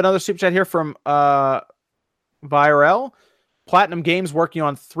have another super chat here from Virel. Platinum Games working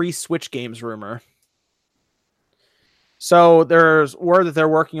on 3 Switch games rumor. So there's word that they're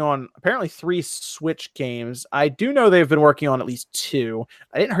working on apparently 3 Switch games. I do know they've been working on at least 2.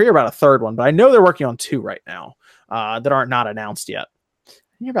 I didn't hear about a third one, but I know they're working on 2 right now that aren't not announced yet. I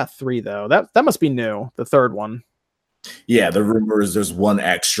hear about 3 though. That must be new. The third one. Yeah, the rumor is there's one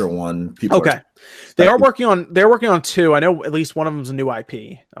extra one. They're working on 2. I know at least one of them's a new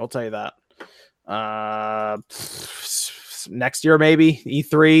IP. I'll tell you that. Next year maybe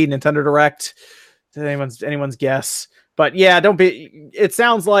E3, Nintendo Direct. Anyone's guess. But yeah, it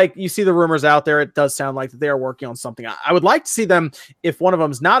sounds like you see the rumors out there. It does sound like that they are working on something. I would like to see them, if one of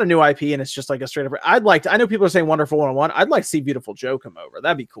them's not a new IP and it's just like a straight up, I know people are saying Wonderful 101. I'd like to see Beautiful Joe come over.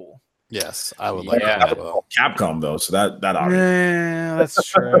 That'd be cool. Yes, I would like that as well. Capcom though, so that obviously. Yeah, that's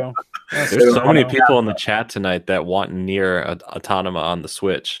true. There's so many people in the chat tonight that want Nier Automata on the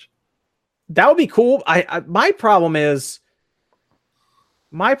Switch. That would be cool. My problem is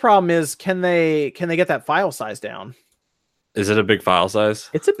can they get that file size down? Is it a big file size?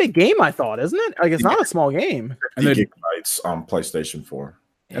 It's a big game, I thought, isn't it? Like it's not a small game. 50 gigabytes on PlayStation 4.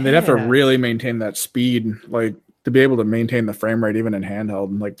 And they'd have to really maintain that speed, like to be able to maintain the frame rate even in handheld.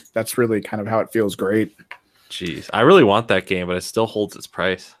 And like that's really kind of how it feels great. Jeez, I really want that game, but it still holds its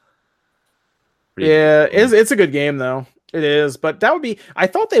price. It's a good game though. It is, but that would be. I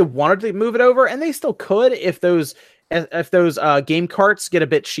thought they wanted to move it over, and they still could if those game carts get a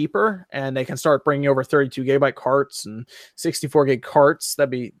bit cheaper and they can start bringing over 32 gigabyte carts and 64 gig carts. That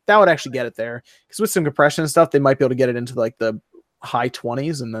would actually get it there, because with some compression and stuff, they might be able to get it into like the high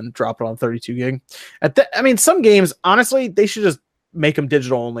 20s and then drop it on 32 gig. Some games, honestly, they should just make them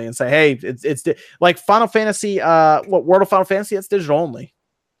digital only and say, hey, it's like Final Fantasy, World of Final Fantasy, it's digital only.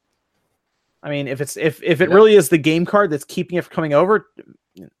 I mean, if it really is the game card that's keeping it from coming over,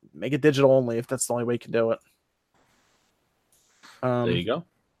 make it digital only if that's the only way you can do it. There you go.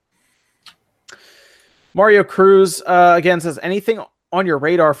 Mario Cruz again says, anything on your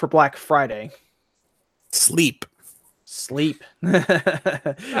radar for Black Friday? Sleep. Just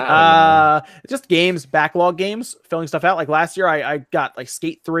games, backlog games, filling stuff out. Like last year, I got like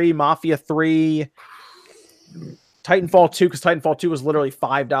Skate 3, Mafia 3, Titanfall 2, because Titanfall 2 was literally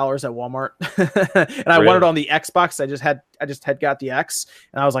 $5 at Walmart. And I wanted on the Xbox. I just had got the X,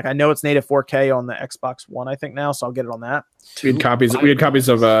 and I was like, I know it's native 4K on the Xbox One, I think now, so I'll get it on that. We had copies of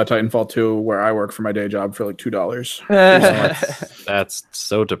Titanfall 2 where I work for my day job for like $2. That's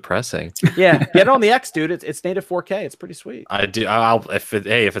so depressing. Yeah, get it on the X, dude. It's native 4K. It's pretty sweet. If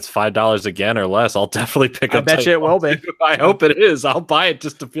it's $5 again or less, I'll definitely pick up. I bet you it will be. I hope it is. I'll buy it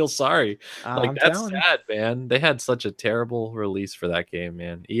just to feel sorry. I'm that's telling sad, man. They had such a terrible release for that game,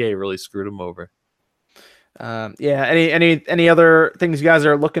 man. EA really screwed them over. Any other things you guys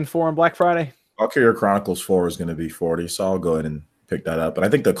are looking for on Black Friday? Valkyria Chronicles 4 is going to be 40, so I'll go ahead and pick that up. And I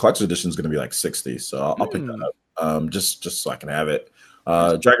think the collector's edition is going to be like 60, so I'll pick that up just so I can have it.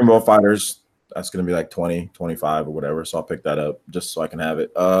 Dragon Ball Fighters, that's going to be like 20, 25 or whatever, so I'll pick that up just so I can have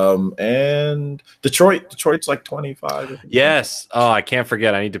it. And Detroit's like 25. Yes. Oh, I can't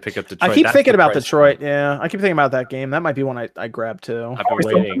forget. I need to pick up Detroit. I keep thinking about Detroit. Yeah, I keep thinking about that game. That might be one I grab too. I've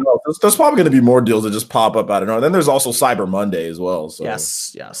been waiting. There's probably going to be more deals that just pop up out of nowhere. Then there's also Cyber Monday as well. So.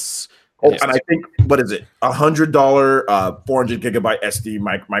 Yes. Oh, and I think, what is it? $100 400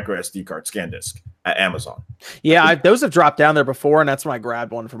 gigabyte micro SD card scan disk at Amazon. Yeah, those have dropped down there before, and that's when I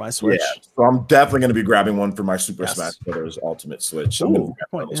grabbed one for my Switch. Yeah, so I'm definitely going to be grabbing one for my Super Smash Brothers Ultimate Switch. I'm going to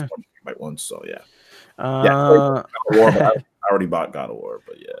grab those 400 gigabyte ones. So yeah, God of War, but I already bought God of War,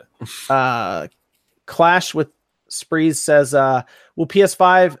 but yeah. Clash with Sprees says, will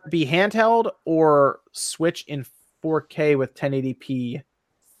PS5 be handheld or Switch in 4K with 1080p?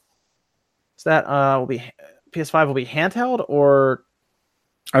 So that will be PS5 will be handheld, or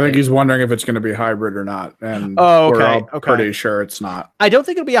I think he's wondering if it's going to be hybrid or not. And okay. Pretty sure it's not. I don't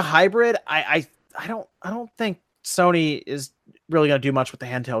think it'll be a hybrid. I don't think Sony is really going to do much with the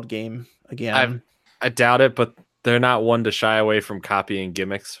handheld game again. I doubt it, but they're not one to shy away from copying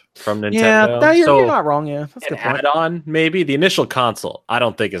gimmicks from Nintendo. Yeah, you're not wrong. Yeah, that's an add-on, maybe the initial console. I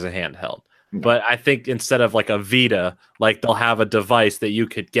don't think is a handheld. But I think instead of like a Vita, like they'll have a device that you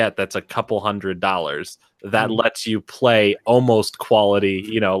could get that's a couple $100 that lets you play almost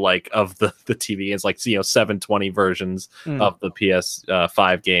quality, like of the TV. It's like 720 versions of the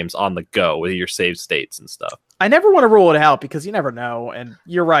PS5 games on the go with your save states and stuff. I never want to rule it out because you never know. And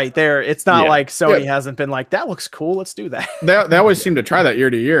you're right there. It's not like Sony hasn't been like, that looks cool. Let's do that. They always seem to try that year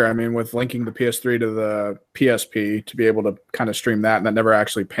to year. I mean, with linking the PS3 to the PSP to be able to kind of stream that, and that never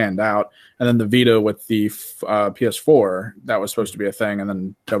actually panned out. And then the Vita with the PS4, that was supposed to be a thing. And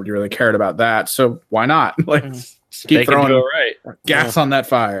then nobody really cared about that. So why not? Like, just keep throwing gas on that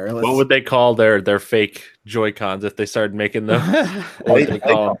fire. What would they call their fake Joy-Cons if they started making them? What would they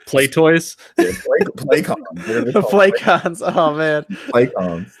call them? Play toys? Yeah, Playcons. The Playcons. Oh man.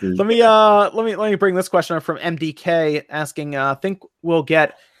 Playcons. Let me bring this question up from MDK asking, think we'll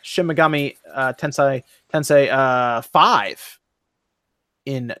get Shin Megami Tensei 5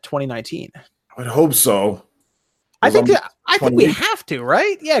 in 2019. I would hope so. I think we have to,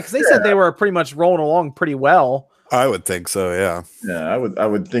 right? Yeah, because they said they were pretty much rolling along pretty well. I would think so, yeah. Yeah, I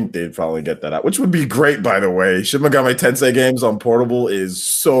would think they'd probably get that out, which would be great, by the way. Shin Megami Tensei games on portable is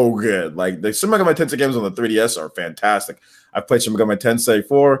so good. Like, the Shin Megami Tensei games on the 3DS are fantastic. I've played Shin Megami Tensei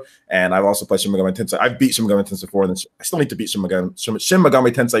 4, and I've also played Shin Megami Tensei. I've beat Shin Megami Tensei 4, and I still need to beat Shin Megami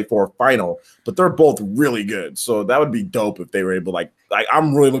Tensei 4 Final, but they're both really good. So that would be dope if they were able, like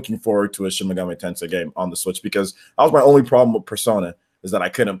I'm really looking forward to a Shin Megami Tensei game on the Switch, because that was my only problem with Persona, is that I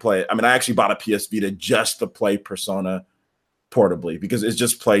couldn't play it. I mean, I actually bought a PS Vita just to play Persona portably because it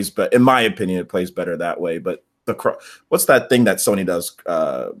just plays, but in my opinion, it plays better that way. But what's that thing that Sony does with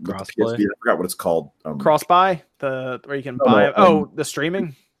the PS Vita? I forgot what it's called. Cross-buy, where you can buy. The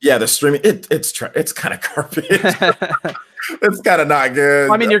streaming. Yeah, the streaming. It's kind of garbage. It's kind of not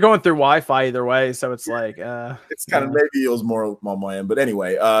good. I mean, you're going through Wi-Fi either way, so it's like it's kind of maybe it was more on my end, but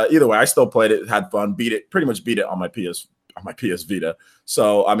anyway, either way, I still played it, had fun, pretty much beat it on my PS Vita.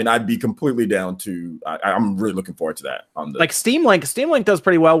 So I mean, I'd be completely down to. I'm really looking forward to that. On the like Steam Link does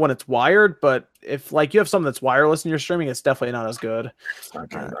pretty well when it's wired, but if like you have something that's wireless and you're streaming, it's definitely not as good. It's not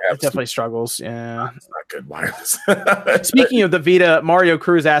good. It definitely struggles. Yeah, it's not good wireless. Speaking of the Vita, Mario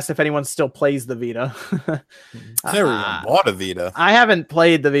Cruz asked if anyone still plays the Vita. I never even bought a Vita. I haven't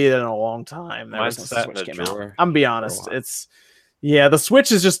played the Vita in a long time. Mine's sat in a drawer. I'm gonna be honest. The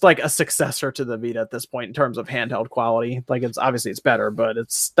Switch is just like a successor to the Vita at this point in terms of handheld quality. Like it's better, but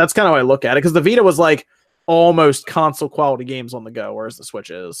that's kind of how I look at it, because the Vita was like almost console quality games on the go, whereas the Switch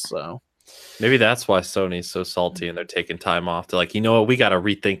is. So maybe that's why Sony's so salty and they're taking time off. They're like, what, we got to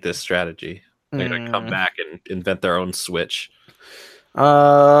rethink this strategy. They're gonna come back and invent their own Switch.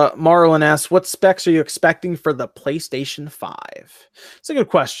 Marlon asks, what specs are you expecting for the PlayStation 5? It's a good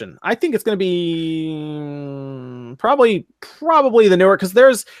question. I think it's going to be probably the newer, because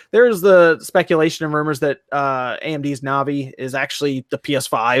there's the speculation and rumors that AMD's Navi is actually the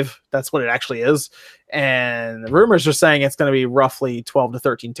PS5. That's what it actually is. And the rumors are saying it's going to be roughly 12 to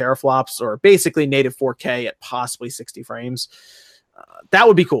 13 teraflops, or basically native 4K at possibly 60 frames. That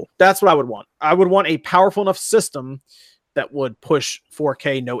would be cool. That's what I would want. I would want a powerful enough system that would push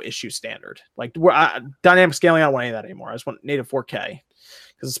 4K no issue standard. Like dynamic scaling, I don't want any of that anymore. I just want native 4K,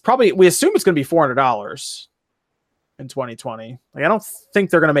 because we assume it's going to be $400 in 2020. Like I don't think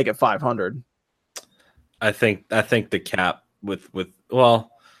they're going to make it 500. I think the cap with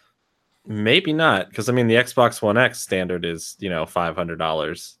well, maybe not, because I mean the Xbox One X standard is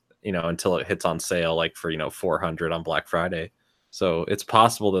 $500 until it hits on sale like for $400 on Black Friday. So it's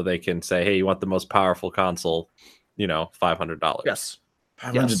possible that they can say, hey, you want the most powerful console, $500. Yes.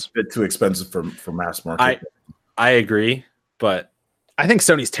 $500 is a bit too expensive for mass market. I agree, but I think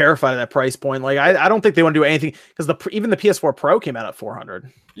Sony's terrified of that price point. Like I don't think they want to do anything, because even the PS4 Pro came out at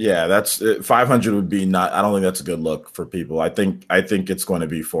 $400. Yeah, that's 500 would be not. I don't think that's a good look for people. I think it's going to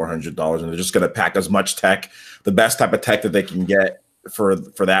be $400, and they're just going to pack as much tech, the best type of tech that they can get for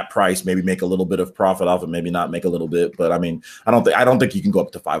that price. Maybe make a little bit of profit off it, maybe not make a little bit. But I mean, I don't think you can go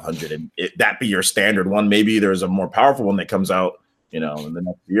up to 500 and that be your standard one. Maybe there's a more powerful one that comes out, in the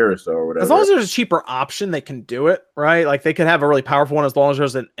next year or so, or whatever. As long as there's a cheaper option, they can do it, right? Like they could have a really powerful one as long as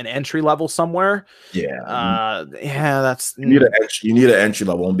there's an entry level somewhere. Yeah. That's you need an entry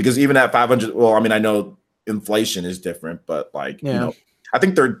level one, because even at 500, well, I mean, I know inflation is different, but like, I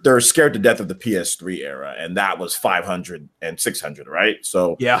think they're scared to death of the PS3 era, and that was 500 and 600, right?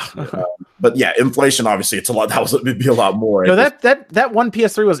 So but yeah, inflation, obviously it's a lot. It'd be a lot more. No, that one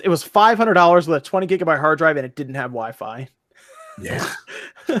PS3 was $500 with a 20 gigabyte hard drive, and it didn't have Wi-Fi. Yeah.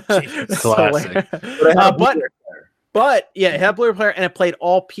 Classic. But yeah, it had Blu-ray player, and it played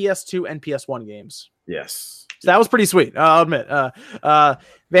all PS2 and PS1 games. Yes. So that was pretty sweet, I'll admit.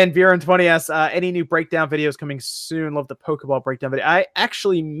 Van Buren 20 asks, any new breakdown videos coming soon? Love the Pokeball breakdown video. I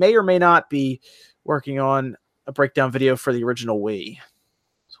actually may or may not be working on a breakdown video for the original Wii.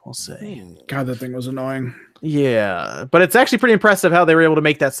 So we'll see. God, that thing was annoying. Yeah, but it's actually pretty impressive how they were able to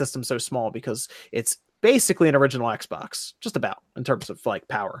make that system so small because it's basically an original Xbox, just about in terms of like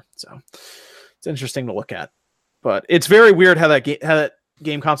power. So it's interesting to look at. But it's very weird how that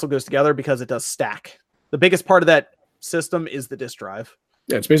game console goes together because it does stack. The biggest part of that system is the disk drive.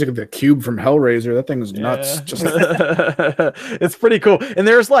 Yeah, it's basically the cube from Hellraiser. That thing's nuts. Yeah. Just It's pretty cool. And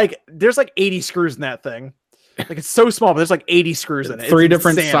there's like 80 screws in that thing. Like it's so small, but there's like 80 screws in it. 3 It's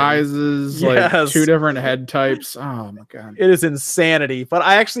different insanity. sizes, Yes. like 2 different head types. Oh my god. It is insanity. But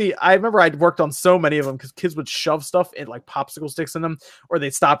I remember I'd worked on so many of them because kids would shove stuff in like popsicle sticks in them, or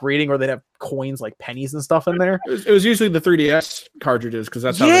they'd stop reading, or they'd have coins like pennies and stuff in there. It was usually the 3DS cartridges because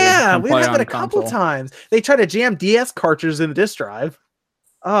that's how We play had on that a couple console. times. They tried to jam DS cartridges in the disk drive.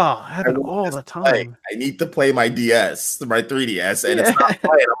 Oh, happened all the time. I need to play my DS, my 3DS, and it's not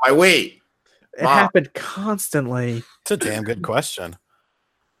playing on my Wii. It happened constantly. It's a damn good question.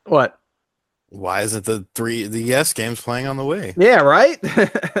 What? Why isn't the yes games playing on the Wii? Yeah, right? Missed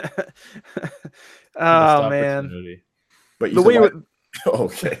Oh man. opportunity. But The you Wii said, would,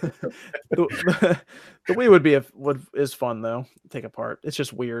 okay. the Wii would be is fun though. Take apart. It's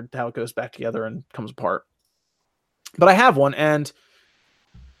just weird how it goes back together and comes apart. But I have one and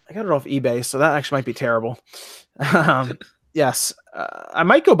I got it off eBay, so that actually might be terrible. Yes, I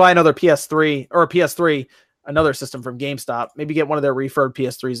might go buy another PS3 or a PS3, another system from GameStop. Maybe get one of their refurbed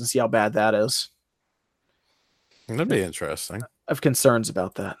PS3s and see how bad that is. That'd be interesting. I have concerns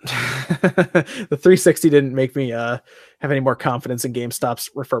about that. The 360 didn't make me have any more confidence in GameStop's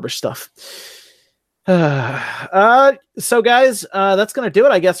refurbished stuff. So guys, that's gonna do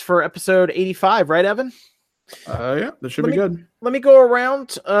it, I guess, for episode 85, right, Evan? Yeah, that should be good. Let me go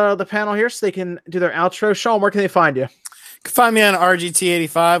around the panel here so they can do their outro. Sean, where can they find you? You can find me on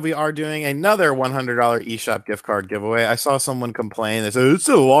RGT85. We are doing another $100 eShop gift card giveaway. I saw someone complain. They said, it's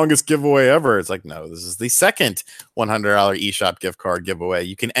the longest giveaway ever. It's like, no, this is the second $100 eShop gift card giveaway.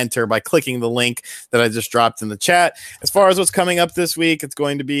 You can enter by clicking the link that I just dropped in the chat. As far as what's coming up this week, it's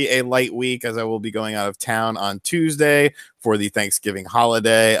going to be a light week as I will be going out of town on Tuesday for the Thanksgiving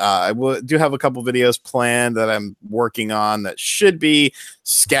holiday. I do have a couple videos planned that I'm working on that should be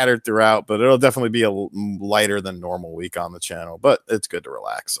scattered throughout, but it'll definitely be a lighter than normal week on the channel, but it's good to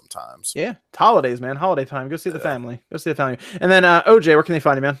relax sometimes. Yeah, it's holidays, man. Holiday time. Go see the family. Go see the family. And then OJ, where can they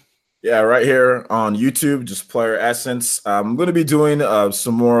find you, man? Yeah, right here on YouTube, just Player Essence. I'm going to be doing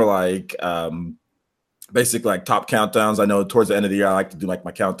some more like basic like top countdowns. I know towards the end of the year I like to do like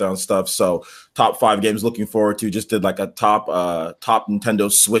my countdown stuff. So top 5 games looking forward to. Just did like a top Nintendo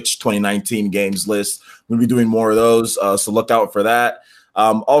Switch 2019 games list. We'll be doing more of those. So look out for that.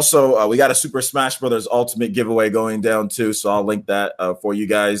 Also, we got a Super Smash Brothers Ultimate giveaway going down too, so I'll link that for you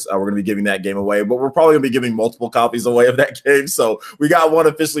guys. We're going to be giving that game away, but we're probably going to be giving multiple copies away of that game. So we got one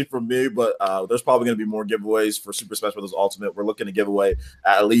officially from me, but there's probably going to be more giveaways for Super Smash Brothers Ultimate. We're looking to give away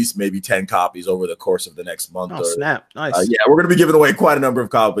at least maybe 10 copies over the course of the next month. Oh, snap. Nice. Yeah, we're going to be giving away quite a number of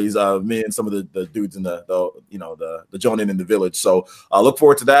copies. Me and some of the dudes in the Jonin in the village. So look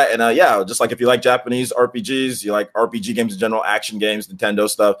forward to that. And yeah, just like if you like Japanese RPGs, you like RPG games in general, action games, Nintendo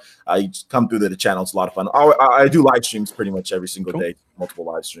stuff, you just come through the channel. It's a lot of fun. I do live streams pretty much every single day, multiple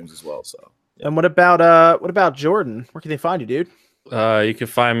live streams as well. So. And what about Jordan? Where can they find you, dude? You can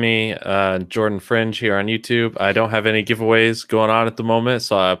find me Jordan Fringe here on YouTube. I don't have any giveaways going on at the moment,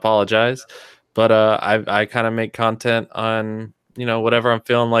 so I apologize. But I kind of make content on whatever I'm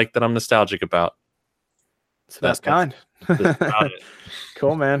feeling like that I'm nostalgic about. So that's kind. That's about it.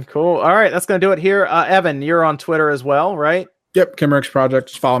 Cool, man. Cool. All right, that's gonna do it here. Evan, you're on Twitter as well, right? Yep, Kimmerix Project.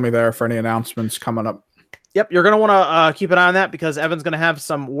 Just follow me there for any announcements coming up. Yep, you're going to want to keep an eye on that because Evan's going to have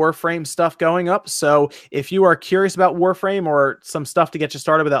some Warframe stuff going up. So if you are curious about Warframe or some stuff to get you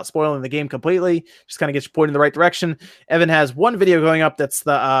started without spoiling the game completely, just kind of get you pointed in the right direction, Evan has one video going up that's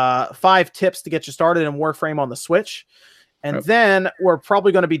the 5 tips to get you started in Warframe on the Switch. And then we're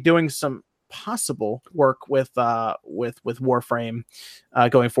probably going to be doing some possible work with Warframe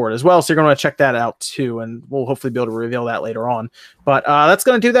going forward as well, so you're going to want to check that out too, and we'll hopefully be able to reveal that later on. But that's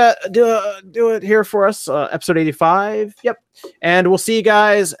going to do it here for us, episode 85. Yep, and we'll see you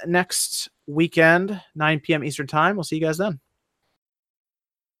guys next weekend, 9 p.m. Eastern time. We'll see you guys then.